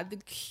show that the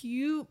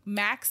cute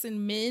Max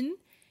and Min.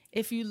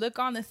 If you look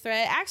on the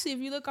thread,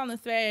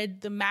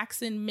 the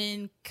Max and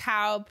Min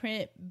cow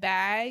print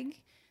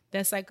bag,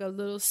 that's like a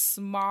little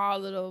small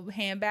little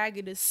handbag.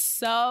 It is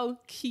so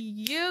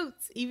cute,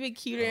 even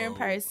cuter in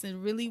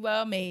person. Really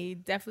well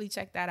made. Definitely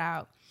check that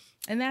out.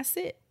 And that's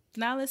it.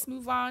 Now let's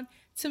move on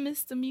to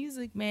Mr.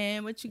 Music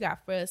Man. What you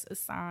got for us,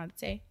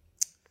 Asante?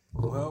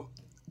 Well,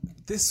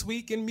 this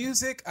week in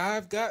music,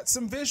 I've got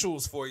some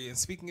visuals for you. And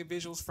speaking of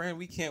visuals, friend,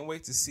 we can't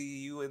wait to see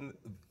you in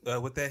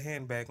with that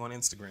handbag on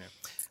Instagram.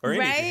 Or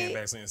any of the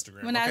handbags on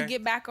Instagram. When I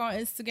get back on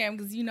Instagram,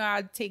 because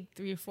I take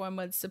 3 or 4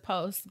 months to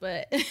post,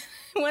 but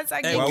once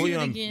I get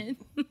cute again.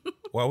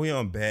 While we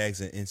on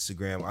bags and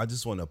Instagram, I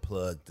just want to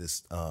plug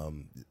this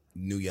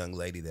new young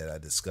lady that I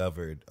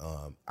discovered.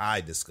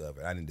 I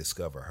didn't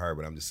discover her,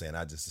 but I'm just saying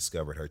I just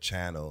discovered her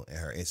channel and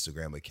her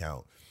Instagram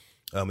account.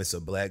 It's a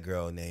Black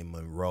girl named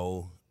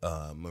Monroe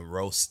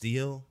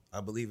Steele,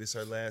 I believe is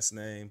her last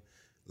name.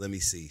 Let me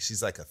see.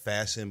 She's like a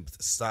fashion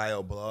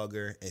style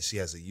blogger, and she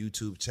has a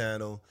YouTube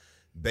channel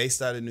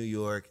based out of New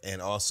York,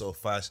 and also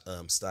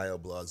style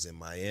blogs in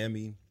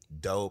Miami.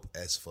 Dope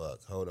as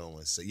fuck. Hold on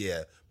one second.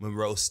 Yeah,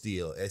 Monroe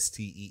Steele,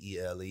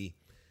 Steele.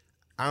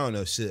 I don't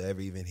know if she'll ever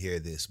even hear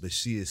this, but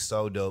she is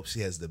so dope. She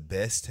has the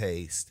best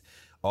taste.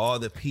 All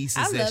the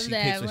pieces that she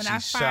picks when she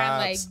shops. I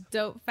find like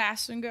dope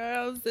fashion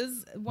girls.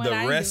 This one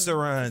the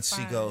restaurants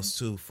she goes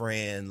to,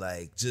 friend,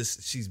 like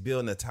just she's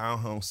building a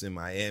townhouse in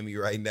Miami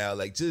right now.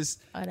 Like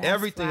just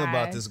everything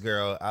about this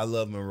girl. I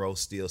love Monroe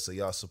Steele, so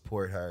y'all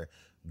support her.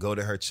 Go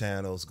to her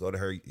channels, go to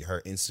her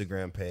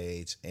Instagram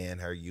page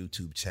and her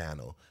YouTube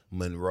channel,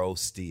 Monroe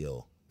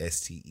Steele,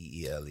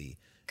 Steele.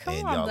 Come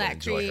and on, y'all Black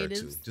enjoy creatives. her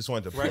too. Just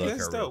wanted to plug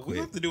her real quick. We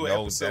have to do an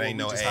episode that ain't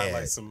no just ad.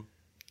 highlight some.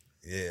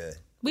 Yeah.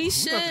 We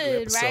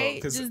should,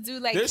 right? Just do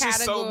like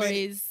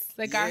categories,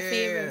 like our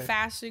favorite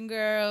fashion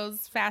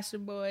girls,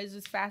 fashion boys,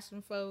 just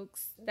fashion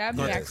folks. That'd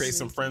be actually create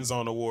some Friend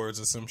Zone awards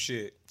or some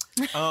shit.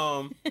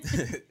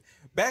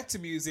 Back to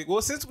music.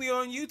 Well, since we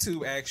on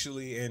YouTube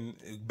actually, and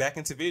back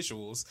into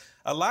visuals,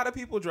 a lot of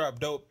people drop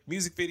dope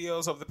music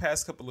videos over the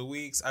past couple of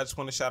weeks. I just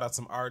want to shout out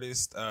some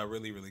artists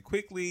really, really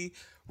quickly.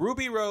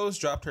 Ruby Rose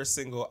dropped her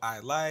single "I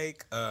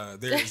Like."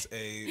 There's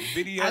a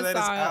video that is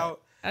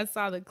out. I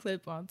saw the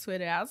clip on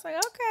Twitter. I was like,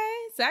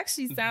 okay, it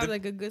actually sounds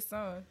like a good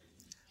song.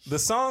 The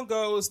song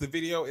goes, the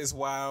video is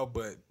wild,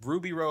 but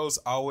Ruby Rose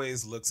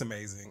always looks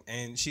amazing,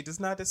 and she does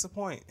not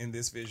disappoint in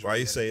this visual. Why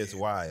you say it's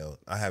wild?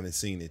 I haven't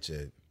seen it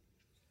yet.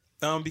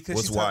 Because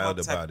what's wild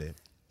about it?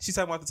 She's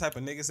talking about the type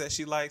of niggas that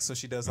she likes, so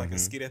she does like a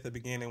skit at the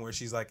beginning where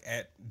she's like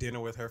at dinner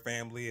with her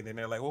family, and then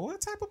they're like, well, what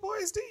type of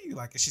boys do you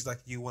like? And she's like,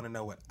 you want to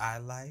know what I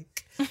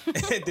like?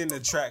 And then the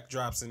track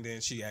drops, and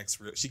then she gets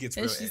real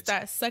and she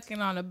starts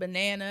sucking on a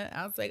banana.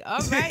 I was like,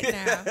 all right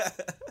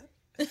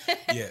now.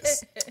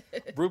 Yes.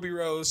 Ruby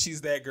Rose,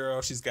 she's that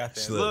girl. She's got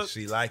that look.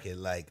 She like it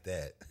like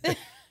that.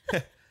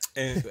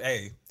 And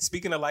hey,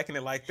 speaking of liking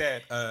it like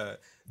that,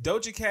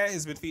 Doja Cat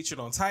has been featured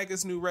on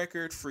Tyga's new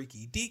record,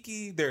 Freaky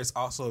Deaky. There's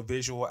also a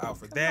visual out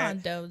for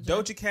that.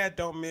 Doja Cat,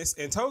 don't miss.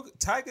 And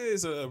Tyga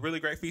is a really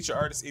great feature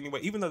artist anyway,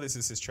 even though this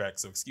is his track,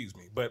 so excuse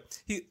me.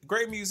 But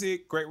great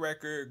music, great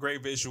record,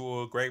 great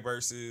visual, great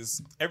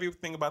verses.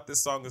 Everything about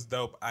this song is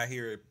dope. I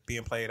hear it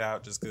being played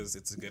out just because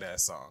it's a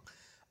good-ass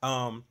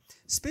song.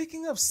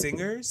 Speaking of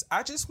singers,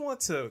 I just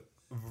want to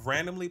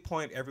randomly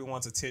point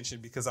everyone's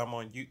attention because I'm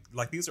on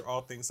these are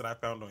all things that I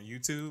found on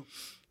YouTube.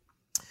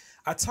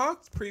 I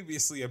talked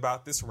previously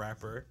about this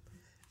rapper,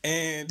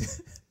 and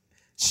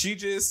she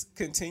just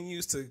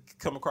continues to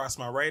come across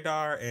my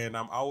radar, and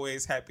I'm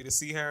always happy to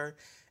see her.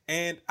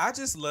 And I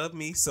just love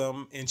me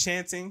some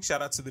Enchanting.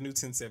 Shout out to the new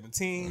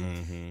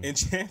 1017.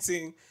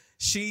 Enchanting.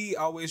 She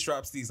always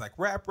drops these like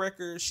rap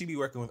records. She be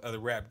working with other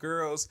rap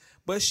girls,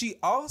 but she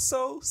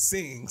also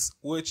sings,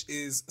 which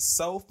is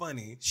so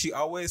funny. She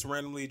always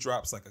randomly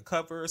drops like a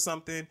cover or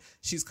something.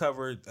 She's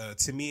covered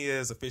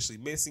Tamia's Officially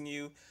Missing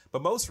You,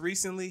 but most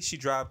recently she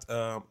dropped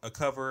a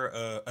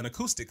cover, an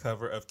acoustic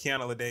cover of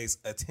Kiana Ledé's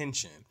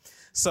Attention.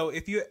 So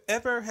if you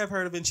ever have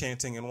heard of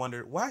Enchanting and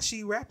wondered why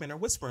she rapping or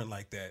whispering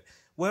like that,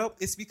 well,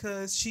 it's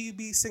because she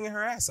be singing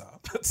her ass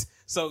off.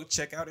 So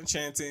check out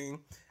Enchanting.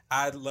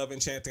 I love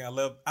Enchanting. I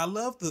love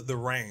the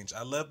range.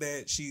 I love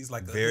that she's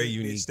like a very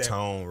unique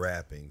tone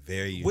rapping.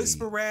 Very unique.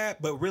 Whisper rap,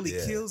 but really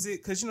kills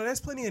it. Because, there's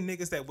plenty of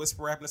niggas that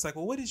whisper rap and it's like,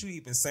 well, what did you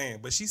even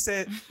saying? But she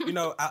said,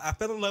 I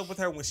fell in love with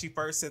her when she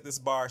first said this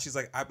bar. She's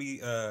like, I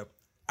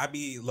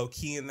be low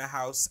key in the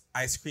house,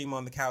 ice cream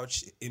on the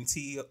couch,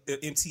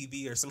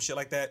 MTV or some shit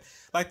like that.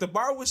 Like the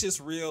bar was just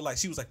real. Like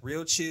she was like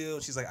real chill.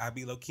 She's like, I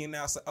be low key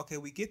now. So okay,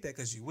 we get that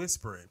because you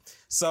whispering.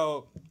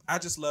 So I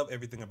just love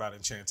everything about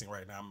Enchanting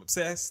right now. I'm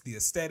obsessed. The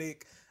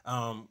aesthetic.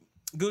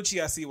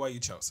 Gucci, I see why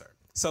you chose her.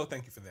 So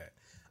thank you for that.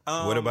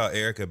 What about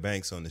Erica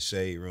Banks on the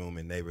Shade Room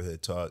and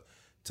Neighborhood Talk,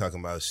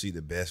 talking about she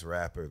the best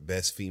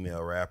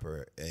female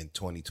rapper in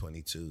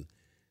 2022?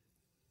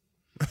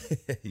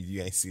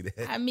 You ain't see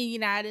that? I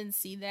mean, I didn't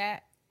see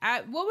that.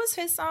 What was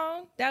his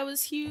song that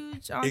was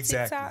huge on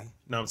TikTok?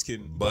 No, I'm just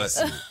kidding.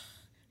 Bust It.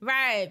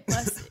 Right,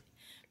 Bust It.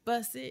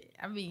 Bust It.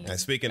 I mean, and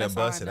speaking of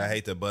Bust It, I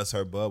hate to bust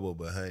her bubble,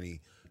 but honey,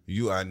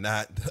 you are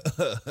not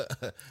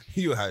the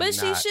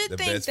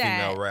best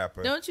female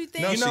rapper. Don't you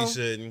think? No, she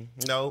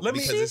shouldn't. No,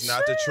 because it's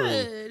not the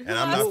truth. And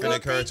I'm not going to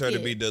encourage her to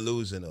be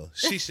delusional.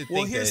 She should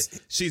think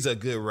that she's a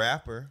good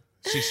rapper.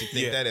 She should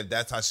think that if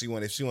that's how she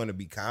want. If she want to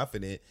be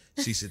confident,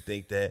 she should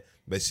think that.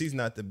 But she's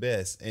not the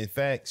best. In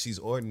fact, she's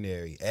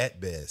ordinary at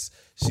best.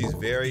 She's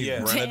very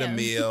run of the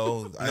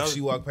mill. If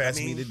she walked past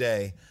me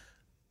today,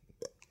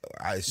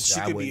 she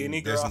could be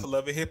any girl off of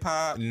Love and Hip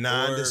Hop,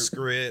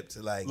 nondescript,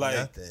 like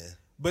nothing.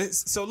 But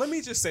so let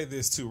me just say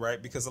this too, right?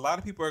 Because a lot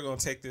of people are going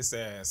to take this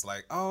as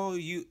like, oh,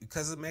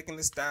 because of Megan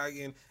Thee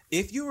Stallion.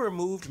 If you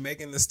removed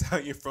Megan Thee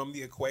Stallion from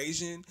the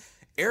equation,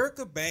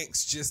 Erica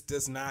Banks just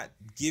does not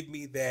give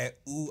me that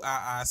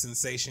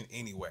sensation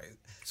anyway.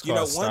 It's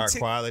called star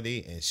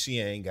quality, and she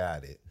ain't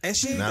got it. And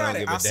she ain't got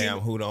it. I don't give a damn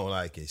who don't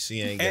like it.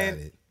 She ain't got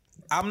it.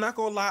 I'm not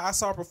gonna lie, I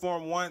saw her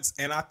perform once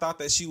and I thought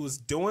that she was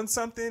doing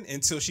something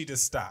until she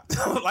just stopped.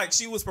 Like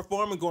she was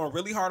performing, going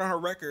really hard on her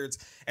records,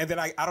 and then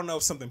I don't know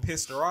if something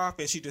pissed her off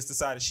and she just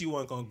decided she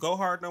wasn't gonna go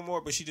hard no more,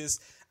 but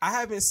I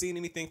haven't seen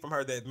anything from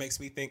her that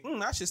makes me think,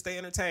 I should stay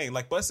entertained.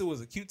 Like Busted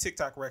was a cute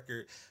TikTok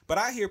record, but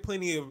I hear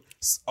plenty of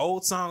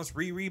old songs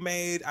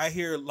remade. I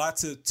hear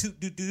lots of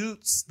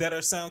toot-doot-doots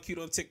that sound cute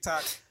on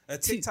TikTok. A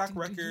TikTok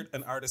record,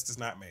 an artist does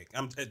not make.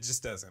 It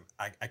just doesn't.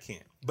 I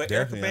can't. But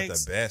definitely Erica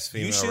Banks, not the best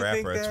female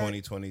rapper of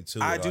 2022.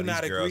 I do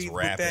not agree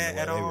with that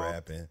at all.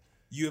 Rapping.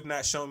 You have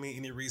not shown me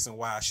any reason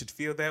why I should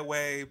feel that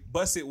way.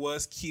 Busted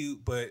was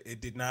cute, but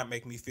it did not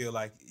make me feel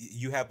like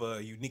you have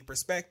a unique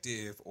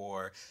perspective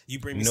or you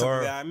bring me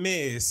something that I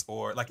miss,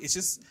 or like it's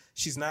just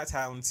she's not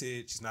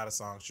talented. She's not a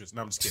songstress.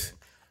 No, I'm just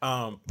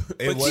kidding.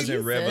 It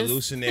wasn't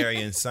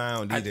revolutionary in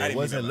sound either. It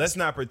wasn't. Let's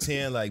not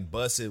pretend like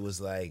Busted was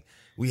like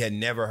we had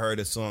never heard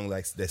a song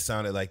like that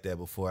sounded like that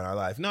before in our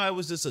life. No, it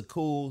was just a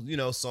cool,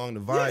 song to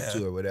vibe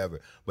to or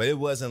whatever. But it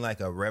wasn't like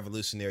a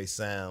revolutionary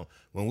sound.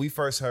 When we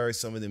first heard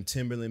some of them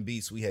Timberland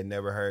beats, we had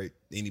never heard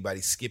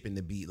anybody skipping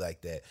the beat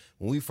like that.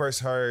 When we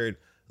first heard,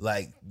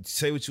 like,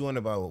 say what you want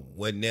about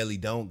what Nelly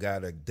don't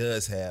got or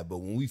does have, but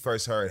when we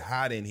first heard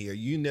Hot in Here,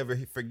 you never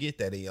forget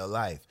that in your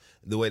life.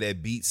 The way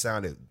that beat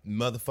sounded,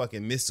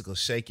 motherfucking mystical,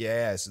 shake your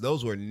ass.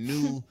 Those were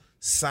new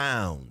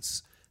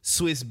sounds.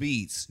 Swiss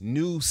Beats,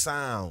 new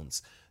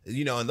sounds,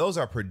 and those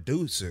are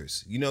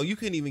producers. You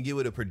couldn't even get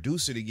with a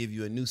producer to give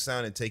you a new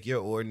sound and take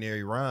your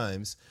ordinary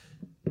rhymes.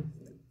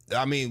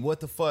 I mean, what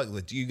the fuck?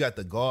 You got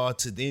the gall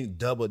to then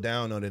double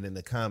down on it in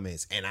the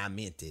comments, and I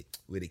meant it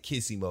with a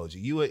kiss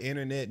emoji. You an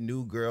internet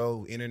new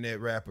girl, internet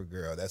rapper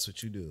girl. That's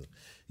what you do.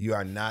 You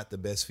are not the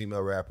best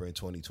female rapper in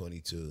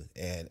 2022,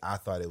 and I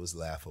thought it was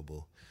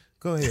laughable.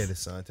 Go ahead,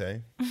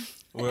 Asante.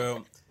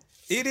 Well,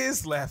 it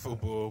is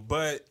laughable,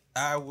 but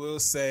I will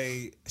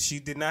say she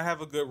did not have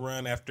a good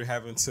run after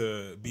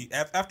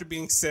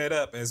being set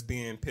up as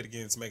being pit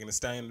against Megan Thee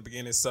Stallion in the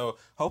beginning. So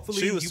hopefully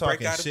she was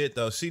talking shit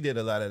though. She did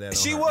a lot of that.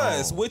 She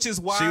was, which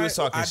is why she was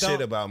talking shit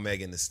about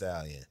Megan Thee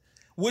Stallion.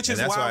 Which is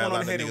why I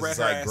went ahead and read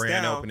her ass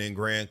grand down. opening,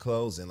 grand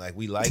closing. Like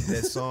we like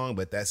that song,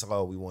 but that's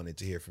all we wanted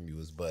to hear from you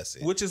was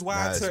Busted. Which is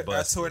why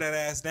I tore that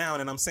ass down.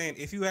 And I'm saying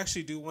if you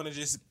actually do want to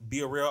just be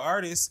a real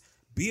artist,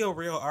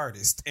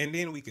 and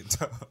then we can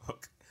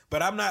talk.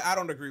 But I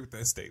don't agree with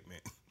that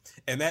statement.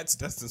 And that's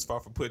Dustin's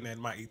fault for putting that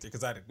in my ether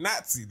because I did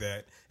not see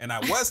that, and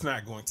I was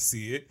not going to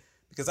see it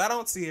because I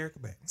don't see Erica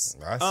Banks.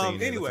 I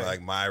seen it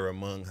like Myra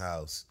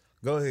Munghouse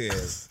Go ahead.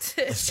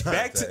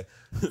 Back to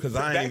because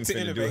I ain't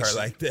even finna do her innovation.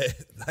 like that.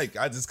 Like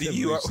I just couldn't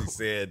believe she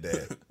said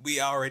that. We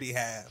already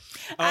have.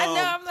 I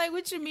know. I'm like,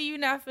 what you mean you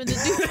not finna do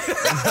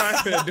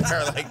that? I ain't finna do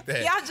her like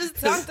that. Y'all just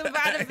talked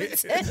about it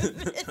for 10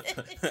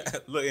 minutes.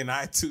 Look, and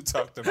I too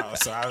talked about it,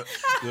 so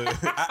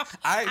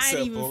I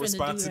accept even full finna do her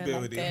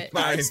responsibility. like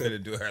that. I ain't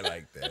finna do her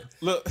like that.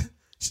 Look,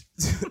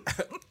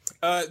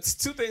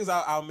 two things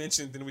I'll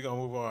mention, then we're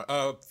gonna move on.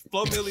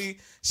 Flo Milli,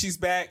 she's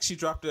back. She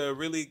dropped a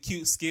really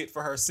cute skit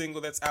for her single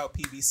that's out,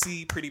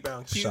 PBC, Pretty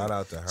Bound Cute. Shout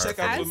out to her. Check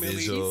out Flo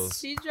Milli. visuals.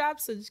 She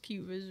dropped such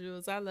cute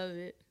visuals. I love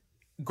it.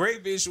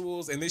 Great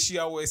visuals, and then she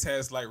always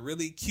has like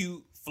really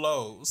cute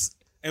flows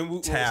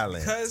and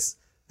Talent. because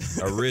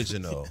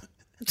Original,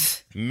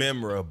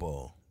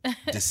 memorable,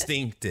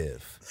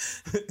 distinctive.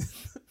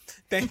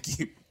 Thank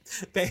you.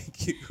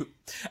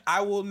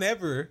 I will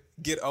never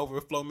get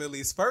over Flo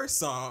Milli's first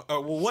song,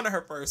 one of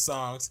her first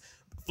songs,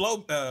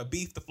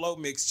 Beef the Flow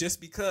Mix, just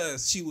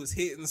because she was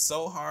hitting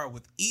so hard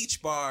with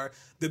each bar.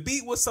 The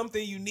beat was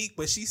something unique,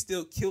 but she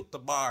still killed the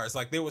bars.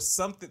 Like there's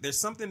something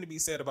to be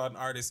said about an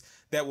artist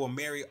that will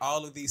marry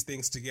all of these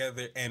things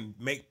together and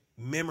make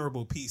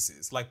memorable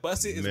pieces. Like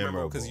Bust It is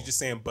memorable because you're just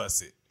saying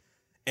bust it.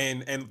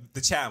 And the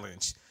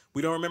challenge.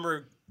 We don't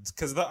remember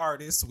because of the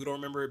artist. We don't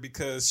remember it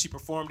because she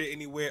performed it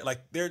anywhere. Like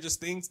there are just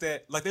things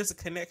that like there's a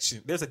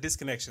connection. There's a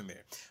disconnection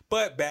there.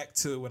 But back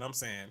to what I'm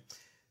saying.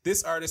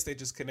 This artist, they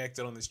just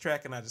connected on this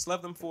track and I just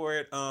love them for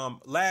it.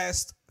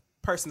 Last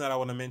person that I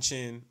want to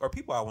mention, or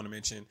people I want to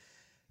mention,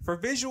 for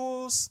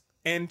visuals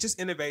and just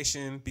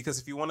innovation, because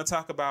if you want to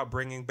talk about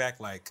bringing back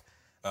like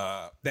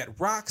that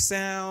rock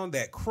sound,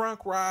 that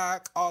crunk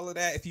rock, all of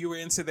that, if you were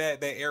into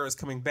that era is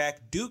coming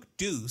back. Duke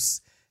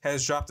Deuce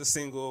has dropped a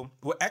single.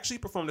 Well, actually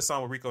performed a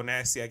song with Rico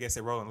Nasty, I guess,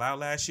 at Rolling Loud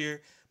last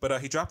year.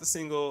 But he dropped a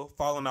single,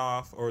 Falling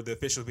Off, or the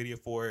official video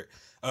for it.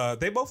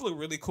 They both look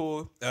really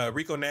cool.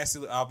 Rico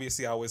Nasty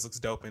obviously always looks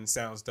dope and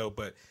sounds dope,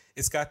 but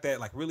it's got that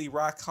like really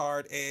rock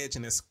hard edge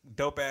and it's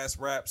dope ass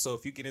rap. So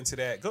if you get into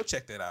that, go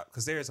check that out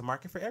because there is a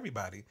market for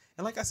everybody.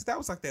 And like I said, that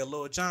was like that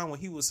Lil Jon when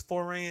he was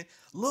foraying.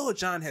 Lil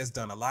Jon has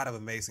done a lot of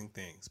amazing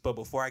things. But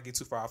before I get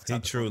too far off the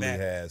topic, he truly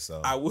has.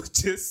 So I would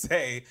just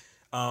say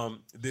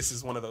this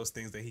is one of those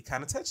things that he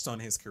kind of touched on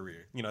in his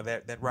career. You know,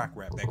 that rock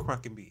rap, that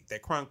crunk and beat,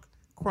 that crunk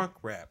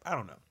rap. I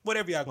don't know.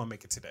 Whatever y'all gonna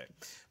make it today.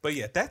 But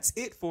yeah, that's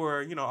it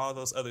for, you know, all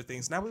those other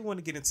things. Now we want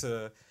to get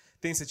into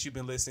things that you've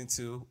been listening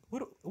to.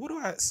 What do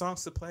I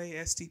songs to play?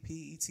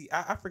 STP, ET.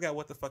 I forgot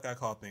what the fuck I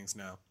call things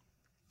now.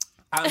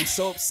 I'm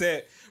so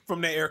upset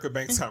from that Erica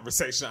Banks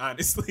conversation,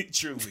 honestly,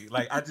 truly.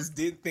 Like, I just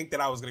didn't think that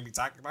I was going to be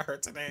talking about her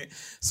today.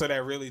 So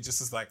that really just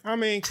is like... I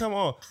mean, come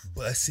on.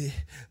 Bussy,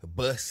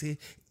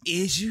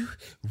 is you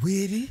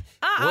with it?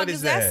 What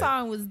is that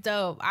song was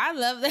dope. I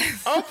love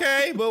that.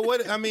 Okay, but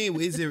what, I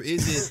mean, is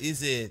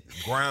it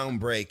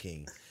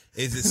groundbreaking?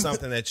 Is it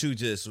something that you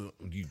just,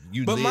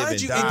 you but live mind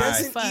and you, die? it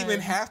doesn't even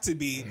have to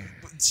be.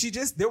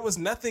 There was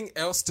nothing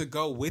else to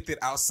go with it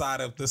outside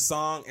of the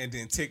song and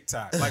then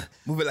TikTok. Like,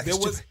 move it like there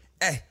was...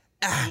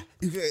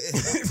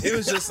 It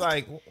was just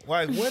like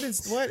what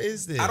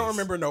is this? I don't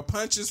remember no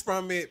punches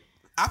from it.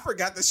 I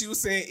forgot that she was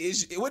saying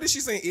what is she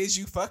saying? Is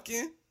you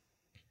fucking?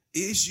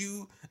 Is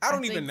you? I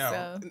don't even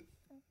know. So.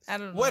 I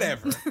don't know.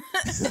 Whatever.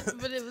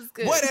 But it was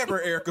good.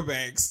 Whatever, Erica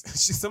Banks.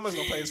 Someone's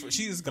gonna play this for.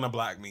 She's gonna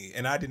block me,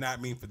 and I did not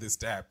mean for this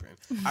to happen.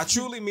 I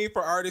truly mean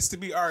for artists to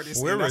be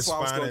artists. We're and that's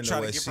responding why I was to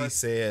gonna what she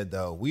said,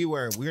 though.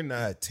 We're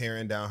not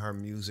tearing down her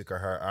music or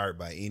her art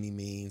by any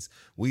means.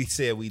 We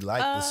said we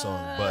like the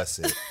song "Bust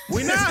It."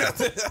 We're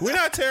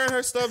not tearing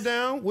her stuff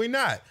down. We're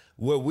not.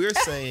 What we're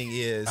saying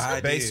is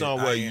based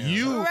on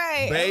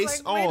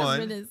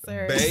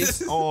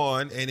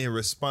and in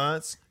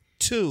response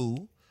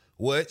to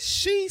what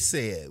she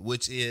said,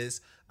 which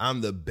is, I'm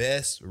the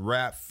best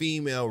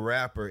female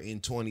rapper in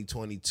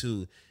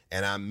 2022,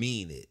 and I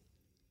mean it,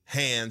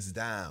 hands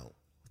down.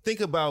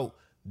 Think about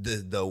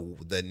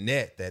the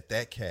net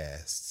that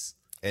casts,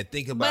 and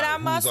think about. But I'm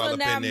who's also all up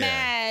not in there.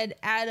 mad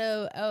at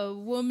a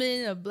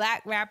woman, a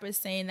black rapper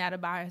saying that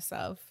about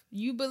herself.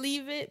 You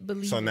believe it,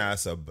 believe it. So now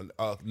it's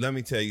let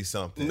me tell you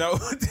something. No,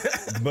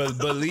 but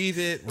believe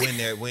it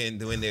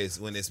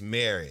when it's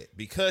merit.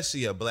 Because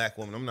she a black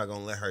woman, I'm not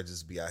gonna let her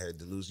just be out here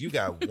delusional. You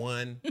got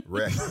one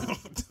record,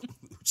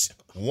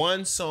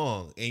 one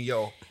song in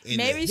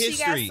maybe the history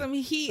she got some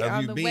heat of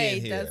on you the being way,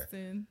 here.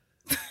 Dustin.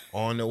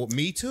 On the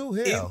Me Too,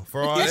 hell,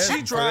 for all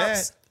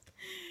that.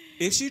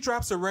 If she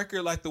drops a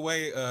record like the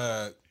way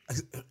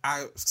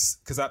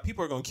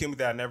people are gonna kill me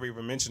that I never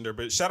even mentioned her,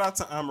 but shout out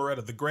to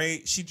Amaretta the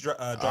Great. She dropped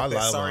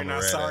that Sorry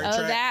Not Sorry track.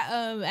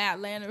 That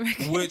Atlanta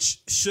record,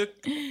 which shook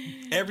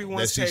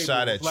everyone's table. That she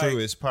shot at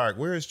Truist Park.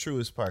 Where is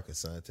Truist Park,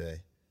 Asante?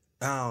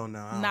 I don't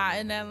know. Not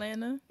in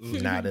Atlanta.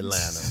 Not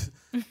Atlanta.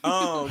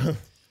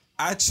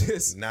 I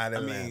just not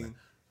Atlanta. I mean,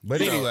 but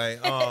anyway,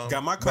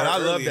 got my card. But I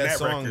love that record.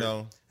 song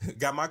though.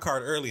 Got my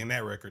card early in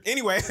that record.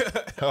 Anyway,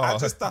 I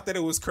just thought that it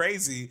was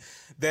crazy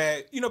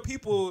that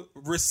people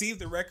received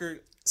the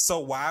record so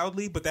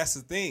wildly, but that's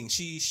the thing.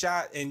 She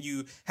shot and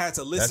you had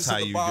to listen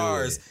That's to the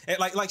bars. And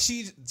like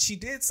she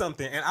did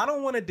something. And I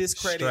don't want to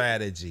discredit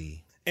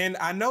strategy. And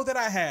I know that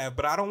I have,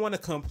 but I don't want to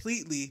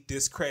completely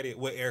discredit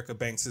what Erica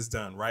Banks has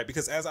done, right?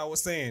 Because as I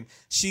was saying,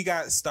 she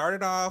got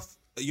started off,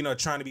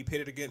 trying to be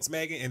pitted against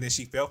Megan, and then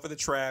she fell for the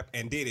trap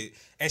and did it.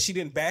 And she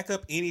didn't back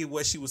up any of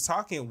what she was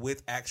talking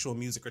with actual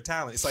music or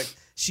talent. It's like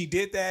she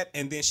did that,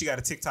 and then she got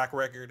a TikTok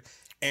record.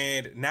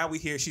 And now we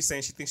hear she's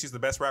saying she thinks she's the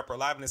best rapper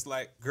alive. And it's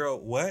like, girl,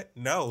 what?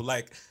 No,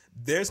 like,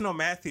 there's no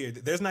math here.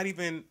 There's not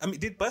even,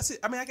 did Busted?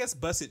 I guess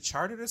Busted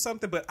charted or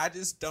something, but I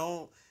just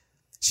don't.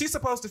 She's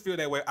supposed to feel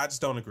that way. I just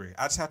don't agree.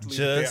 I just have to leave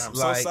it there. I'm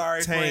so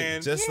sorry,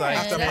 friend. I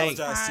have to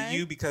apologize to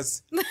you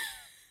because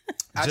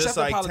I just have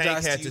to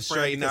apologize to you,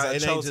 friend, because I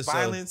chose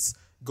violence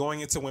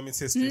going into Women's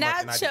History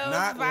Month, and I did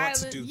not want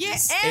to do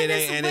this. And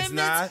it's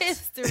not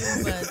History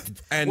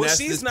Month. And well, that's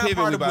she's the not pivot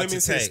part we of about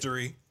Women's to take.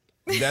 History.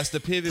 That's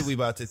the pivot we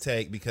about to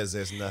take because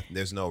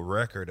there's no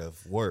record of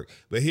work.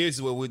 But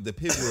here's what the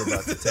pivot we're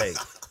about to take.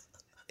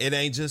 It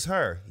ain't just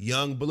her.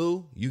 Young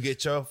Blue, you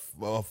get your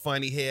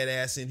funny head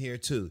ass in here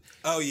too.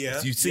 Oh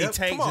yeah. You see,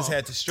 Tank just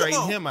had to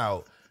straighten him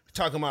out,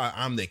 talking about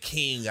I'm the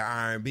king of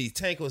R&B.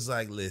 Tank was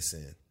like,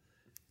 listen,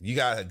 you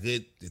got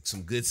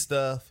some good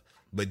stuff,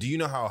 but do you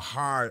know how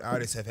hard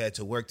artists have had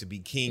to work to be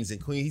kings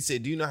and queens? He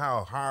said, do you know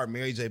how hard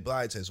Mary J.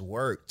 Blige has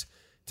worked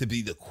to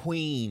be the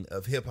queen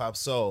of hip hop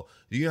soul?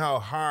 Do you know how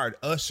hard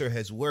Usher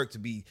has worked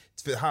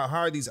how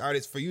hard these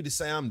artists, for you to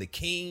say I'm the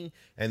king?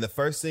 And the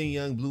first thing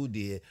Young Blue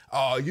did,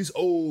 oh, you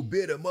old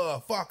bitter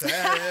motherfucker.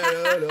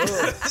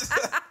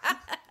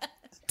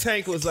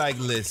 Tank was like,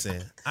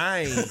 listen, I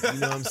ain't, you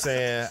know what I'm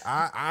saying?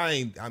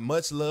 I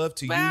much love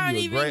to you. You're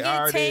a great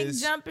artist. Tank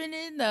jumping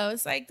in though.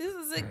 It's like, this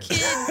is a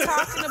kid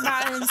talking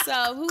about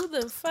himself. Who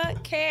the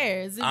fuck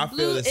cares? If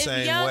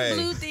Young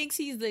Blue thinks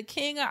he's the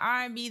king of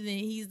R&B, then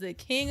he's the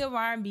king of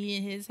R&B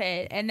in his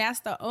head, and that's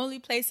the only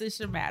place it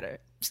should matter.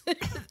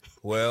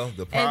 Well,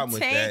 the problem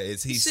with that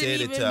is he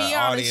said it to an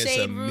audience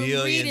of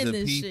millions of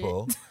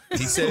people.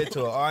 He said it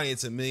to an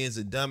audience of millions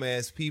of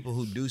dumbass people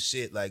who do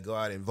shit like go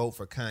out and vote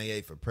for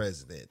Kanye for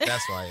president.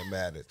 That's why it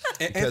matters.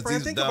 And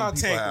friend, think about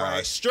Tank,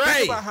 right?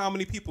 Think about how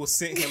many people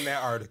sent him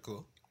that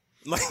article.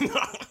 Like,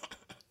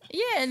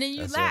 yeah, and then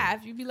you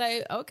laugh. You be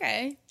like,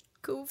 okay,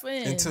 cool for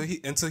him.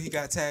 Until he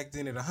got tagged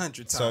in it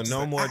 100 times. So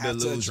no more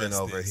delusion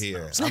over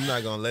here. I'm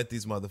not gonna let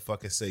these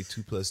motherfuckers say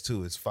 2 +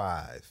 2 is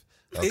 5.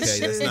 Okay,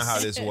 that's not how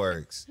this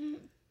works.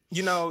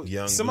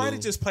 Somebody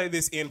just play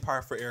this in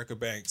part for Erica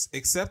Banks.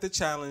 Accept the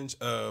challenge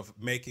of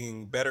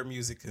making better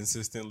music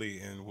consistently,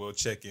 and we'll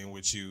check in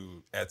with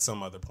you at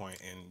some other point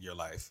in your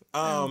life.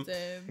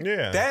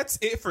 Yeah, that's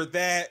it for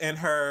that and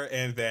her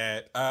and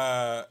that.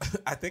 I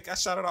think I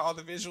shouted out all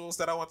the visuals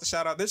that I want to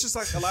shout out. There's just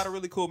like a lot of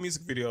really cool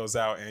music videos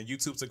out, and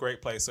YouTube's a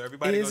great place. So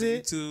everybody go to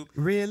YouTube.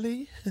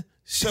 Really?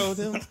 Show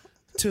them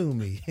to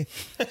me.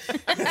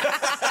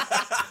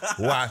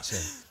 Watching.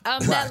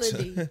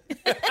 Melody.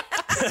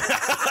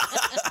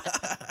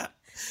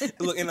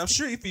 Look, and I'm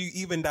sure if you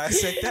even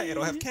dissect that,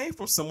 it'll have came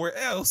from somewhere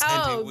else,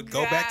 and it would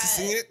go back to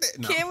seeing it there.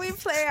 No. Can we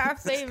play our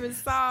favorite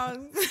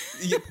songs?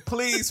 Yeah,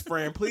 please,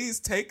 friend, please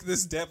take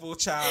this devil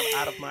child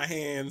out of my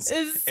hands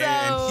and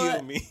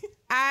heal me.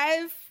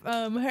 I've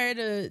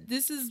heard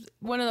this is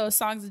one of those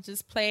songs that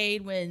just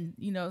played when,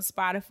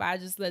 Spotify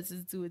just lets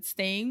us do its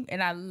thing.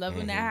 And I love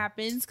when that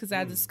happens because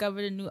I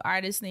discovered a new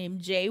artist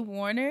named Jay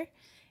Warner.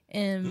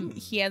 And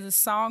he has a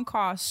song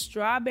called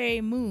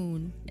Strawberry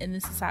Moon. And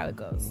this is how it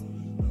goes.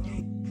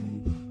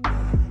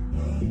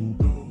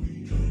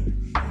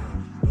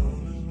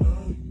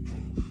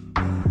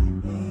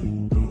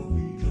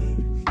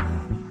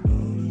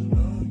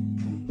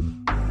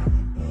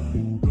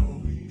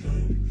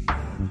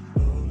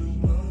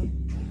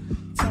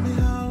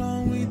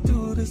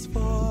 For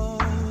I'll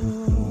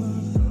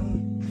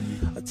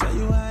tell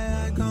you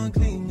why I can't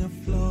clean your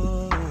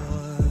floors.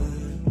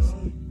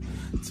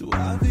 Too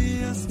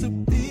obvious to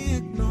be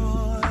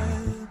ignored.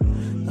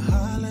 The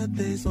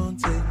holidays won't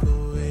take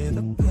away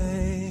the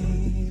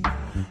pain.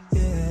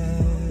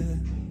 Yeah,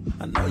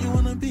 I know you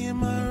wanna be in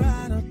my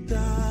ride or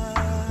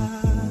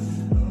die.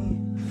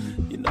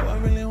 You know I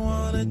really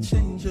wanna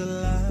change your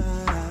life.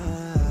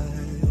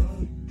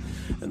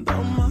 And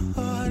though my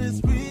heart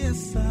is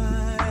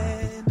reassigned,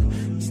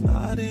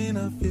 not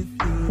enough if you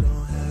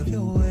don't have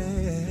your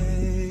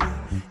way.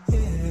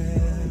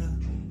 Yeah,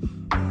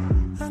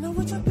 I know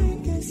what you're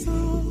thinking, so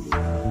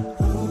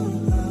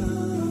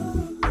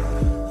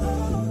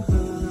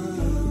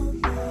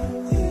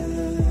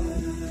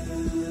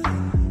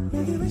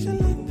maybe we should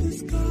let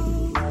this go.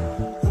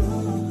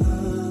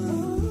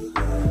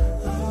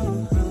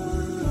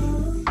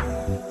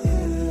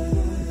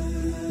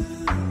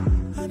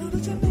 I know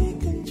that you need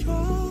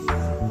control.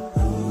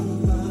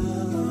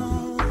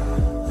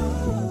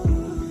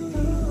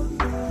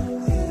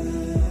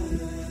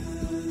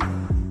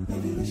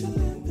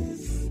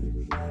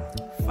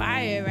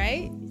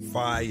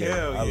 Fire.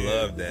 Hell I yeah.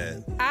 love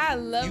that. I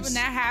love when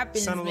that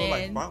happens, sound a little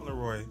man. like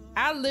Fauntleroy.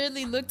 I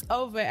literally looked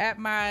over at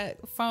my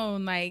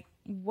phone like,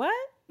 what?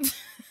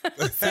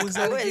 Who's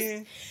that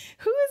again?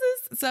 Who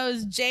is this? So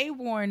it's Jay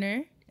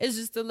Warner. It's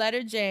just the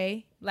letter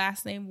J,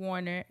 last name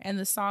Warner, and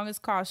the song is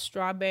called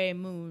Strawberry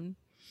Moon.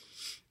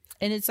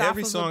 And it's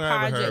every off of song a I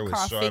ever project heard with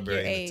called Strawberry Figure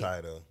in Eight. the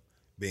title.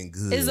 Been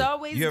good. It's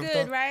always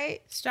good,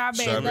 right?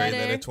 Strawberry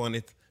letter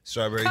 20th,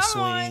 Strawberry Come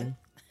Swing. on.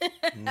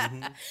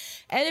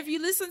 And if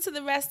you listen to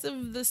the rest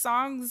of the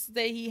songs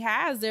that he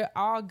has, they're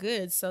all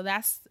good. So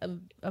that's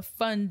a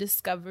fun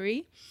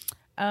discovery.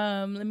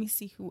 Let me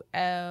see who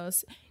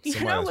else. You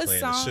Somebody know was what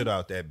playing song? the shit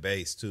out that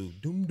bass too.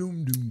 Doom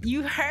doom doom. doom.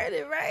 You heard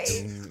it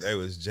right. They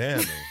was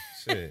jamming.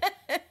 Shit.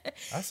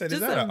 I said, is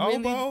Just that a an really-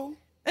 oboe?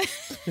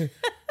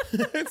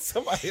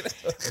 Somebody that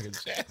was like a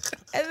jam.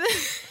 And then,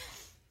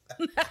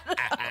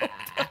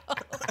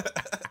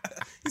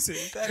 He said,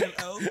 "Is that an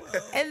elbow?"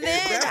 and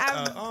then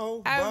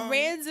oboe? I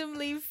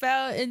randomly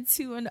fell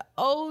into an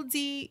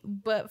oldie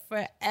but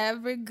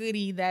forever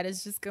goodie that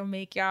is just gonna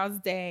make y'all's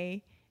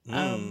day.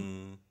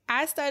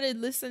 I started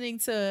listening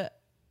to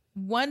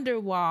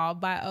Wonderwall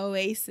by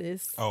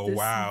Oasis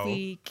this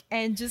week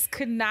and just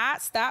could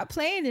not stop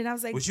playing it. I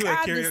was like, was you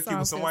at God, this karaoke song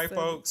with some feels white so-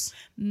 folks?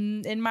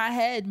 In my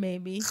head,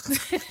 maybe.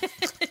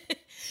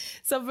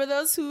 So for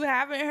those who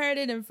haven't heard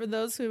it and for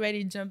those who are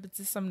ready to jump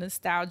into some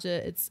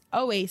nostalgia, it's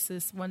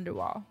Oasis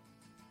Wonderwall.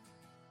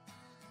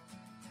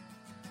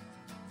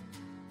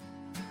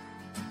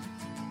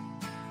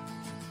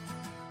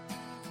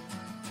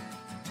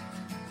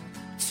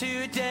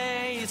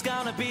 Today is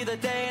gonna be the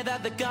day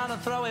that they're gonna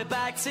throw it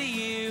back to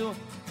you.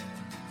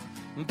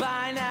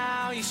 By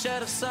now you should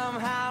have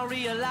somehow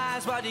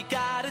realized what you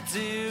gotta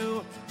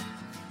do.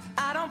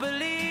 I don't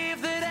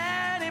believe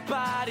that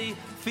anybody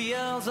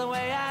feels the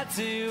way I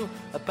do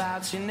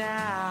about you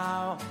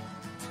now.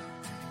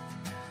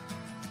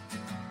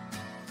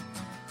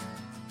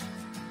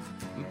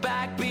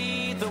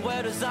 Backbeat, the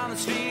word is on the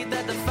street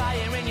that the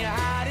fire in your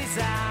heart is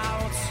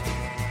out.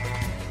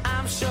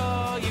 I'm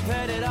sure you've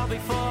heard it all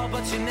before,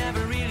 but you never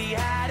really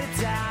had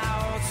a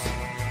doubt.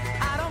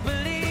 I don't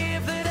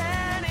believe that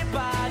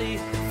anybody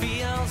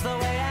feels the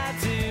way I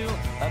do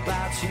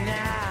about you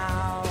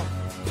now.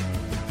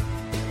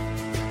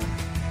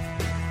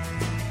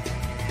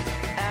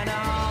 And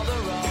all the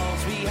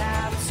roads we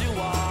have to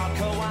walk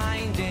are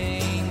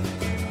winding,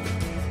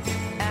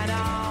 and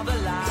all the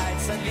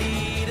lights that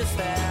lead us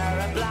there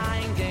are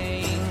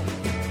blinding.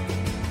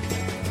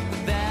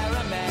 There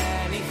are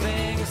many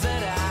things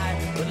that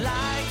I would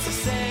like to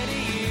say to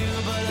you,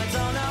 but I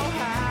don't know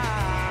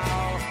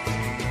how.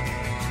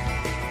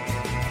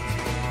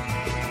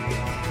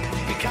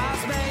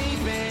 Because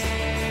maybe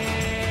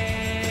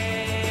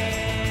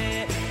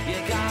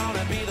you're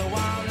gonna be the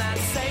one that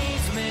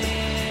saves me.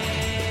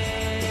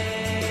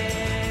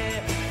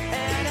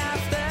 And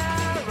after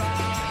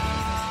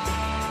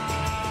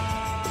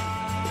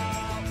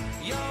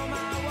all, you're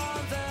my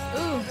wonder.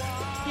 Ooh,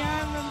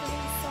 y'all remember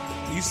that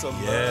song? You used to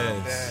love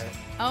Yes. that.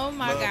 Oh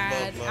my Love, God.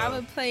 love, I love.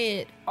 would play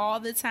it all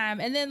the time.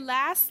 And then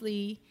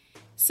lastly,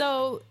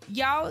 so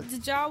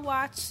did y'all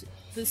watch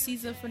the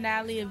season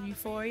finale of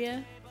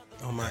Euphoria?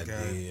 Oh my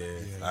God.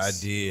 I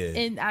did.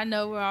 And I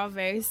know we're all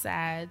very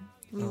sad.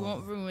 We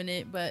won't ruin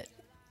it, but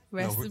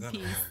rest we're in gonna.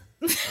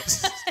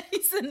 peace.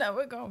 He said, no,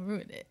 we're going to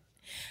ruin it.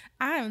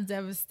 I am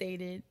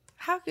devastated.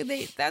 How could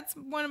they? That's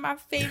one of my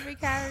favorite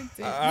characters.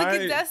 Look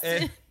at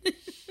Dustin.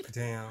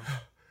 Damn.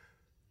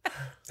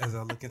 As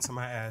I look into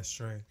my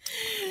ashtray.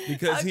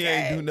 Because he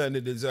Okay. ain't do nothing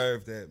to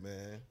deserve that,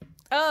 man.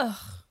 Ugh.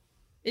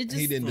 It just,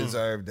 He didn't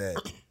deserve that.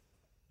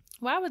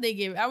 Why would they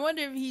give it? I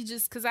wonder if he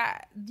just, because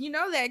that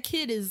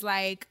kid is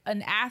like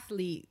an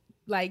athlete,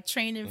 like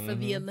training for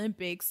the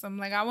Olympics. I'm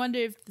like, I wonder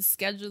if the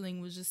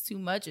scheduling was just too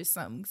much or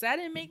something, because that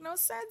didn't make no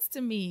sense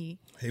to me.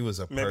 He was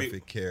a Maybe-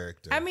 perfect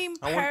character. I mean,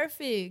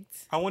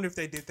 perfect. I wonder if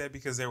they did that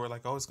because they were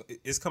like, "Oh,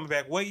 it's coming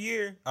back. What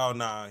year? Oh,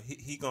 nah,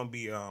 he gonna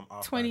be off by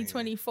then."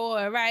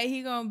 2024, right?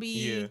 He gonna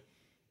be Yeah.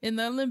 in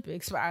the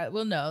Olympics, right?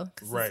 Well, no,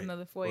 because Right. it's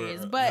another 4 Or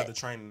years, another but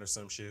training or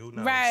some shit. Who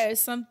knows? right, or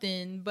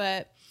something.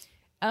 But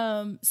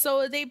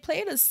so they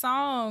played a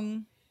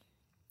song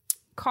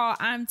called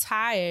 "I'm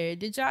Tired."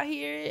 Did y'all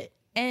hear it?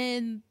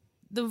 And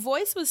the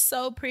voice was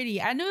so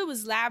pretty. I knew it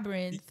was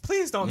Labyrinth.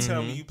 Please don't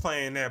tell me you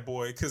playing that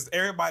boy, because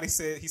everybody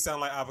said he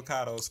sounded like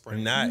avocado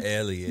spring. Not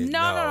Elliot.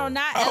 No,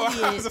 not Oh, I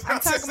was Elliot. about I'm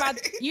to talking about.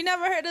 say. You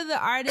never heard of the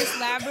artist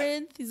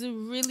Labyrinth? He's a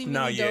really,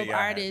 really dope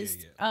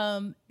artist.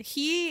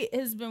 He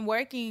has been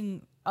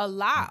working a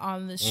lot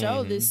on the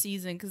show this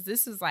season, because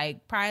this is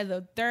like probably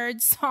the third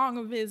song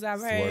of his I've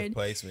Fourth heard.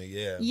 placement,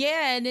 yeah.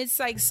 Yeah, and it's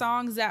like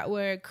songs that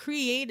were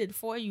created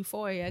for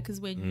Euphoria, because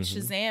when you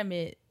Shazam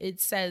it, it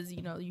says,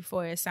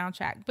 Euphoria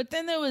soundtrack. But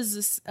then there was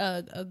this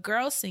a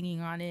girl singing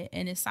on it,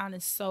 and it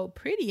sounded so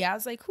pretty. I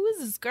was like, who is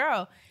this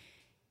girl?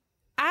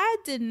 I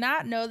did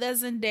not know that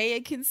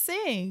Zendaya can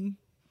sing.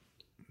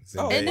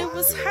 And it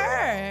was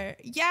her.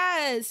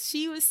 Yes,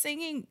 she was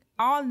singing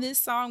on this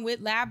song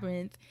with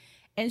Labyrinth,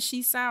 and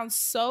she sounds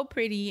so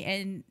pretty.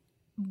 And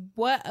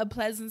what a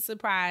pleasant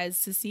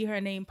surprise to see her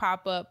name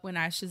pop up when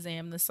I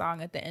Shazam the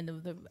song at the end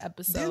of the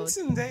episode.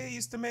 Didn't Zendaya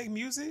used to make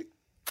music?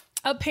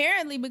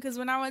 Apparently, because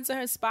when I went to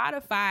her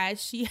Spotify,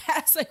 she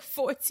has like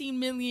 14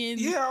 million.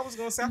 Yeah, I was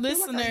gonna say, I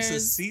listeners. feel like I used to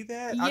see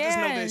that. Yeah, I just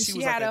know that she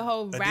was had like a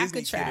whole rack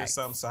Disney of kid or tracks.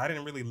 something. So I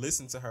didn't really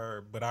listen to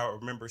her, but I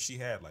remember she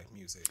had like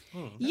music.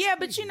 Yeah,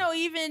 but you know,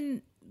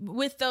 even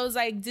with those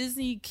like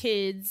Disney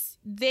kids,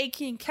 they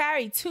can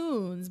carry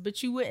tunes,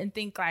 but you wouldn't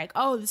think like,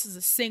 oh, this is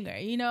a singer,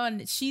 you know.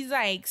 And she's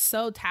like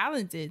so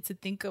talented to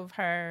think of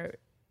her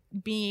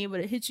being able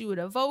to hit you with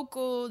a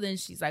vocal. Then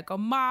she's like a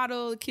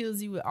model,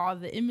 kills you with all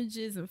the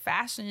images and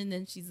fashion.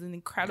 Then she's an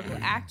incredible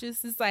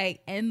actress. It's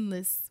like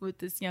endless with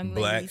this young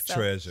lady. Black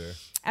treasure.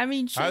 I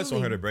mean, truly. I just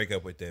want her to break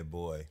up with that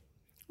boy.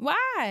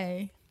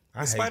 Why? I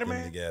hate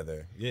Spider-Man? them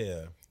together.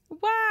 Yeah.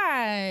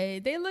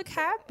 Why? They look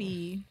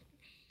happy.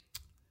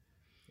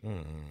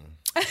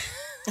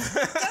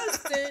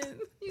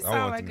 Dustin, you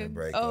sound like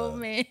an old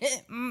man.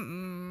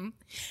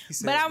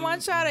 But I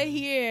want y'all to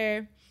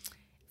hear.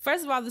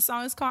 First of all, the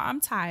song is called "I'm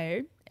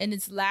Tired," and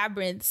it's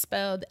Labrinth,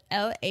 spelled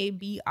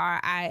Labrinth.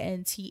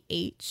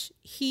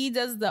 He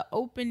does the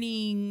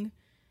opening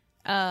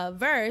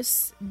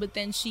verse, but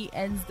then she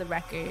ends the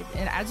record,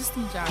 and I just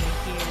need y'all to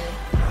hear.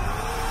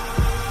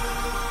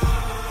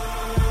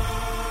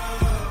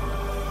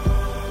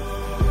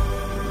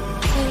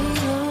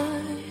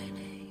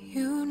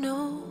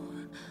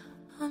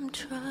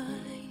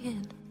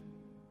 Trying.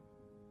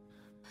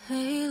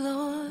 Hey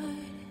Lord,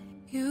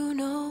 you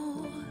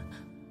know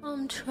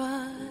I'm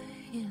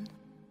trying.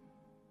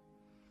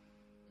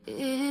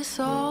 It's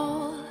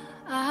all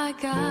I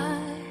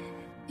got.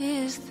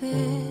 Is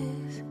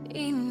this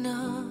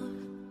enough?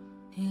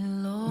 Hey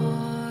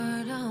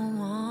Lord, I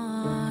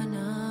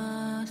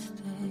wanna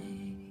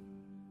stay.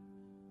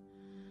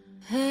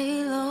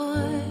 Hey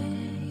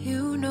Lord,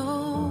 you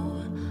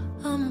know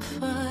I'm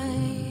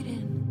fighting.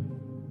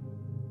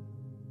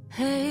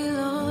 Hey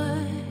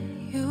Lord,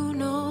 you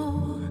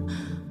know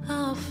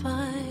I'll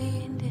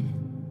find it.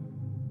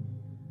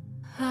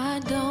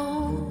 I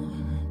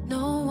don't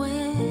know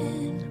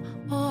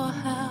when or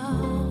how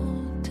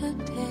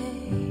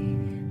today.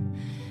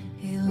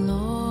 Hey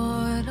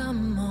Lord,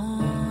 I'm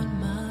on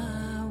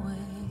my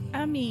way.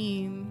 I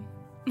mean,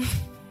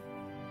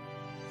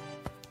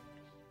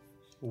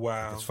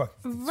 wow, it's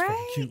fucking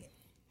right? cute.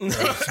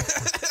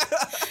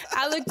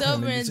 I looked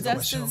over in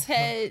Dustin's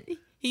head.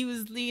 He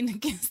was leaning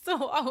against the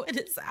wall with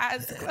his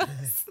eyes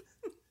closed.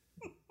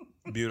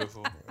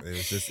 Beautiful.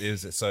 It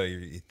was so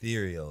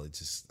ethereal. It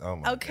just, oh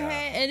my God.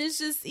 And it's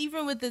just,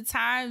 even with the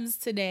times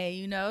today,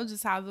 you know,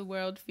 just how the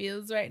world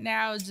feels right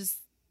now, just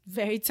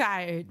very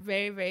tired,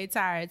 very, very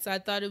tired. So I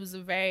thought it was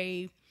a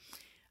very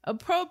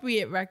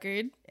appropriate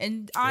record.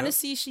 And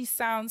honestly, she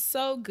sounds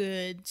so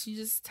good. She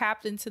just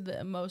tapped into the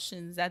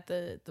emotions that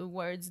the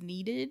words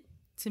needed.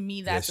 To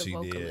me, that's a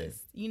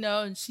vocalist, you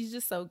know, and she's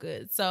just so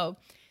good. So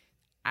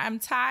I'm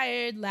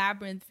Tired,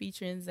 Labrinth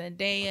featuring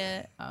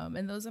Zendaya,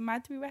 and those are my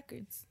 3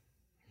 records.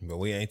 But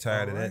we ain't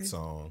tired of that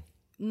song.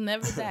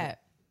 Never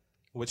that.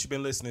 What you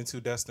been listening to,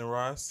 Dustin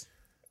Ross?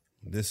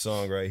 This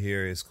song right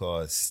here is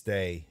called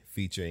Stay,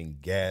 featuring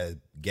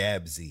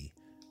Gabsy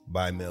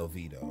by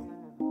Melvito.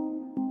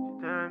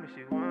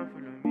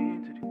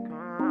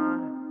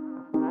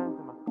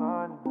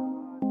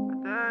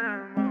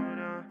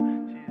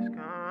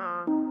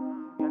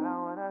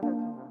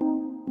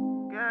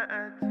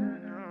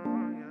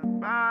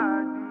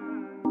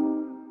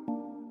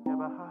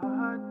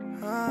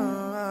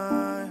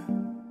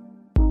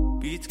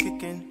 Beats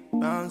kicking,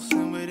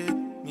 bouncing with it.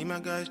 Me, my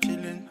guys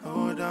chilling.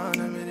 Hold on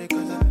a minute,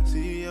 cause I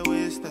see your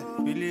waist that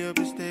really up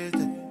the stage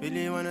that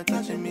really wanna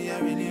touch me. I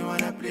really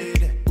wanna play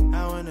that.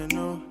 I wanna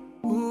know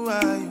who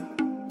are you?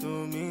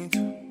 Don't mean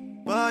to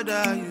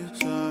bother you.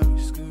 Sorry,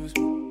 excuse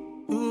me.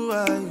 Who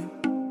are you?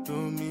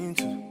 Don't mean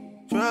to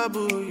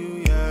trouble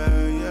you.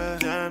 Yeah.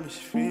 Tell me she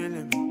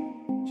feeling me.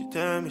 She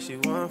tell me she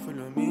won't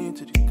follow me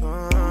to the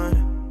corner.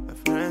 My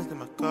friends,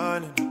 them are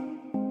calling her.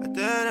 I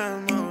tell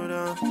them hold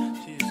on,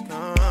 she's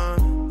gone.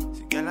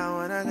 See, girl, I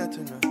wanna get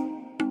to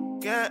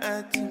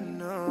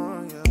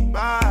know your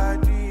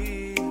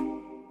body,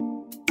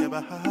 your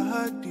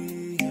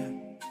body.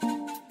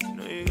 You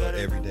know you got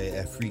everyday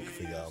Afrique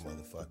for y'all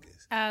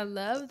motherfuckers. I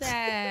love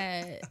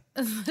that.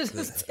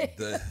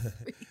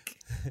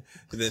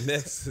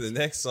 The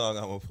next song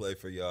I'm gonna play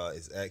for y'all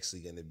is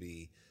actually gonna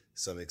be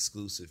some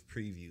exclusive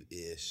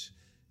preview-ish.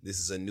 This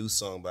is a new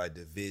song by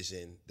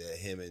Division that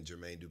him and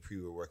Jermaine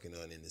Dupri were working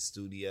on in the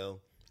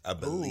studio. I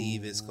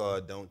believe it's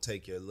called Don't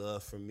Take Your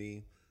Love From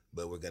Me,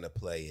 but we're going to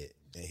play it.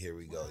 And here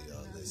we go,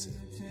 y'all. Listen.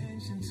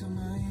 attention to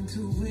my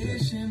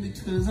intuition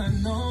because I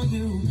know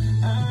you.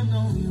 Yeah.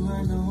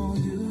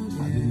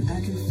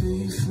 I can feel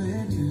you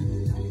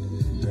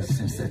slipping. But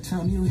since that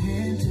time you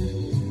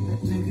hinted,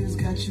 that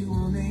niggas got you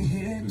on their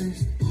hit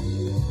list.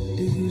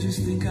 Did you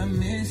just think I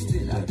missed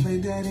it? I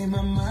played that in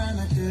my mind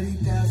like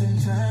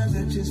 30,000 times.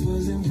 That just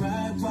wasn't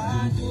right.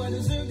 Why do I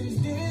deserve these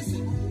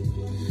dances?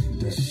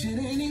 That shit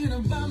ain't even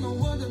about no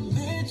other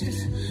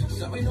bitches.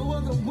 Sorry, no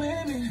other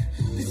women.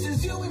 This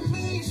is you and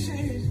me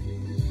shit.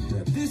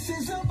 This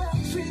is about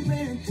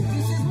treatment.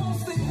 This is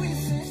mostly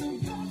recent. So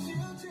don't you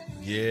take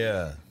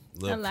Yeah.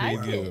 Little I like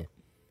preview. it.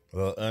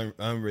 Well,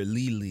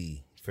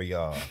 Unreally for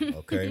y'all,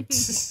 okay?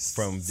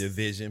 From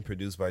Division,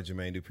 produced by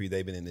Jermaine Dupri.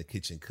 They've been in the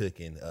kitchen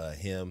cooking.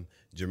 Him,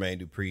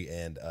 Jermaine Dupri,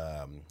 and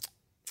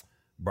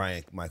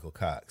Brian Michael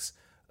Cox.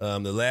 The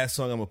last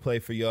song I'm going to play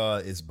for y'all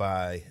is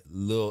by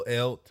Lil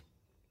Elt,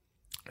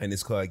 and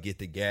it's called Get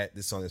the Gat.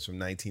 This song is from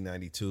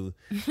 1992.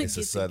 It's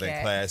a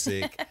Southern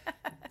classic.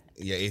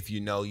 Yeah, if you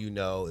know, you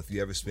know. If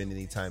you ever spend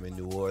any time in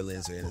New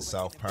Orleans or in a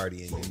South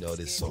Party and you know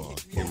this song,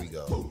 here we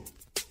go.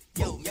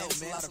 Yo, man,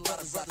 a lot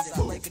of brothers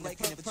out like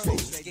independent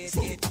patriots.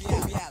 Get the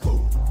gat,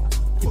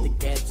 get the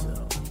gat,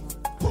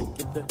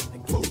 get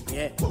the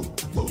gat,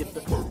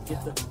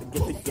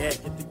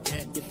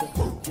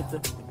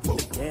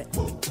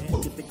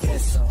 get the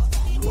gat song,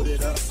 load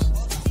it up,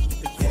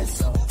 get the gat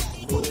song,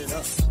 load it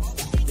up,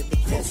 get the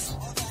gas,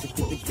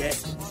 get the gas,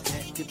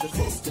 get the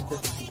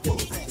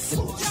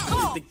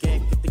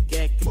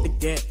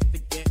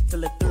gat,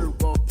 till the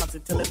third wall pops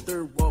it, till the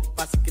third wall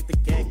pops it, get the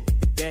gat,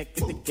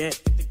 get the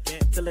gat.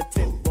 Till the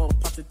 10th wall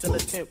pops it, till the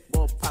 10th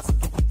wall pops it,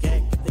 get the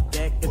gat, get the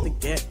gat, get the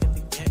gat,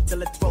 till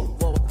the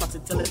 12th wall pops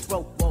it, till the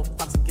 12th wall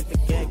pops it, get the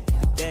gat,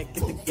 get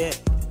the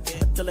gat,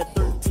 till the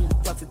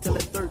 13th pops it, till the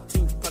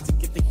 13th pops it,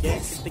 get the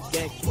gat, get the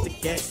gat, get the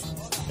gat,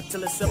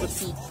 till the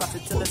 17th pops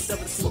it, till the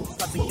 17th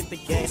pops it, get the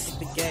gat, get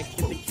the gat,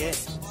 get the gat,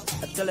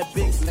 till the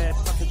big slam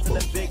pops it, till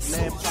the big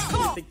slam pops it,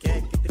 get the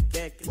gat, get the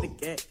gat,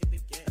 get the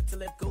gat,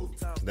 till it goes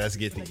time. That's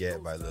Get the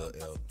Gat by Lil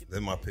Elt. They're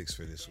my picks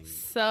for this week.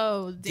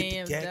 So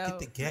damn dope. Get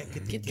the gat.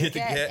 Get the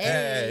gat.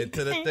 Hey,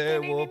 to the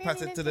third wall,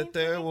 pass it to the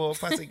third wall,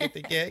 pass it, get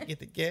the gat, get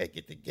the gat,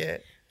 get the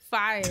gat.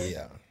 Fire.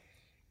 Yeah.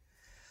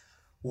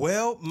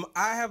 Well,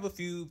 I have a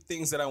few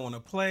things that I want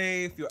to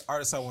play, a few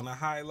artists I want to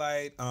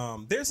highlight.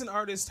 There's an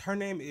artist, her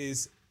name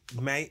is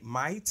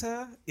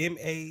Maita,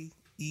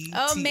 M-A-E-T-A.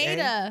 Oh,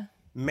 Maita.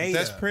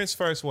 That's Prince's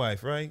first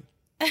wife, right?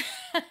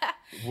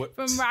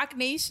 From Rock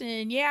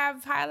Nation. Yeah,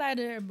 I've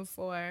highlighted her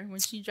before when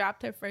she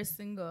dropped her first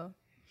single.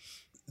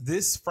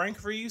 This Frank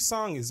For You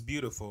song is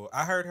beautiful.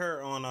 I heard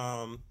her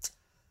on,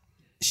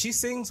 she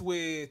sings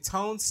with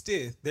Tone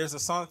Stith. There's a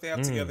song they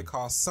have together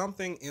called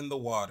Something in the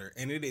Water,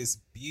 and it is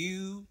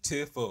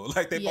beautiful.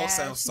 Like, they both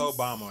sound so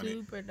bomb on it.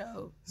 Super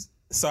dope.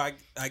 So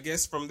I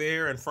guess from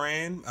there and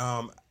Fran,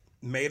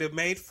 Maita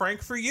made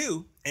Frank For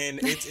You, and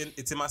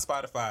it's in my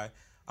Spotify.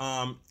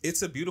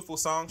 It's a beautiful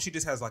song. She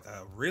just has like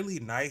a really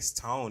nice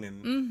tone,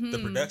 and the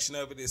production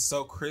of it is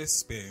so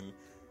crisp, and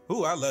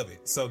I love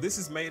it. So this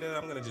is Maita.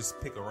 I'm gonna just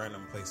pick a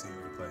random place here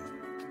to play.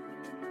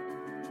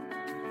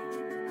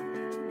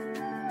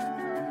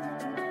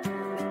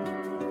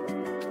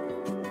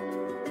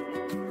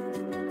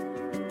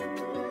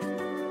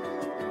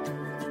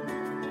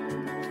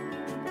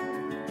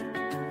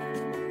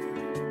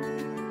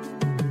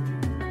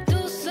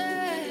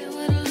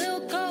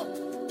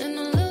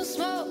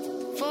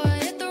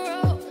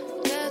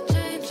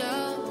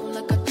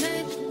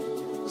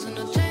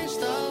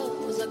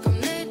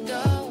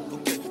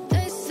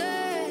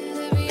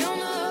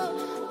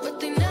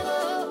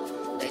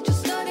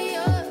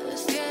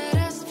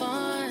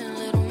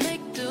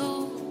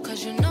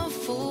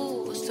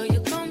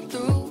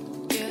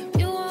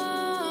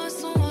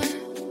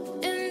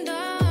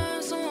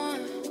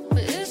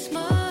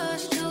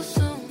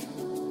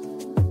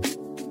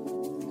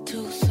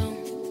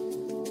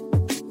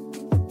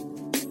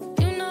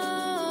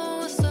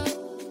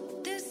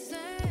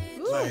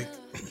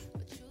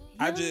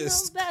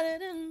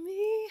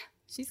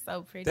 She's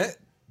so pretty.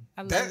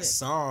 That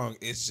song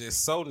is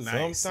just so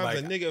nice. Sometimes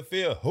a nigga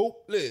feel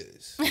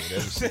hopeless.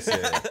 Whatever she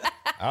said.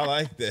 I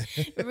like that.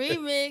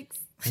 Remix.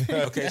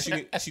 Okay,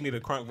 she need a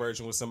crunk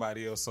version with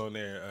somebody else on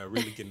there,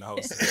 really getting the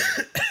host.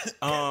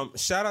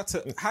 Shout out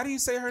to, how do you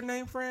say her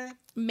name, Fran?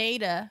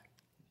 Maita.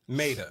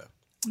 Maita.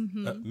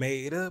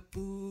 Maita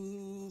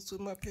boots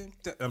with my pimp.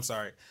 I'm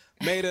sorry.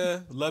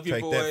 Maita, love your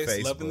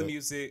voice, loving the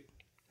music.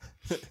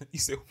 You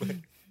said what?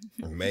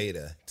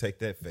 Maita, take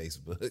that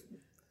Facebook.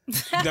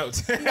 No,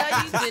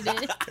 you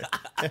didn't.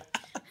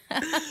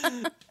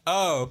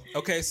 Oh,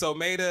 okay. So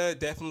Maita,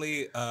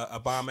 definitely a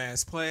bomb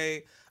ass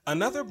play.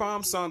 Another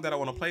bomb song that I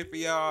want to play for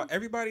y'all.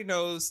 Everybody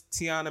knows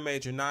Tiana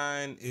Major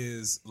 9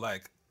 is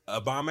like a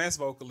bomb ass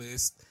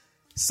vocalist.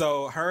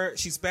 So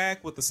she's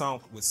back with the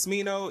song with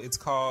Smino. It's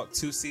called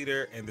Two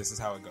Seater, and this is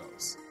how it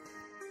goes.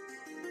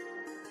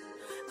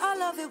 I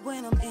love it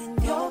when I'm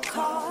in your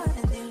car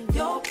and in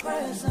your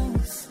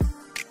presence.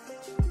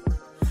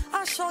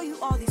 I show you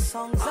all these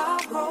songs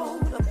I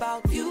wrote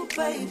about you,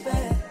 baby.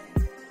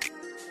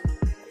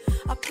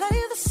 I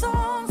play the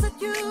songs that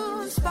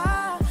you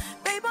inspire.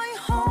 Baby, are you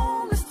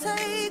home? Let's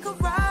take a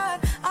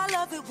ride. I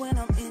love it when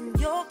I'm in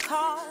your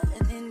car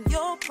and in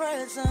your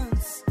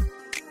presence.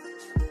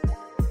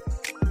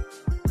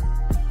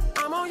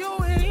 I'm on your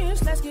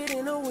wish, let's get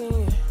in the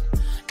wind.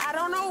 I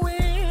don't know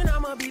when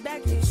I'ma be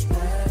back this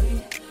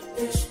way,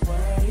 this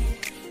way,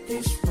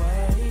 this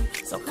way.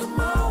 So come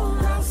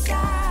on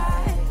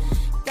outside.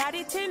 Got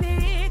it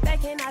tinted, they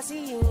cannot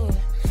see in.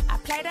 I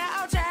played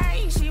her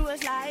OJ, she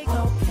was like,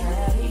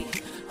 okay,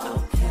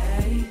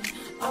 okay,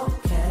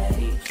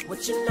 okay.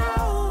 What you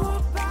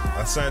know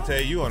about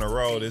Asante, you on a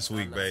roll this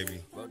week,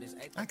 baby.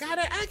 I got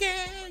it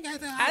again.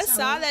 I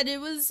saw that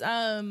it was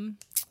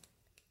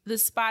the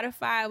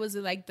Spotify, was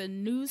it like the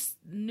new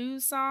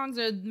songs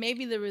or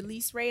maybe the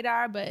release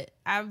radar, but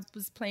I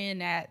was playing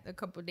that a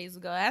couple of days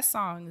ago. That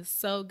song is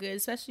so good,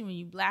 especially when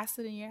you blast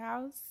it in your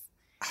house.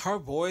 Her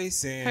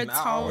voice and her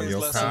I always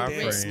love some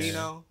friend.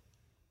 Smino.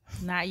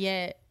 Not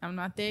yet. I'm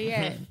not there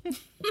yet.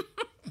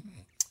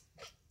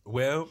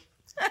 Well,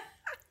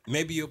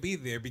 maybe you'll be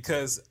there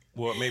because,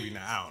 well, maybe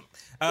not. I don't know.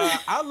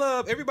 I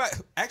love everybody.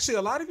 Actually,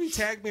 a lot of you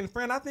tagged me, and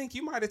friend, I think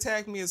you might have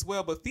tagged me as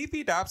well. But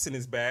Fifi Dobson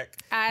is back.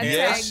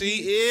 Yes, she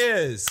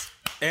is.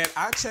 And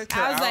I checked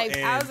her out.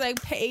 I was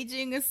like,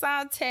 paging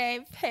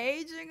Asante.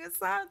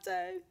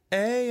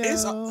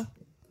 Ayo.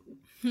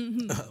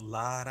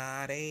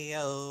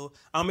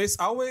 It's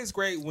always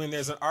great when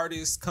there's an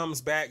artist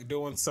comes back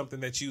doing something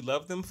that you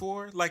love them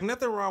for. Like,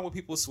 nothing wrong with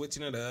people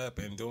switching it up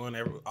and doing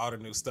all the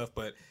new stuff,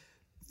 but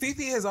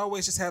Fifi has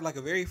always just had like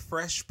a very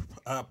fresh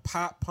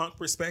pop punk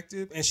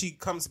perspective, and she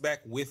comes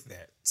back with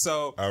that.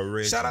 So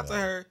shout out to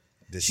her.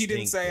 She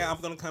didn't say I'm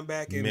gonna come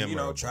back and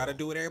try to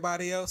do what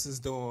everybody else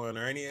is doing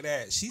or any of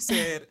that. She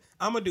said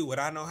I'm gonna do what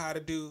I know how to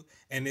do,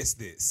 and it's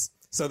this.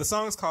 So the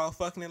song is called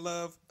 "Fucking in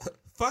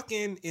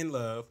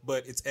Love,"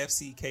 but it's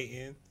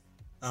FCKN.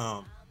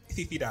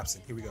 Fifi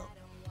Dobson. Here we go.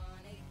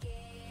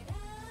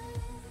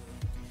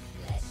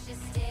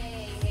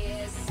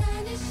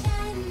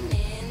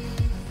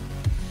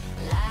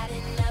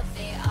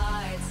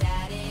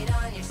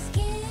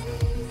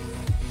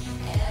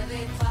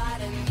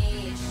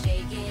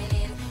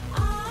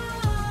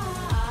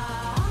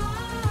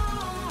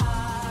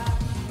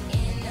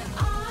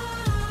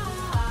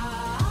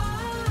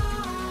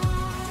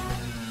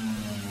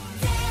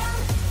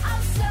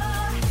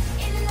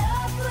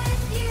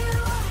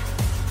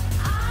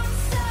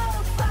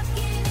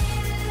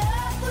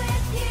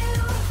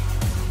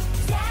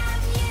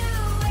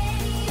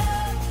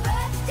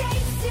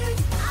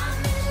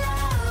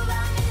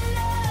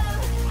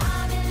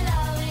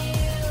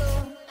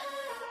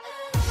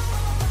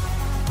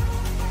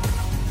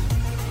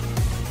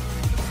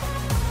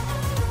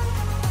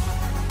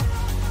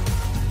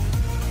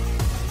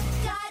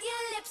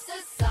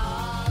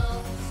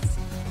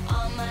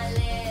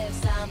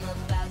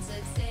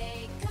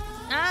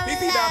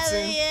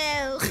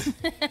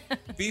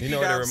 You know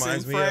what it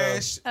reminds me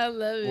of? I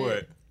love it.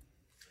 What?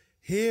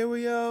 Here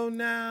we go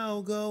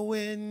now,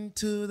 going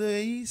to the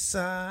east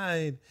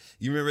side.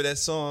 You remember that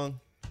song?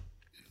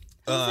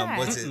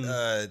 What's it?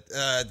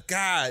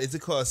 God, is it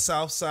called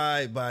South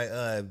Side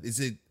by?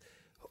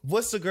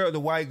 What's the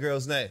white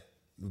girl's name?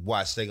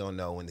 Watch, they gonna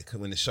know when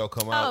the show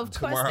come out of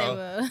tomorrow.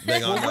 Course they will.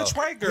 Gonna know. Which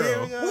white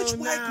girl? Which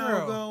white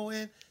girl?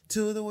 Going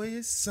to the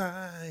west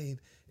side.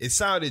 It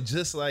sounded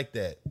just like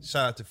that.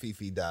 Shout out to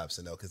Fifi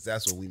Dobson though, because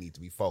that's what we need to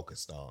be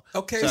focused on.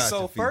 Okay,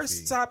 so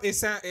first top,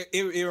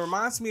 it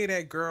reminds me of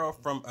that girl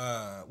from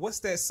what's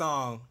that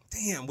song?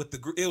 Damn,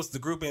 it was the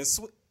group in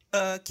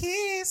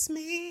Kiss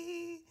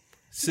Me.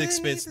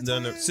 Sixpence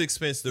None the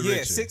Richer.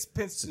 Yeah,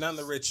 Sixpence None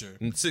the Richer.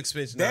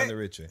 Sixpence None the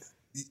Richer.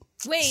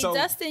 Wait,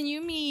 Dustin,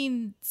 you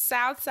mean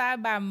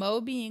Southside by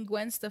Moby and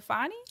Gwen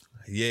Stefani?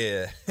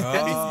 Yeah.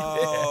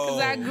 Because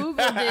I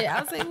Googled it.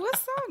 I was like, what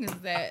song is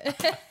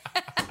that?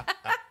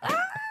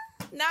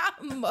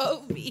 Not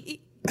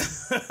Moby.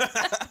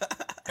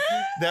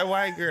 That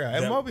white girl.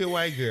 And Moby a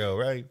white girl,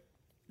 right?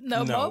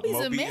 No, Moby's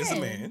Moby a man. Is a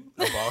man.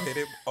 A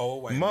bald-headed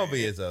old white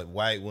Moby man. is a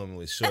white woman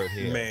with short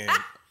hair. Man.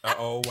 An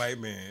old white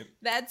man.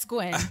 That's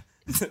Gwen.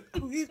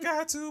 We've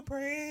got to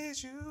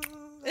praise you.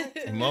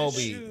 Like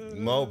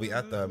Moby.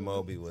 I thought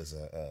Moby was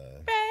a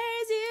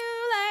praise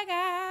you like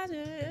I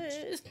do.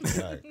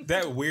 Right.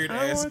 That weird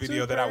ass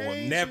video that I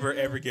will never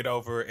ever get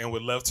over and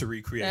would love to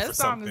recreate for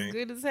something. That song is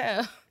good as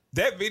hell.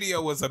 That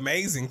video was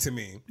amazing to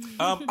me.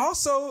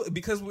 Also,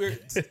 because we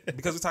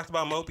talked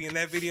about Moby in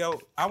that video,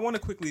 I want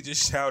to quickly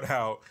just shout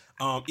out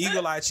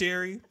Eagle Eye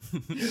Cherry.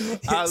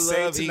 I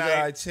love Eagle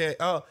Eye Cherry.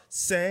 Oh,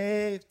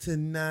 save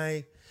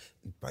tonight.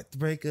 But the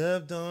break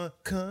of dawn,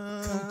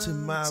 come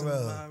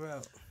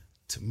tomorrow.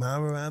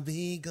 Tomorrow I'll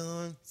be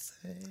gone,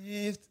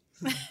 saved.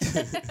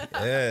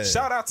 Yeah.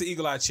 Shout out to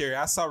Eagle Eye Cherry.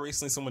 I saw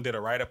recently someone did a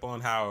write up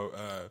on how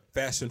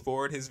fashion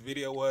forward his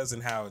video was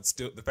and how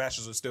the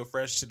fashions are still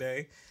fresh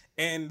today.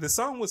 And the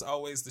song was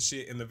always the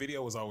shit, and the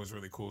video was always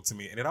really cool to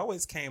me. And it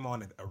always came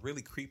on at a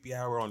really creepy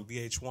hour on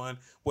VH1,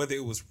 whether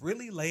it was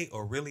really late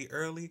or really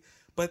early.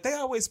 But they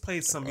always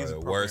played some music.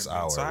 The worst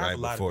hour, so right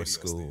before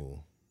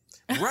school.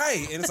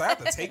 Right. And so I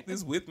have to take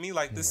this with me,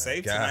 like this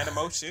Save Tonight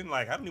emotion.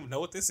 Like, I don't even know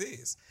what this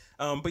is.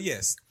 But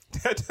yes,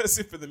 that does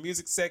it for the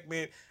music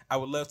segment. I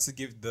would love to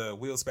give the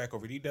wheels back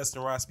over to you,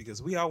 Dustin Ross,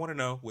 because we all want to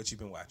know what you've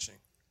been watching.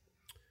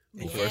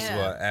 Well, first of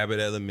all,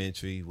 Abbott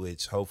Elementary,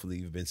 which hopefully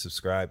you've been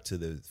subscribed to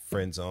the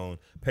Friend Zone,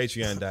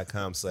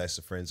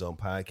 patreon.com/the Friend Zone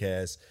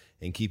podcast,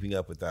 and keeping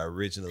up with our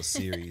original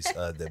series,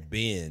 The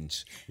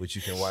Binge, which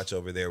you can watch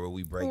over there where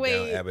we break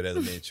down Abbott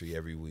Elementary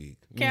every week.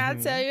 Can I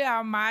tell you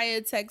how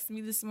Maya texted me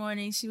this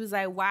morning? She was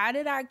like, why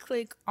did I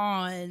click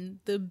on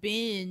The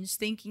Binge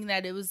thinking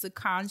that it was a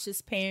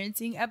conscious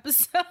parenting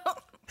episode?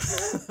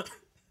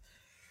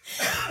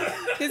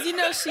 Because, you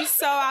know, she's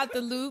so out the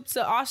loop.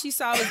 So all she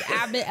saw was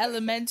Abbott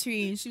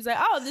Elementary. And she was like,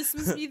 oh, this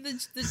must be the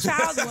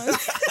child one.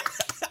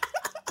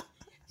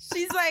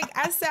 She's like,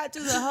 I sat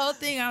through the whole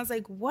thing. I was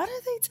like, what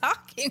are they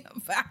talking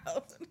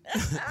about?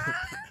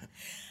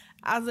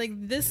 I was like,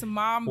 this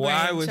mom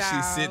Why would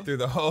child. she sit through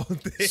the whole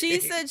thing? She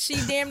said she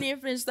damn near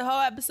finished the whole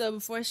episode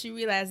before she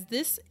realized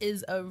this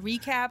is a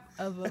recap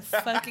of a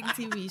fucking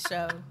TV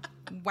show.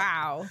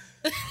 Wow.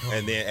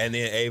 And then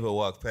Ava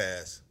walked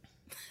past.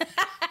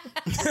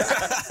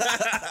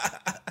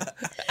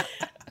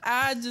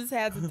 I just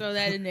had to throw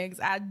that in there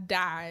because I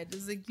died.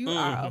 It's like, you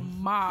are a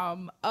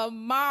mom. A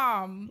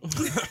mom.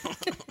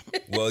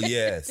 Well,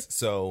 yes.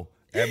 So,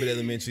 Abbott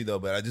Elementary, though,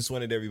 but I just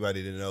wanted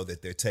everybody to know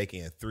that they're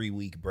taking a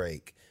 3-week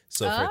break.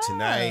 So, for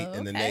tonight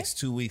and the next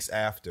 2 weeks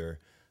after,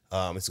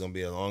 it's going to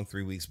be a long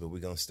 3 weeks, but we're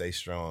going to stay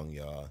strong,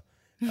 y'all.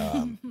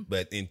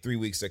 But in 3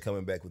 weeks, they're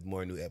coming back with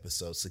more new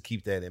episodes. So,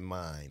 keep that in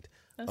mind.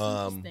 That's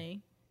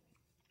interesting.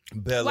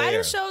 Bel-Air. Why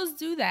do shows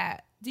do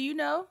that? Do you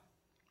know?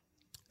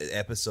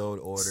 Episode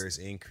orders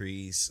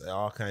increase,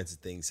 all kinds of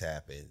things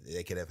happen.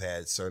 They could have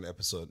had certain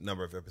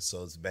number of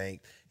episodes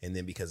banked, and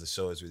then because the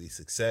show is really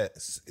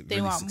successful,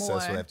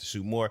 more. have to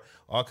shoot more.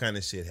 All kind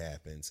of shit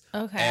happens.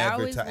 Okay,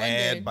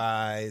 ad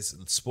buys,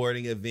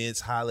 sporting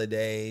events,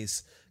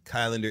 holidays,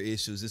 calendar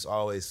issues. It's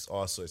always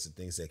all sorts of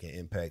things that can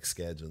impact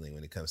scheduling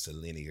when it comes to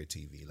linear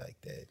TV like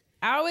that.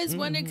 I always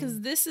wonder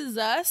because This Is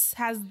Us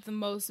has the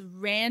most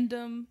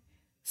random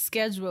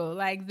schedule.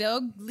 Like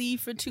they'll leave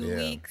for 2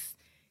 weeks.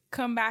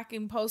 Come back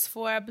and post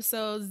 4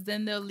 episodes,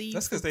 then they'll leave.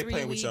 That's because they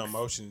play with your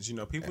emotions. You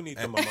know, people need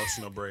them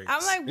emotional breaks.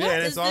 I'm like, what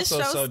is this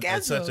show scheduled?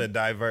 It's such a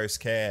diverse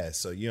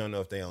cast, so you don't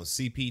know if they on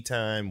CP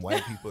time,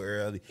 white people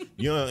early.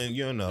 You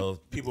don't know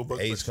people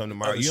book age come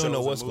tomorrow. You don't know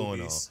what's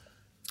going on.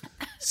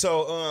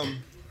 So,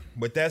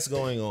 but that's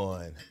going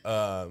on.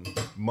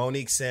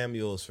 Monique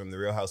Samuels from The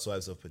Real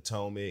Housewives of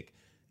Potomac,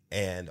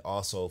 and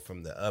also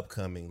from the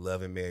upcoming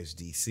Love and Marriage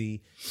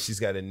DC. She's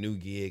got a new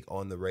gig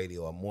on the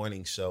radio, a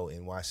morning show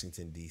in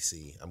Washington,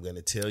 D.C. I'm going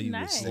to tell you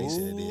which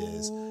station it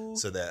is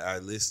so that our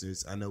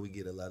listeners, I know we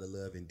get a lot of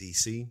love in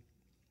D.C.,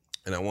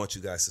 and I want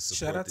you guys to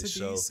support this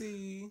show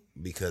DC.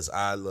 Because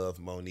I love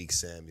Monique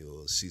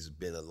Samuels. She's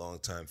been a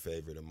longtime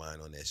favorite of mine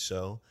on that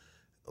show.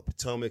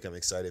 Potomac, I'm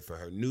excited for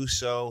her new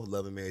show,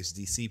 Love and Marriage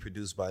DC,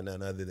 produced by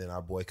none other than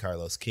our boy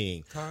Carlos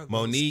King.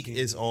 Monique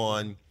is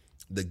on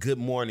the Good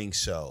Morning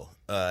Show.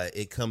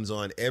 It comes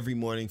on every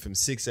morning from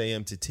 6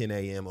 a.m. to 10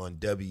 a.m. on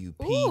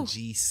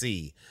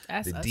WPGC.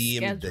 That's the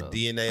schedule.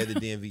 DNA of the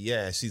DMV.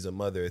 Yeah, she's a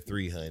mother of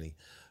 3, honey.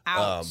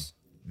 Ouch.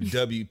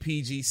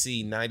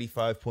 WPGC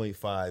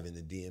 95.5 in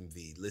the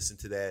DMV. Listen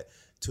to that.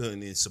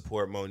 Tune in,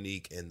 support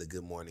Monique and the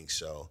Good Morning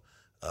Show.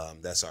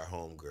 That's our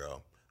home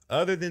girl.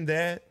 Other than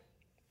that,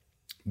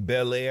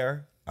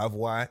 Bel-Air, I've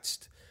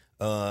watched.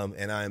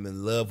 And I am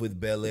in love with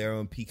Bel-Air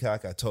on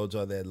Peacock. I told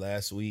y'all that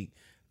last week.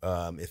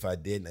 If I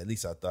didn't, at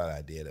least I thought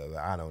I did.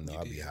 I don't know.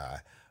 I'll be high.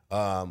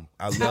 I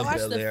love Bel-Air, I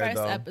watched the first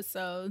though.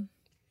 episode.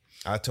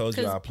 I told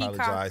you I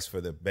apologize for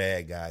the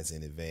bad guys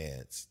in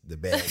advance. The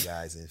bad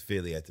guys in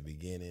Philly at the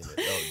beginning.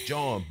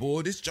 John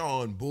Bull, this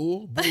John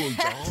Bull,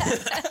 John.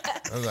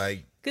 I'm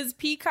like, because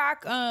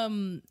Peacock,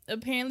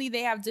 apparently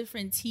they have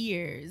different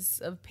tiers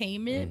of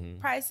payment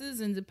prices,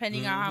 and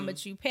depending on how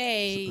much you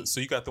pay. So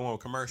you got the one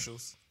with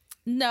commercials?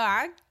 No,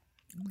 I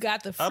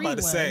got the free I'm about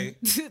to one say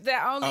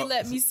that only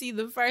let me see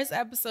the first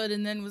episode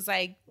and then was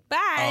like,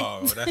 bye.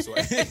 Oh, that's why.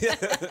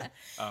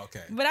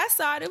 Okay. But I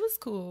saw it. It was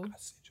cool. I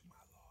sent you my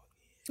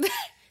login.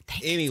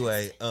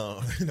 Anyway,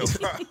 no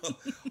problem.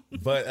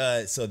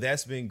 But so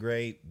that's been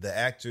great. The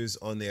actors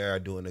on there are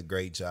doing a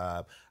great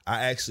job.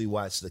 I actually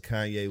watched the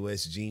Kanye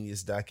West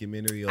Genius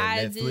documentary on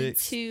Netflix. I did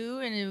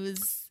too, and it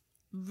was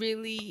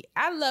really,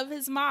 I love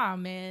his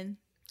mom, man.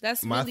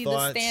 That's really the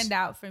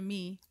standout for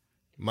me.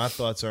 My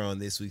thoughts are on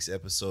this week's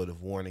episode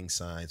of Warning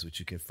Signs, which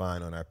you can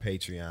find on our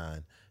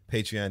Patreon,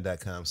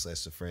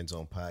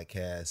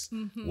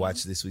 patreon.com/thefriendzonepodcast.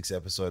 Watch this week's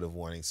episode of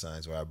Warning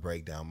Signs where I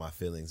break down my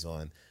feelings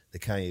on the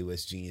Kanye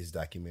West Genius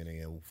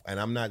documentary. And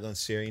I'm not going to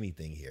share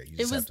anything here. You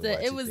just have to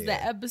watch it was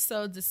the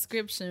episode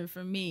description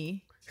for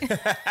me.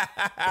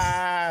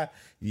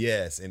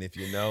 Yes, and if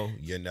you know,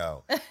 you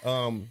know.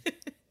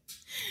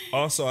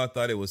 Also, I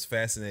thought it was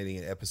fascinating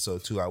in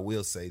episode 2. I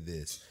will say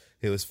this.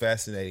 It was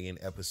fascinating in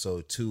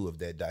episode 2 of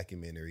that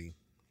documentary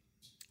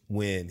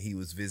when he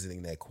was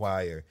visiting that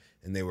choir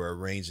and they were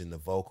arranging the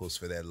vocals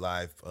for that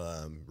live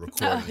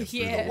recording Through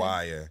the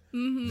Wire.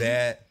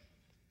 That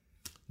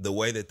the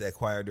way that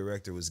choir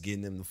director was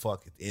getting them the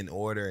fuck in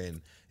order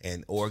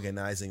and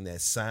organizing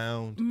that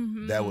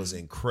sound, that was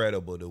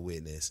incredible to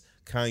witness.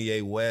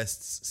 Kanye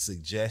West's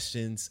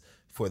suggestions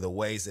for the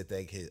ways that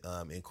they could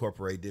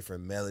incorporate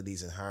different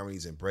melodies and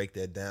harmonies and break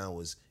that down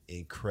was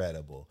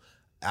incredible.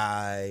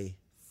 I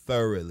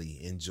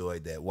thoroughly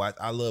enjoyed that.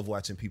 I love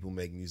watching people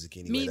make music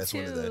anyway. Me That's too.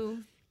 one of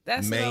the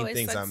That's main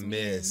things I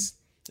miss.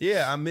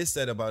 Yeah, I miss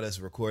that about us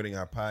recording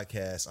our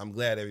podcast. I'm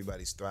glad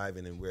everybody's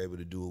thriving and we're able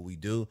to do what we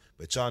do.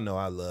 But y'all know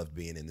I love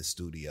being in the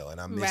studio and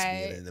I miss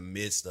being in the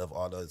midst of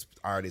all those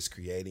artists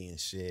creating and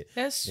shit.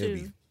 That's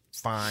true.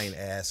 fine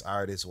ass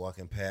artists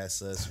walking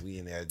past us. We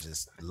in there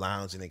just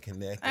lounging and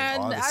connecting.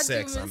 And all the I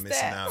sex do I'm miss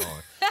missing that. out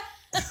on.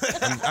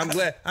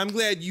 I'm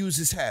glad Yous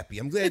is happy.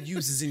 I'm glad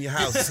Yous is in your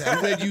house. I'm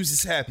glad Yous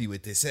is happy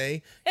with this,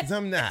 hey? Because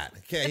I'm not.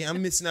 Okay,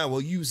 I'm missing out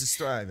while Yous is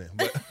thriving.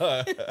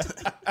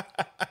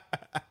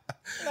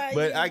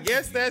 But I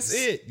guess that's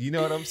it. You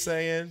know what I'm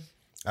saying?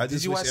 I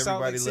just wish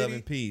everybody love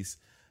and peace.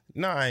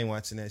 No, I ain't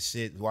watching that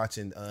shit.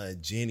 Watching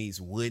Jenny's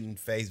wooden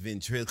face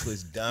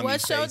ventriloquist dummy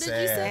What show face did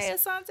you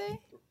ass. say, Asante?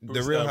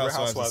 The Real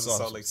Housewives of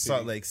Salt Lake City.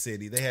 Salt Lake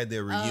City. They had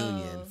their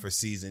reunion for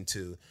season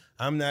 2.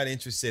 I'm not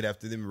interested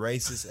after them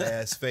racist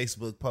ass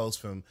Facebook posts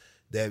from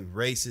that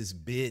racist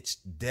bitch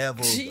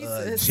devil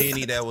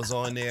Jenny that was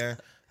on there.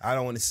 I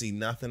don't want to see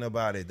nothing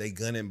about it. They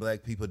gunning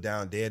black people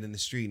down dead in the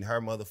street, and her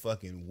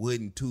motherfucking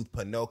wooden tooth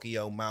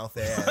Pinocchio mouth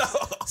ass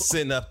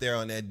sitting up there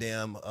on that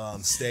damn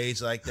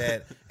stage like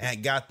that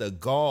and got the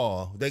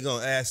gall. They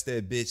gonna ask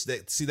that bitch.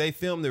 They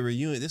filmed the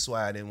reunion. This is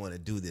why I didn't want to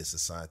do this,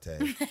 Asante.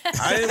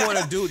 I didn't want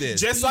to do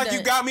this. Just like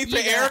you got me for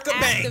Erica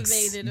Banks.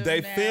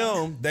 They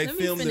filmed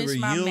the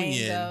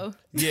reunion.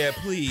 Yeah,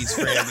 please,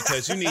 friend,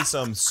 because you need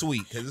something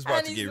sweet because it's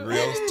about to get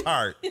real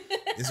tart.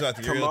 It's about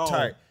to get real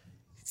tart.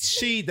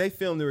 They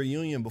filmed the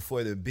reunion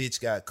before the bitch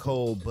got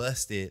cold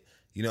busted.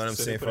 You know what I'm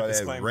saying? For all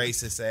that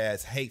racist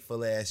ass,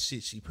 hateful ass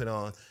shit she put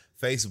on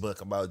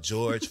Facebook about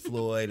George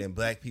Floyd and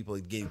black people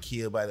getting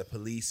killed by the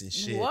police and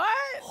shit. What?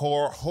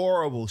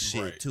 Horrible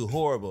shit too.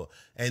 Horrible.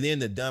 And then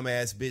the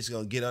dumbass bitch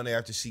gonna get on there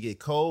after she get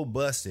cold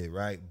busted,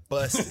 right?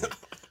 Busted.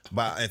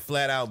 And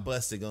flat out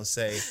busted gonna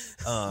say,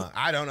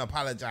 I don't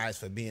apologize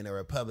for being a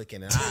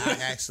Republican, and I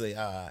actually,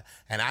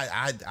 and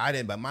I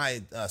didn't, but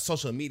my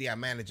social media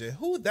manager,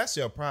 that's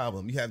your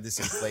problem. You have this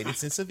inflated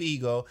sense of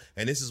ego,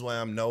 and this is why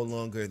I'm no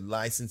longer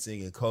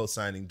licensing and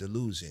co-signing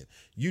Delusion.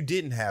 You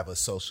didn't have a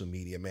social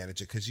media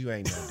manager because you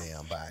ain't no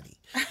damn body.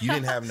 You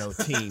didn't have no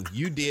team.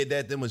 You did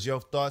that. Them was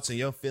your thoughts and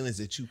your feelings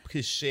that you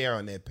could share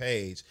on that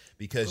page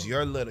because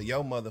your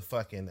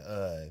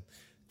motherfucking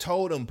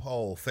totem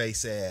pole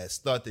face ass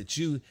thought that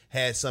you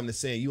had something to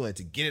say and you wanted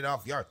to get it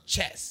off your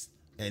chest.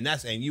 And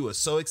you were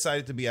so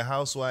excited to be a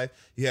housewife.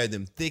 You had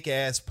them thick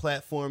ass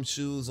platform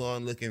shoes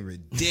on looking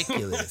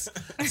ridiculous.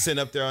 Sitting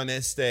up there on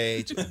that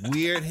stage.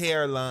 Weird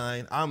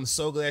hairline. I'm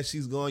so glad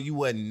she's gone. You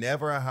were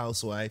never a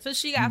housewife. So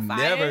she got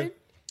fired?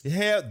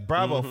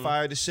 Bravo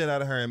fired the shit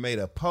out of her and made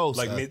a post.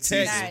 Like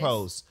text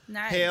post.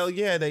 Nice. Hell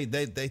yeah,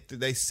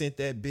 they sent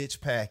that bitch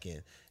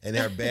packing. And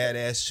their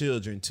badass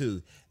children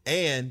too.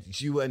 And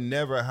you were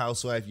never a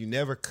housewife. You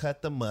never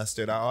cut the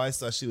mustard. I always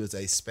thought she was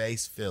a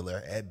space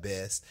filler at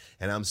best.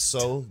 And I'm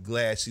so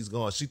glad she's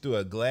gone. She threw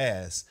a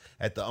glass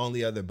at the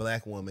only other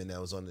black woman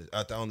that was on the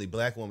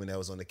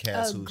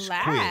cast who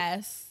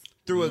quit.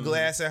 Threw a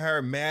glass at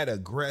her, mad,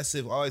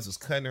 aggressive, always was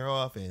cutting her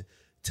off and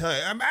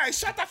telling her, Mary,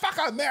 shut the fuck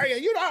up,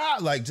 Marion. You know how,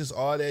 like just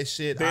all that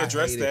shit. They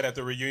addressed that at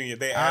the reunion.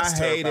 They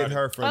asked I hated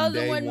her from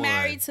day one. The one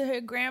married to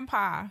her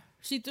grandpa.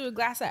 She threw a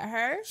glass at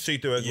her? She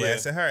threw a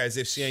glass at her as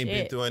if she ain't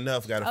been through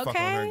enough. Got to fuck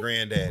on her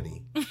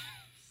granddaddy.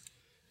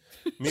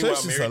 Meanwhile,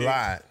 so it's a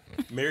lot.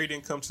 Mary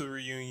didn't come to the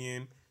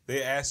reunion.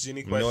 They asked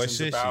Jenny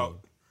questions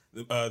about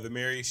the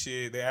Mary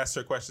shit. They asked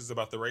her questions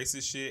about the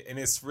racist shit. And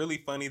it's really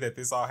funny that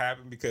this all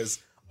happened because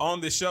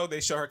on the show,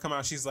 they show her come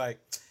out. She's like,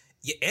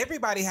 yeah,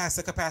 everybody has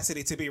the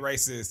capacity to be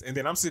racist. And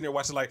then I'm sitting there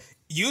watching like,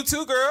 you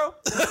too, girl.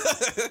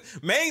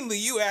 Mainly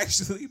you,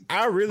 actually.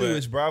 I really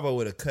wish Bravo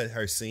would have cut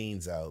her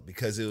scenes out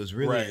because it was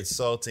really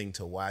insulting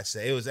to watch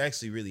that. It was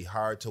actually really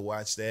hard to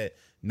watch that,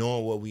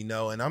 knowing what we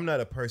know. And I'm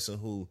not a person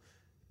who,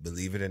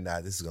 believe it or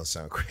not, this is going to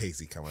sound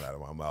crazy coming out of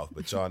my mouth,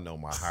 but y'all know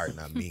my heart and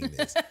I mean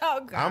this.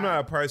 Oh, God. I'm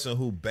not a person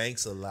who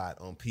banks a lot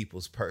on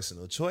people's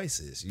personal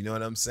choices. You know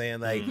what I'm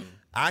saying? Like,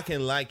 I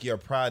can like your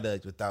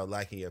product without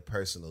liking your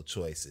personal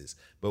choices.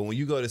 But when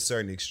you go to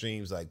certain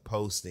extremes, like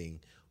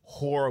posting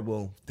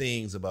horrible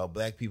things about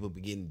black people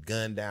getting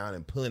gunned down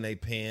and pulling their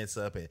pants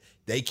up and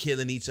they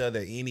killing each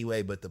other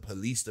anyway, but the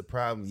police the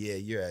problem, yeah,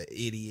 you're an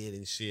idiot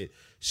and shit.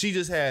 She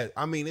just had,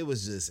 it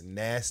was just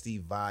nasty,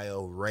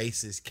 vile,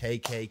 racist,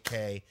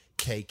 KKK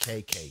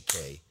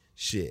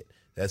shit.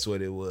 That's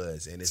what it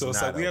was. And it's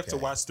like we have to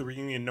watch the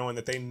reunion knowing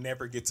that they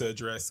never get to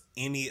address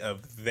any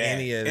of that.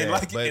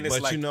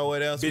 But you know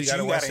what else? We got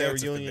to watch that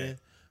reunion.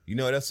 You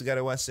know what else we got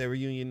to watch that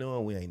reunion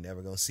knowing we ain't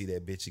never going to see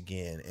that bitch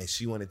again. And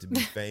she wanted to be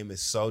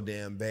famous so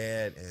damn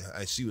bad.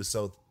 And she was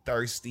so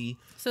thirsty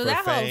So for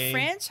that fame. whole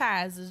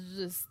franchise is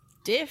just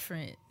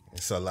different.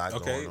 It's a lot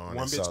going on.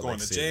 One bitch going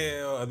to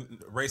jail. A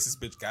racist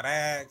bitch got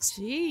axed.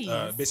 Jeez.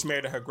 Bitch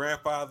married to her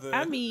grandfather.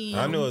 I mean,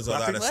 I knew it was a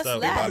lot of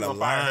stuff that? about the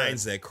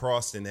lines that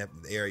crossed in that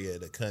area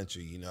of the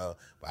country, you know.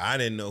 But I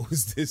didn't know it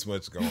was this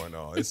much going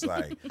on. It's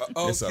like,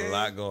 it's a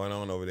lot going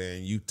on over there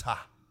in Utah.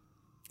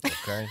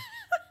 Okay?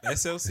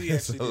 SLC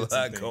It's actually a did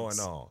lot going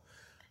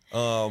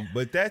on.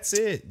 But that's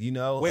it, you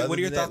know. Wait, what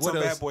are your thoughts on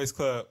else? Bad Boys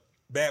Club?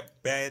 Bad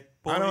Boys?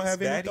 I don't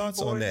have any thoughts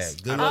on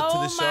that. Good luck to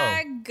the show. Oh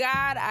my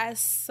God, I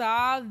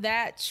saw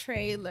that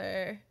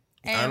trailer.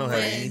 And I don't have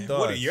any thoughts.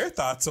 What are your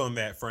thoughts on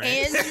that, Frank?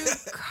 Andrew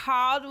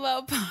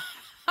Caldwell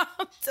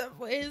popped up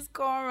with his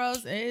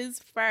cornrows and his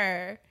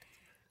fur.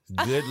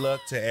 Good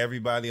luck to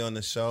everybody on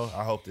the show.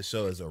 I hope the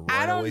show is a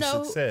runaway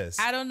success.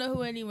 I don't know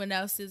who anyone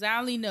else is. I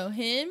only know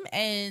him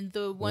and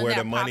the one Where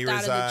that the popped money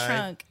out reside? of the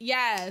trunk.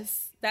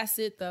 Yes, that's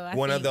it though.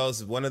 One of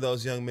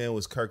those young men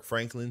was Kirk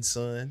Franklin's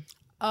son.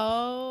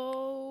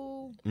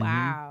 Oh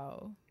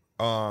wow.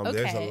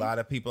 There's a lot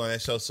of people on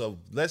that show, so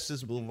let's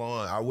just move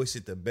on. I wish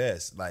it the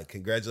best. Like,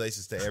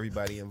 congratulations to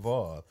everybody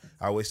involved.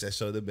 I wish that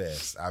show the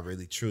best. I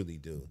really, truly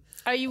do.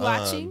 Are you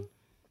watching?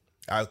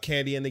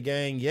 Candy and the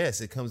Gang,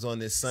 yes, it comes on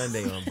this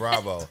Sunday on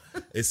Bravo.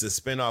 It's a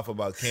spinoff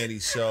about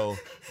Candy's show,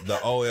 the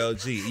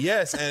OLG.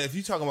 Yes, and if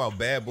you're talking about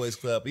Bad Boys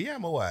Club, yeah,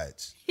 I'm gonna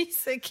watch. He's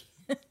sick.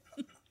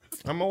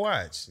 I'm gonna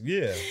watch.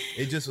 Yeah,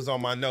 it just was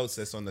on my notes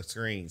that's on the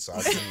screen, so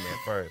I seen that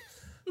first.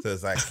 So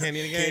it's like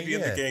Candy and the Gang. Candy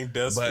and the Gang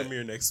does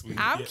premiere next week.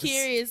 I'm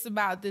curious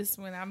about this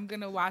one. I'm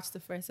gonna watch the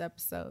first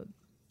episode.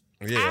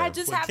 Yeah. I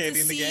just have to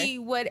see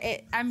what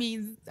it, I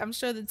mean, I'm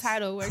sure the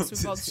title works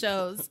for both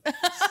shows.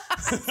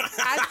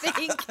 I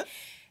think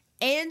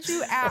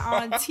Andrew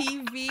out on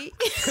TV.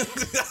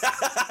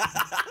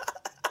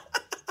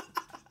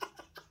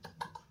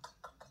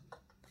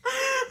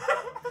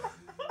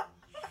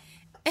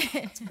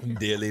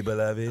 Dearly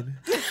beloved,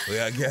 we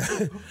got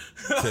to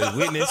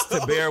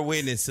bear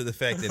witness to the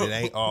fact that it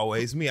ain't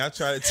always me. I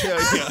try to tell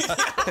you,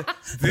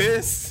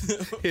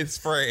 this is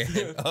Fran.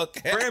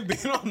 Okay, Fran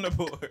being on the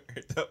board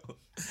though.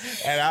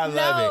 And I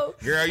love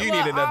it, girl. You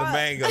need another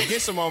mango.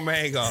 Get some more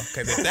mango,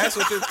 because if that's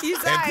what this,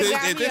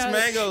 if this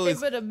mango is,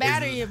 put a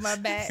battery in my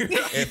back.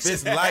 If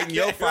it's lighting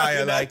your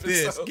fire like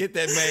this, get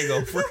that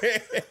mango,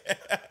 Fran.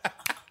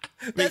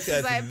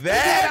 Because like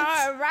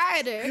that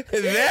right there,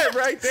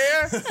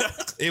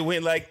 it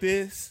went like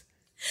this,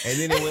 and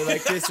then it went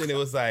like this, and it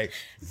was like,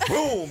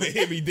 boom, it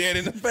hit me dead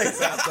in the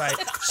face. I was like,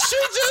 she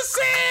just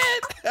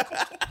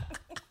said.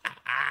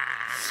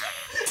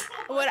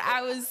 What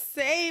I was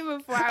saying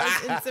before I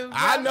was interrupted.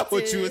 I know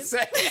what you were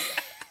saying.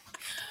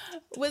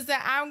 Was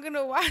that I'm going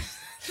to watch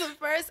the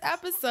first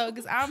episode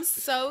because I'm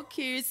so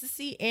curious to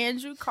see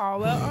Andrew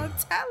Caldwell on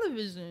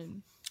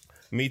television.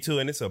 Me too,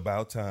 and it's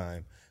about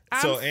time.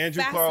 So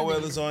Andrew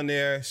Caldwell is on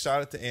there.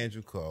 Shout out to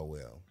Andrew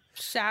Caldwell.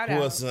 Shout Who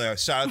out. else is on there?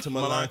 Shout out to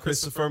Milan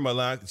Christopher.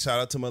 Shout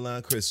out to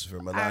Milan Christopher.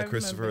 Milan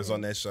Christopher is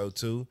on that show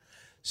too.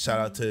 Shout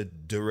out to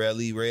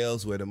Dorelli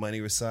Rails, Where the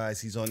Money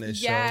Resides. He's on that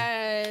show.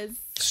 Yes.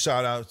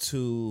 Shout out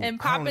to and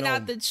popping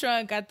out the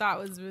trunk. I thought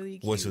was really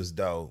cute. Which was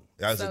dope.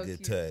 That was a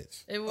good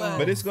touch. It was.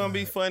 But it's gonna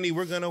be funny.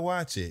 We're gonna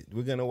watch it.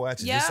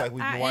 Just like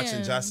we've been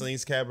watching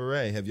Jocelyn's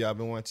Cabaret. Have y'all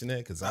been watching that?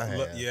 Because I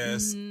have.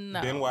 Yes.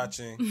 No. Been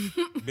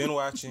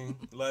watching.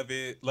 Love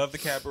it. Love the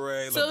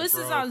Cabaret. So this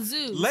is on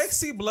Zeus.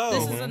 Lexi Blow.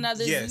 This is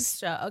another Zeus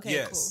show.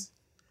 Okay, cool.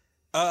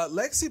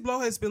 Lexi Blow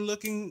has been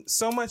looking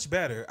so much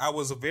better. I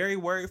was very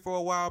worried for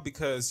a while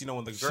because,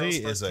 when the girls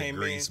first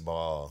came in.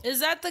 Ball. Is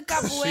that the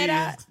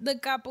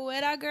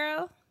capoeira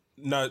girl?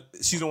 No,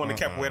 she's the one the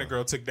capoeira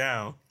girl took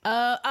down.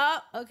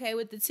 Okay,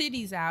 with the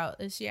titties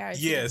out. Is she had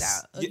her titties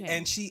out? Okay.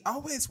 And she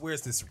always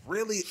wears this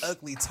really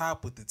ugly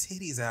top with the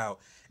titties out.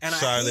 And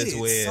Charlotte's I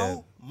hate it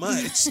so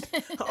much.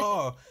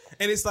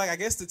 And it's like, I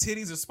guess the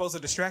titties are supposed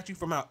to distract you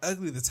from how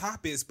ugly the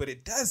top is, but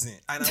it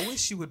doesn't. And I wish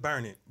she would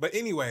burn it. But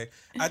anyway,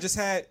 I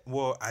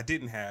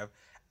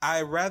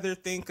rather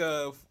think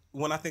of,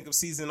 when I think of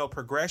seasonal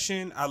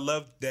progression, I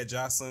love that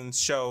Jocelyn's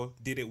show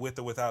did it with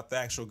or without the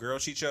actual girl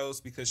she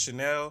chose, because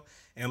Chanel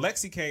and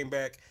Lexi came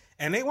back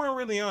and they weren't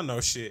really on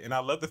no shit. And I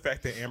love the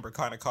fact that Amber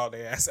kind of called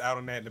their ass out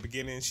on that in the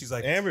beginning. She's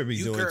like, Amber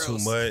be doing too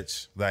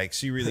much. Like,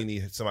 she really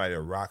needs somebody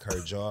to rock her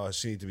jaw.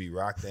 She needs to be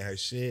rocked in her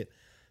shit.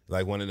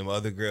 Like, one of them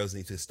other girls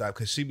need to stop,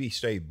 because she be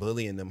straight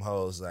bullying them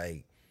hoes.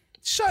 Like,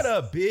 shut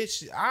up,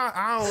 bitch.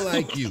 I don't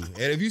like you.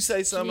 And if you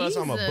say something else,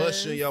 I'm going to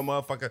bust you in your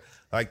motherfucker.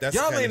 Like, that's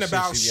y'all the kind ain't of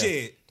about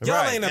shit.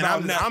 Y'all ain't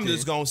about nothing. I'm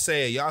just going to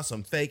say it. Y'all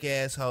some fake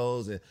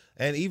assholes.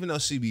 And even though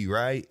she be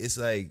right, it's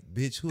like,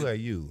 bitch, who are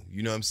you?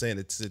 You know what I'm saying?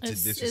 To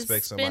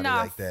disrespect somebody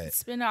like that.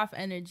 Spin-off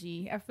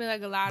energy. I feel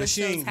like a lot of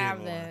shows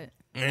have that.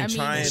 And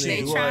trying to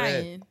do all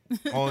that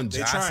on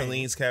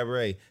Jocelyn's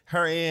Cabaret.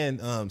 Her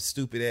and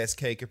stupid ass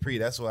K Capri.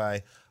 That's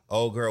why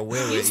old girl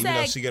Willie, even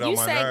though she get on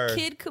my nerves. You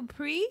said Kid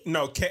Capri?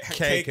 No,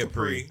 K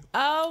Capri.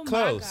 Oh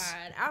Close.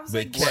 my God. I was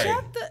but like,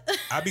 shut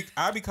the...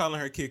 I be calling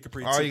her Kid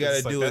Capri. All you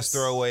gotta do is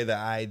throw away the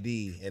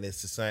ID, and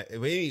it's the same. But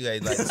anyway,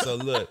 like, so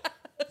look,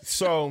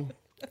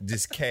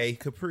 just K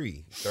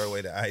Capri, throw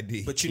away the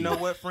ID. But you know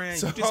what, Fran?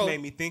 You just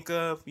made me think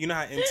of, you know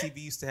how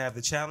MTV used to have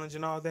the challenge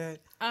and all that?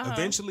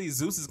 Eventually,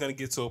 Zeus is gonna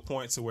get to a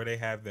point to where they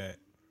have that.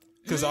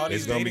 Because all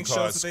these dating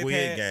shows that they've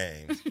Squid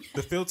had, Game.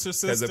 The filter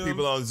system. Because the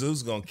people on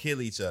Zeus gonna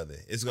kill each other.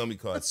 It's gonna be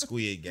called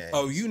Squid Game.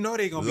 Oh, you know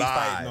they gonna be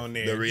fighting on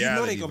there. The reality you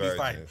know they gonna be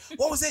fighting.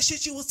 What was that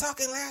shit you was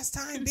talking last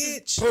time,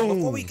 bitch? Boom.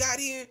 Before we got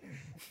here.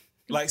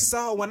 Like,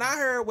 so when I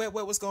heard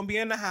what was gonna be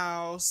in the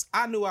house,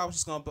 I knew I was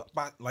just gonna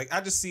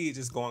I just see it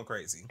just going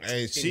crazy.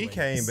 And she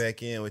came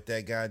back in with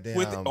that goddamn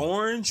with the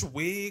orange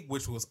wig,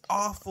 which was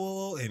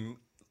awful, and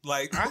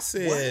like I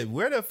said, what?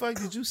 where the fuck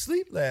did you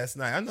sleep last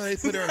night? I know they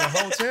put her in a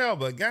hotel,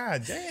 but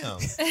goddamn.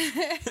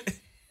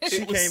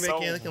 She came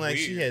back in looking like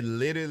she had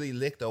literally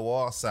licked a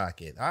wall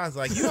socket. I was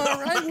like, you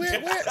all right?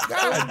 What?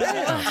 God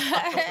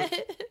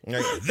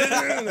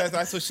damn.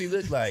 That's what she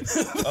looked like.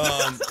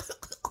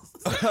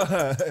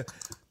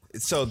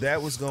 So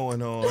that was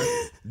going on.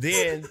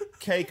 Then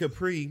K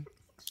Capri,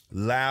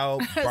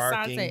 loud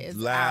barking,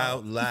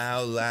 loud,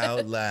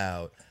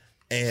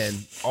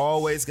 and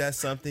always got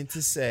something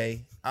to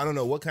say. I don't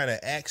know what kind of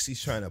act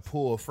she's trying to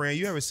pull. Friend,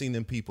 you ever seen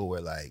them people where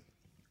like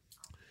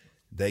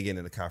they get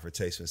in a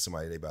confrontation with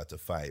somebody they about to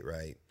fight,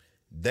 right?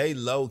 They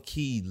low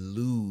key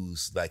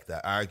lose like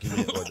the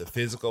argument or the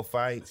physical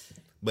fight.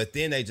 But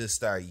then they just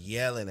start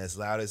yelling as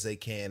loud as they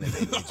can, and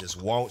they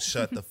just won't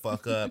shut the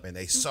fuck up, and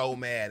they so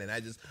mad, and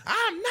I'm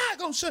not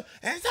gonna shut.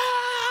 And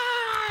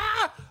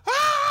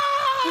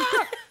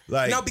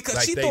like, no, because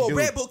like she threw a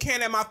Red Bull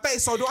can at my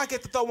face, so do I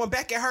get to throw one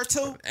back at her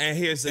too? And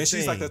here's the thing.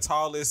 She's like the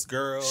tallest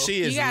girl.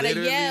 She is. You gotta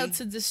literally yell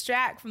to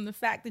distract from the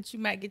fact that you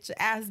might get your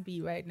ass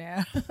beat right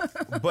now.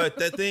 But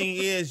the thing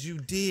is, you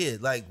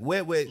did. Like,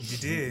 Wet. You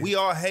did. We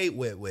all hate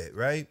Wet,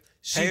 right?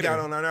 She got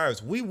on our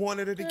nerves. We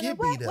wanted her to get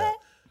beat up.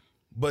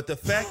 But the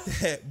fact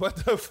that,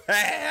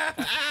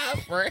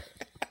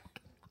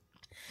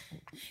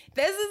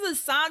 this is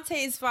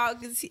Asante's fault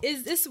because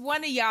is this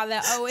one of y'all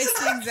that always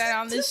sings that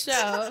on the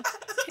show?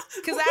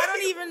 Because I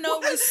don't even know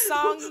which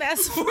song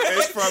that's from.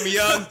 It's from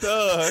Young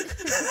Thug.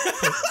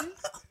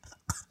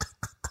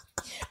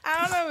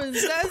 I don't know if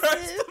it's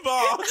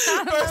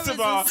First of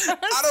all,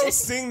 I don't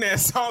sing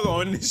that song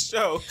on this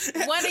show.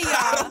 One of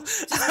y'all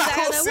just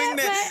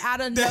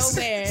out of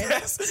nowhere.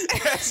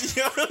 That's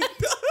Young Thug.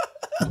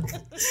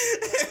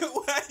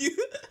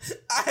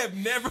 I have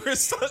never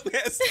sung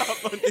that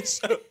song on this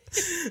show.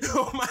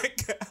 Oh my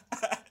God.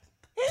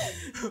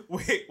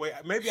 Wait,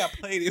 maybe I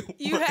played it.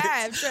 You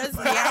have, trust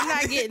me. I'm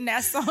not getting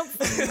that song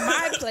from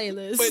my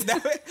playlist. But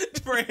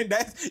friend,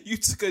 you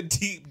took a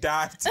deep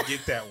dive to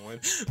get that one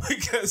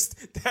because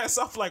that's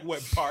off like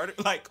what part?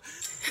 Like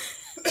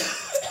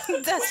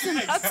that's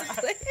about to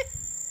play.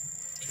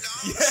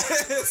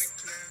 Yes.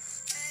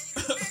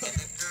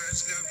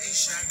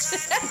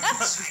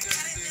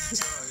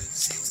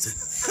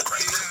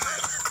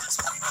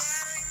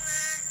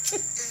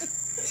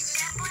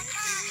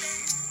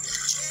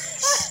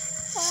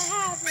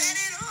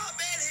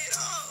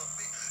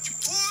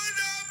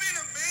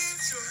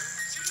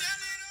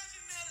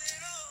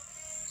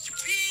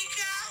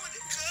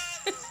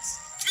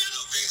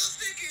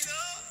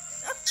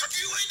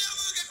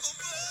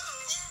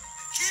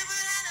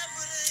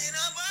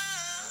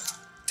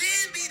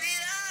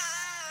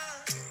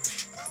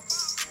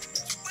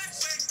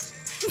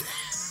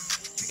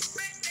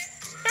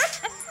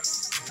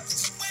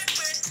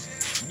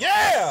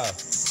 Yeah!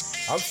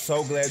 I'm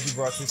so glad you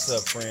brought this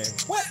up, friend.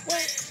 What?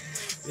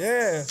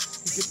 Yeah.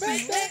 Get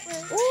back.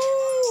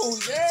 Ooh,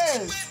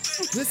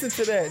 yes. Listen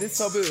to that. It's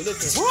so good.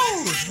 Listen.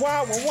 Woo!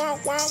 Wow, wow, wow,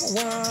 wow,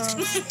 wow.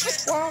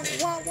 Wow,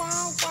 wow,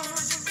 wow.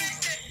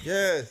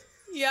 Yes.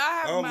 Y'all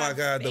have oh my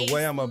God, the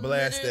way I'm gonna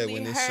blast that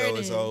when this show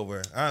is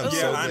over. I'm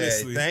so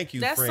honestly. glad. Thank you,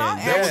 that friend. Song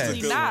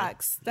actually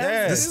knocks.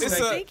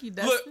 Thank you,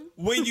 Dustin. Look,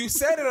 when you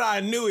said it,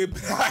 I knew it,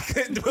 but I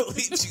couldn't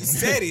believe you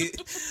said it.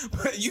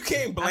 But you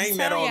can't blame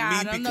that on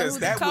me because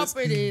that was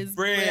is,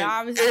 friend.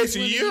 It's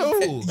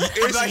you.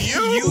 It's like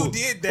you. You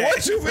did that.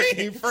 What you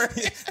mean,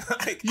 friend?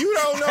 Like, you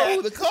don't know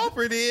who the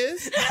culprit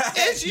is.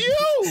 It's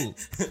you.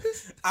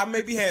 I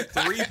maybe had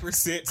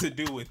 3% to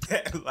do with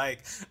that.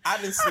 Like I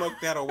didn't smoke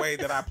that away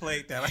that I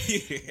played that. Like,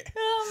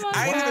 oh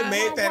I ain't even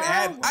made that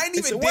ad. I ain't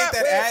even did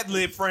that ad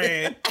lib,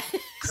 friend.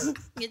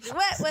 Get your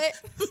wet.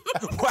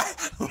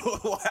 What?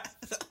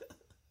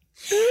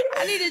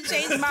 I need to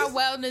change my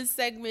wellness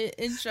segment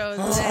intro to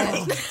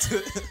that.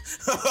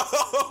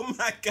 Oh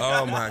my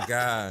God. Oh my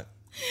God.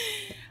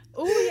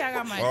 Ooh, y'all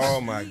got my.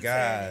 Oh my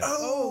God.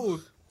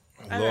 Oh.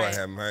 Lord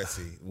have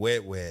mercy.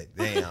 Wet.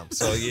 Damn.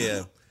 So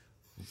yeah.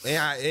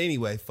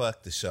 Anyway,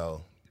 fuck the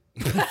show.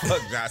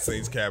 Fuck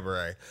Jocelyn's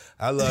Cabaret.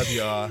 I love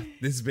y'all.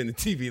 This has been the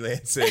TV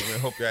Land segment.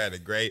 Hope y'all had a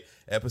great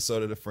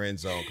episode of The Friend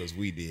Zone because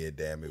we did,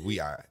 damn it. We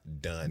are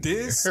done.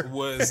 This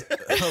was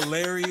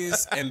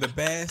hilarious and the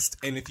best.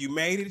 And if you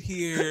made it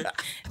here,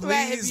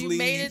 please leave.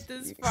 Made it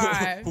this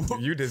far.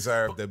 You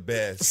deserve the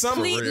best.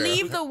 Please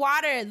leave the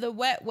water, the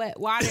wet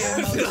water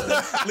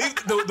emoji.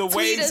 Leave the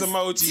waves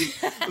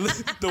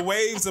emoji. The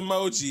waves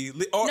emoji.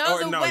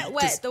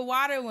 Wet, the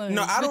water one.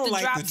 No, I don't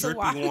like the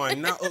drippy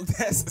one. No,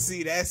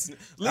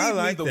 I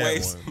like the that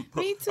waves. one.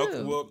 Me too.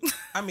 Okay, well,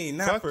 I mean,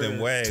 not fuck for them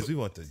waves. We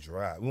want the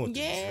drop. We want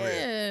the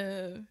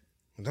drip.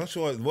 Don't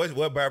you want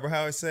what Barbara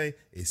Howard say?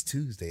 It's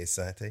Tuesday,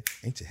 Asante.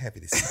 Ain't you happy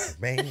to see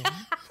me, man?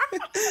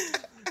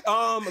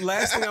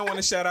 Last thing I want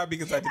to shout out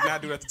because I did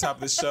not do it at the top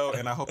of the show,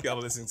 and I hope y'all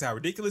are listening to how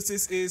ridiculous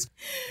this is.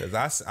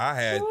 Because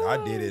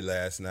I did it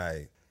last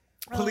night.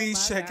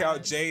 Please check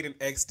out Jade and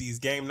XD's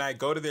game night.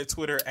 Go to their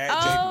Twitter at Jade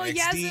and XD.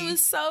 Yes, it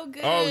was so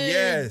good. Oh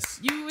yes,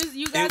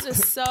 you guys are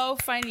so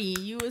funny.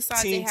 You was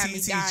Team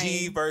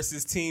TTG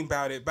versus Team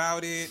Bout It.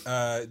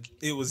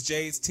 It was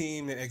Jade's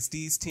team and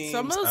XD's team.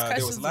 Some of those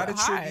there was a lot of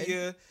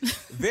trivia,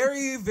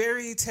 very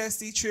very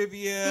testy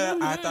trivia.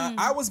 I thought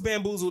I was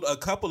bamboozled a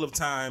couple of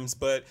times,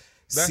 but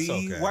that's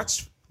okay.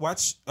 Watch.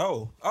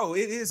 Oh,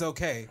 it is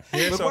okay.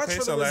 Yeah, it's but watch okay.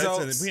 for the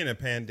results. We're in a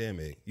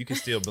pandemic. You can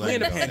still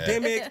blame it on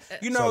pandemic.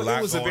 That. You know,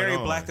 it was a very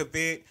black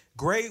event.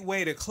 Great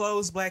way to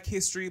close Black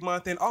History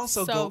Month and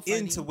also go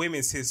into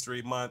Women's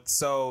History Month.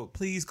 So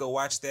please go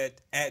watch that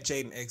at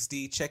Jaden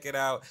XD. Check it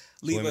out.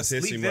 Leave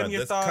them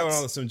your thoughts. Let's come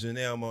on with some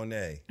Janelle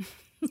Monáe.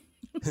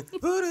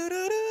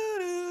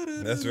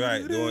 That's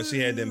right. The one she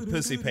had them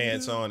pussy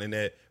pants on in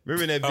that.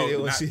 Remember that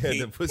video when she had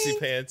the pussy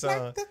pants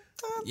on?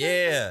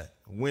 Yeah.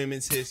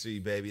 Women's History,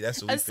 baby.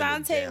 That's what we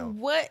finna down.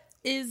 What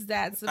is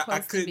that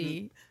supposed to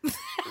be?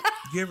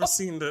 You ever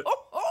seen the...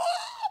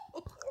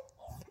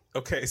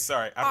 Okay,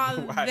 sorry. I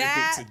don't know why I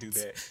hate to do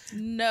that.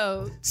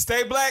 No.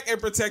 Stay black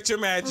and protect your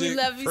magic. We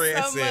love you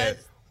so much.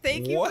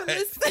 Thank you for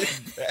listening.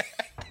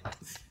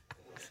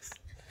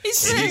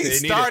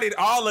 She started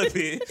all of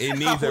it. It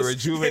needs a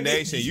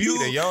rejuvenation. You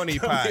need a yoni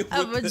pot. A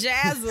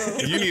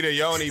vajazzle. You need a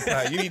yoni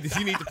pot. You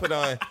need to put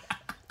on...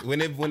 When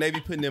they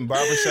be putting them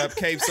barbershop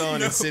capes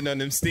on and sitting on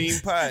them steam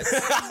pots.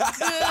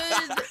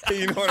 Good.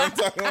 You know what I'm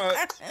talking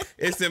about?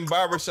 It's them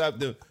barbershop,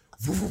 them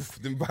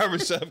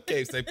barbershop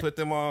capes. They put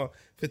them on,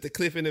 put the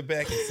clip in the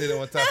back and sit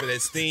on top of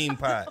that steam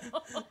pot.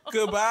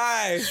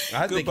 Goodbye.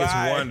 I think it's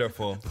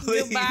wonderful.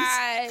 Please.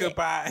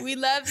 Goodbye. We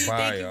love you. Bye,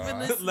 Thank you for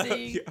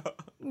listening.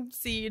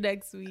 See you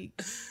next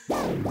week.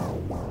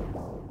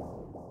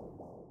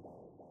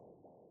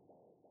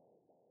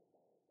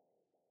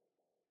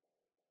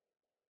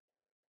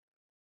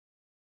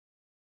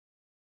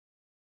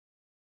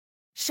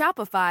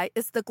 Shopify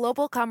is the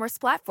global commerce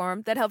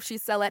platform that helps you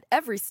sell at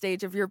every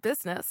stage of your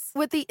business.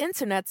 With the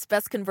internet's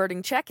best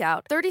converting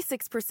checkout,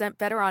 36%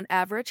 better on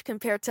average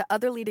compared to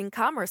other leading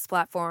commerce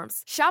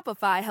platforms,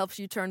 Shopify helps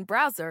you turn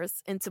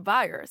browsers into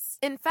buyers.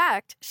 In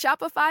fact,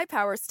 Shopify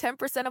powers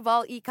 10% of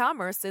all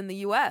e-commerce in the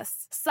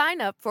U.S.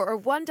 Sign up for a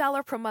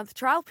 $1 per month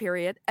trial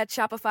period at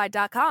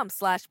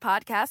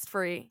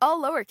shopify.com/podcastfree.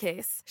 All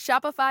lowercase,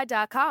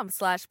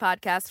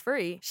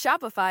 shopify.com/podcastfree,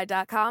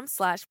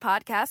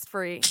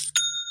 shopify.com/podcastfree.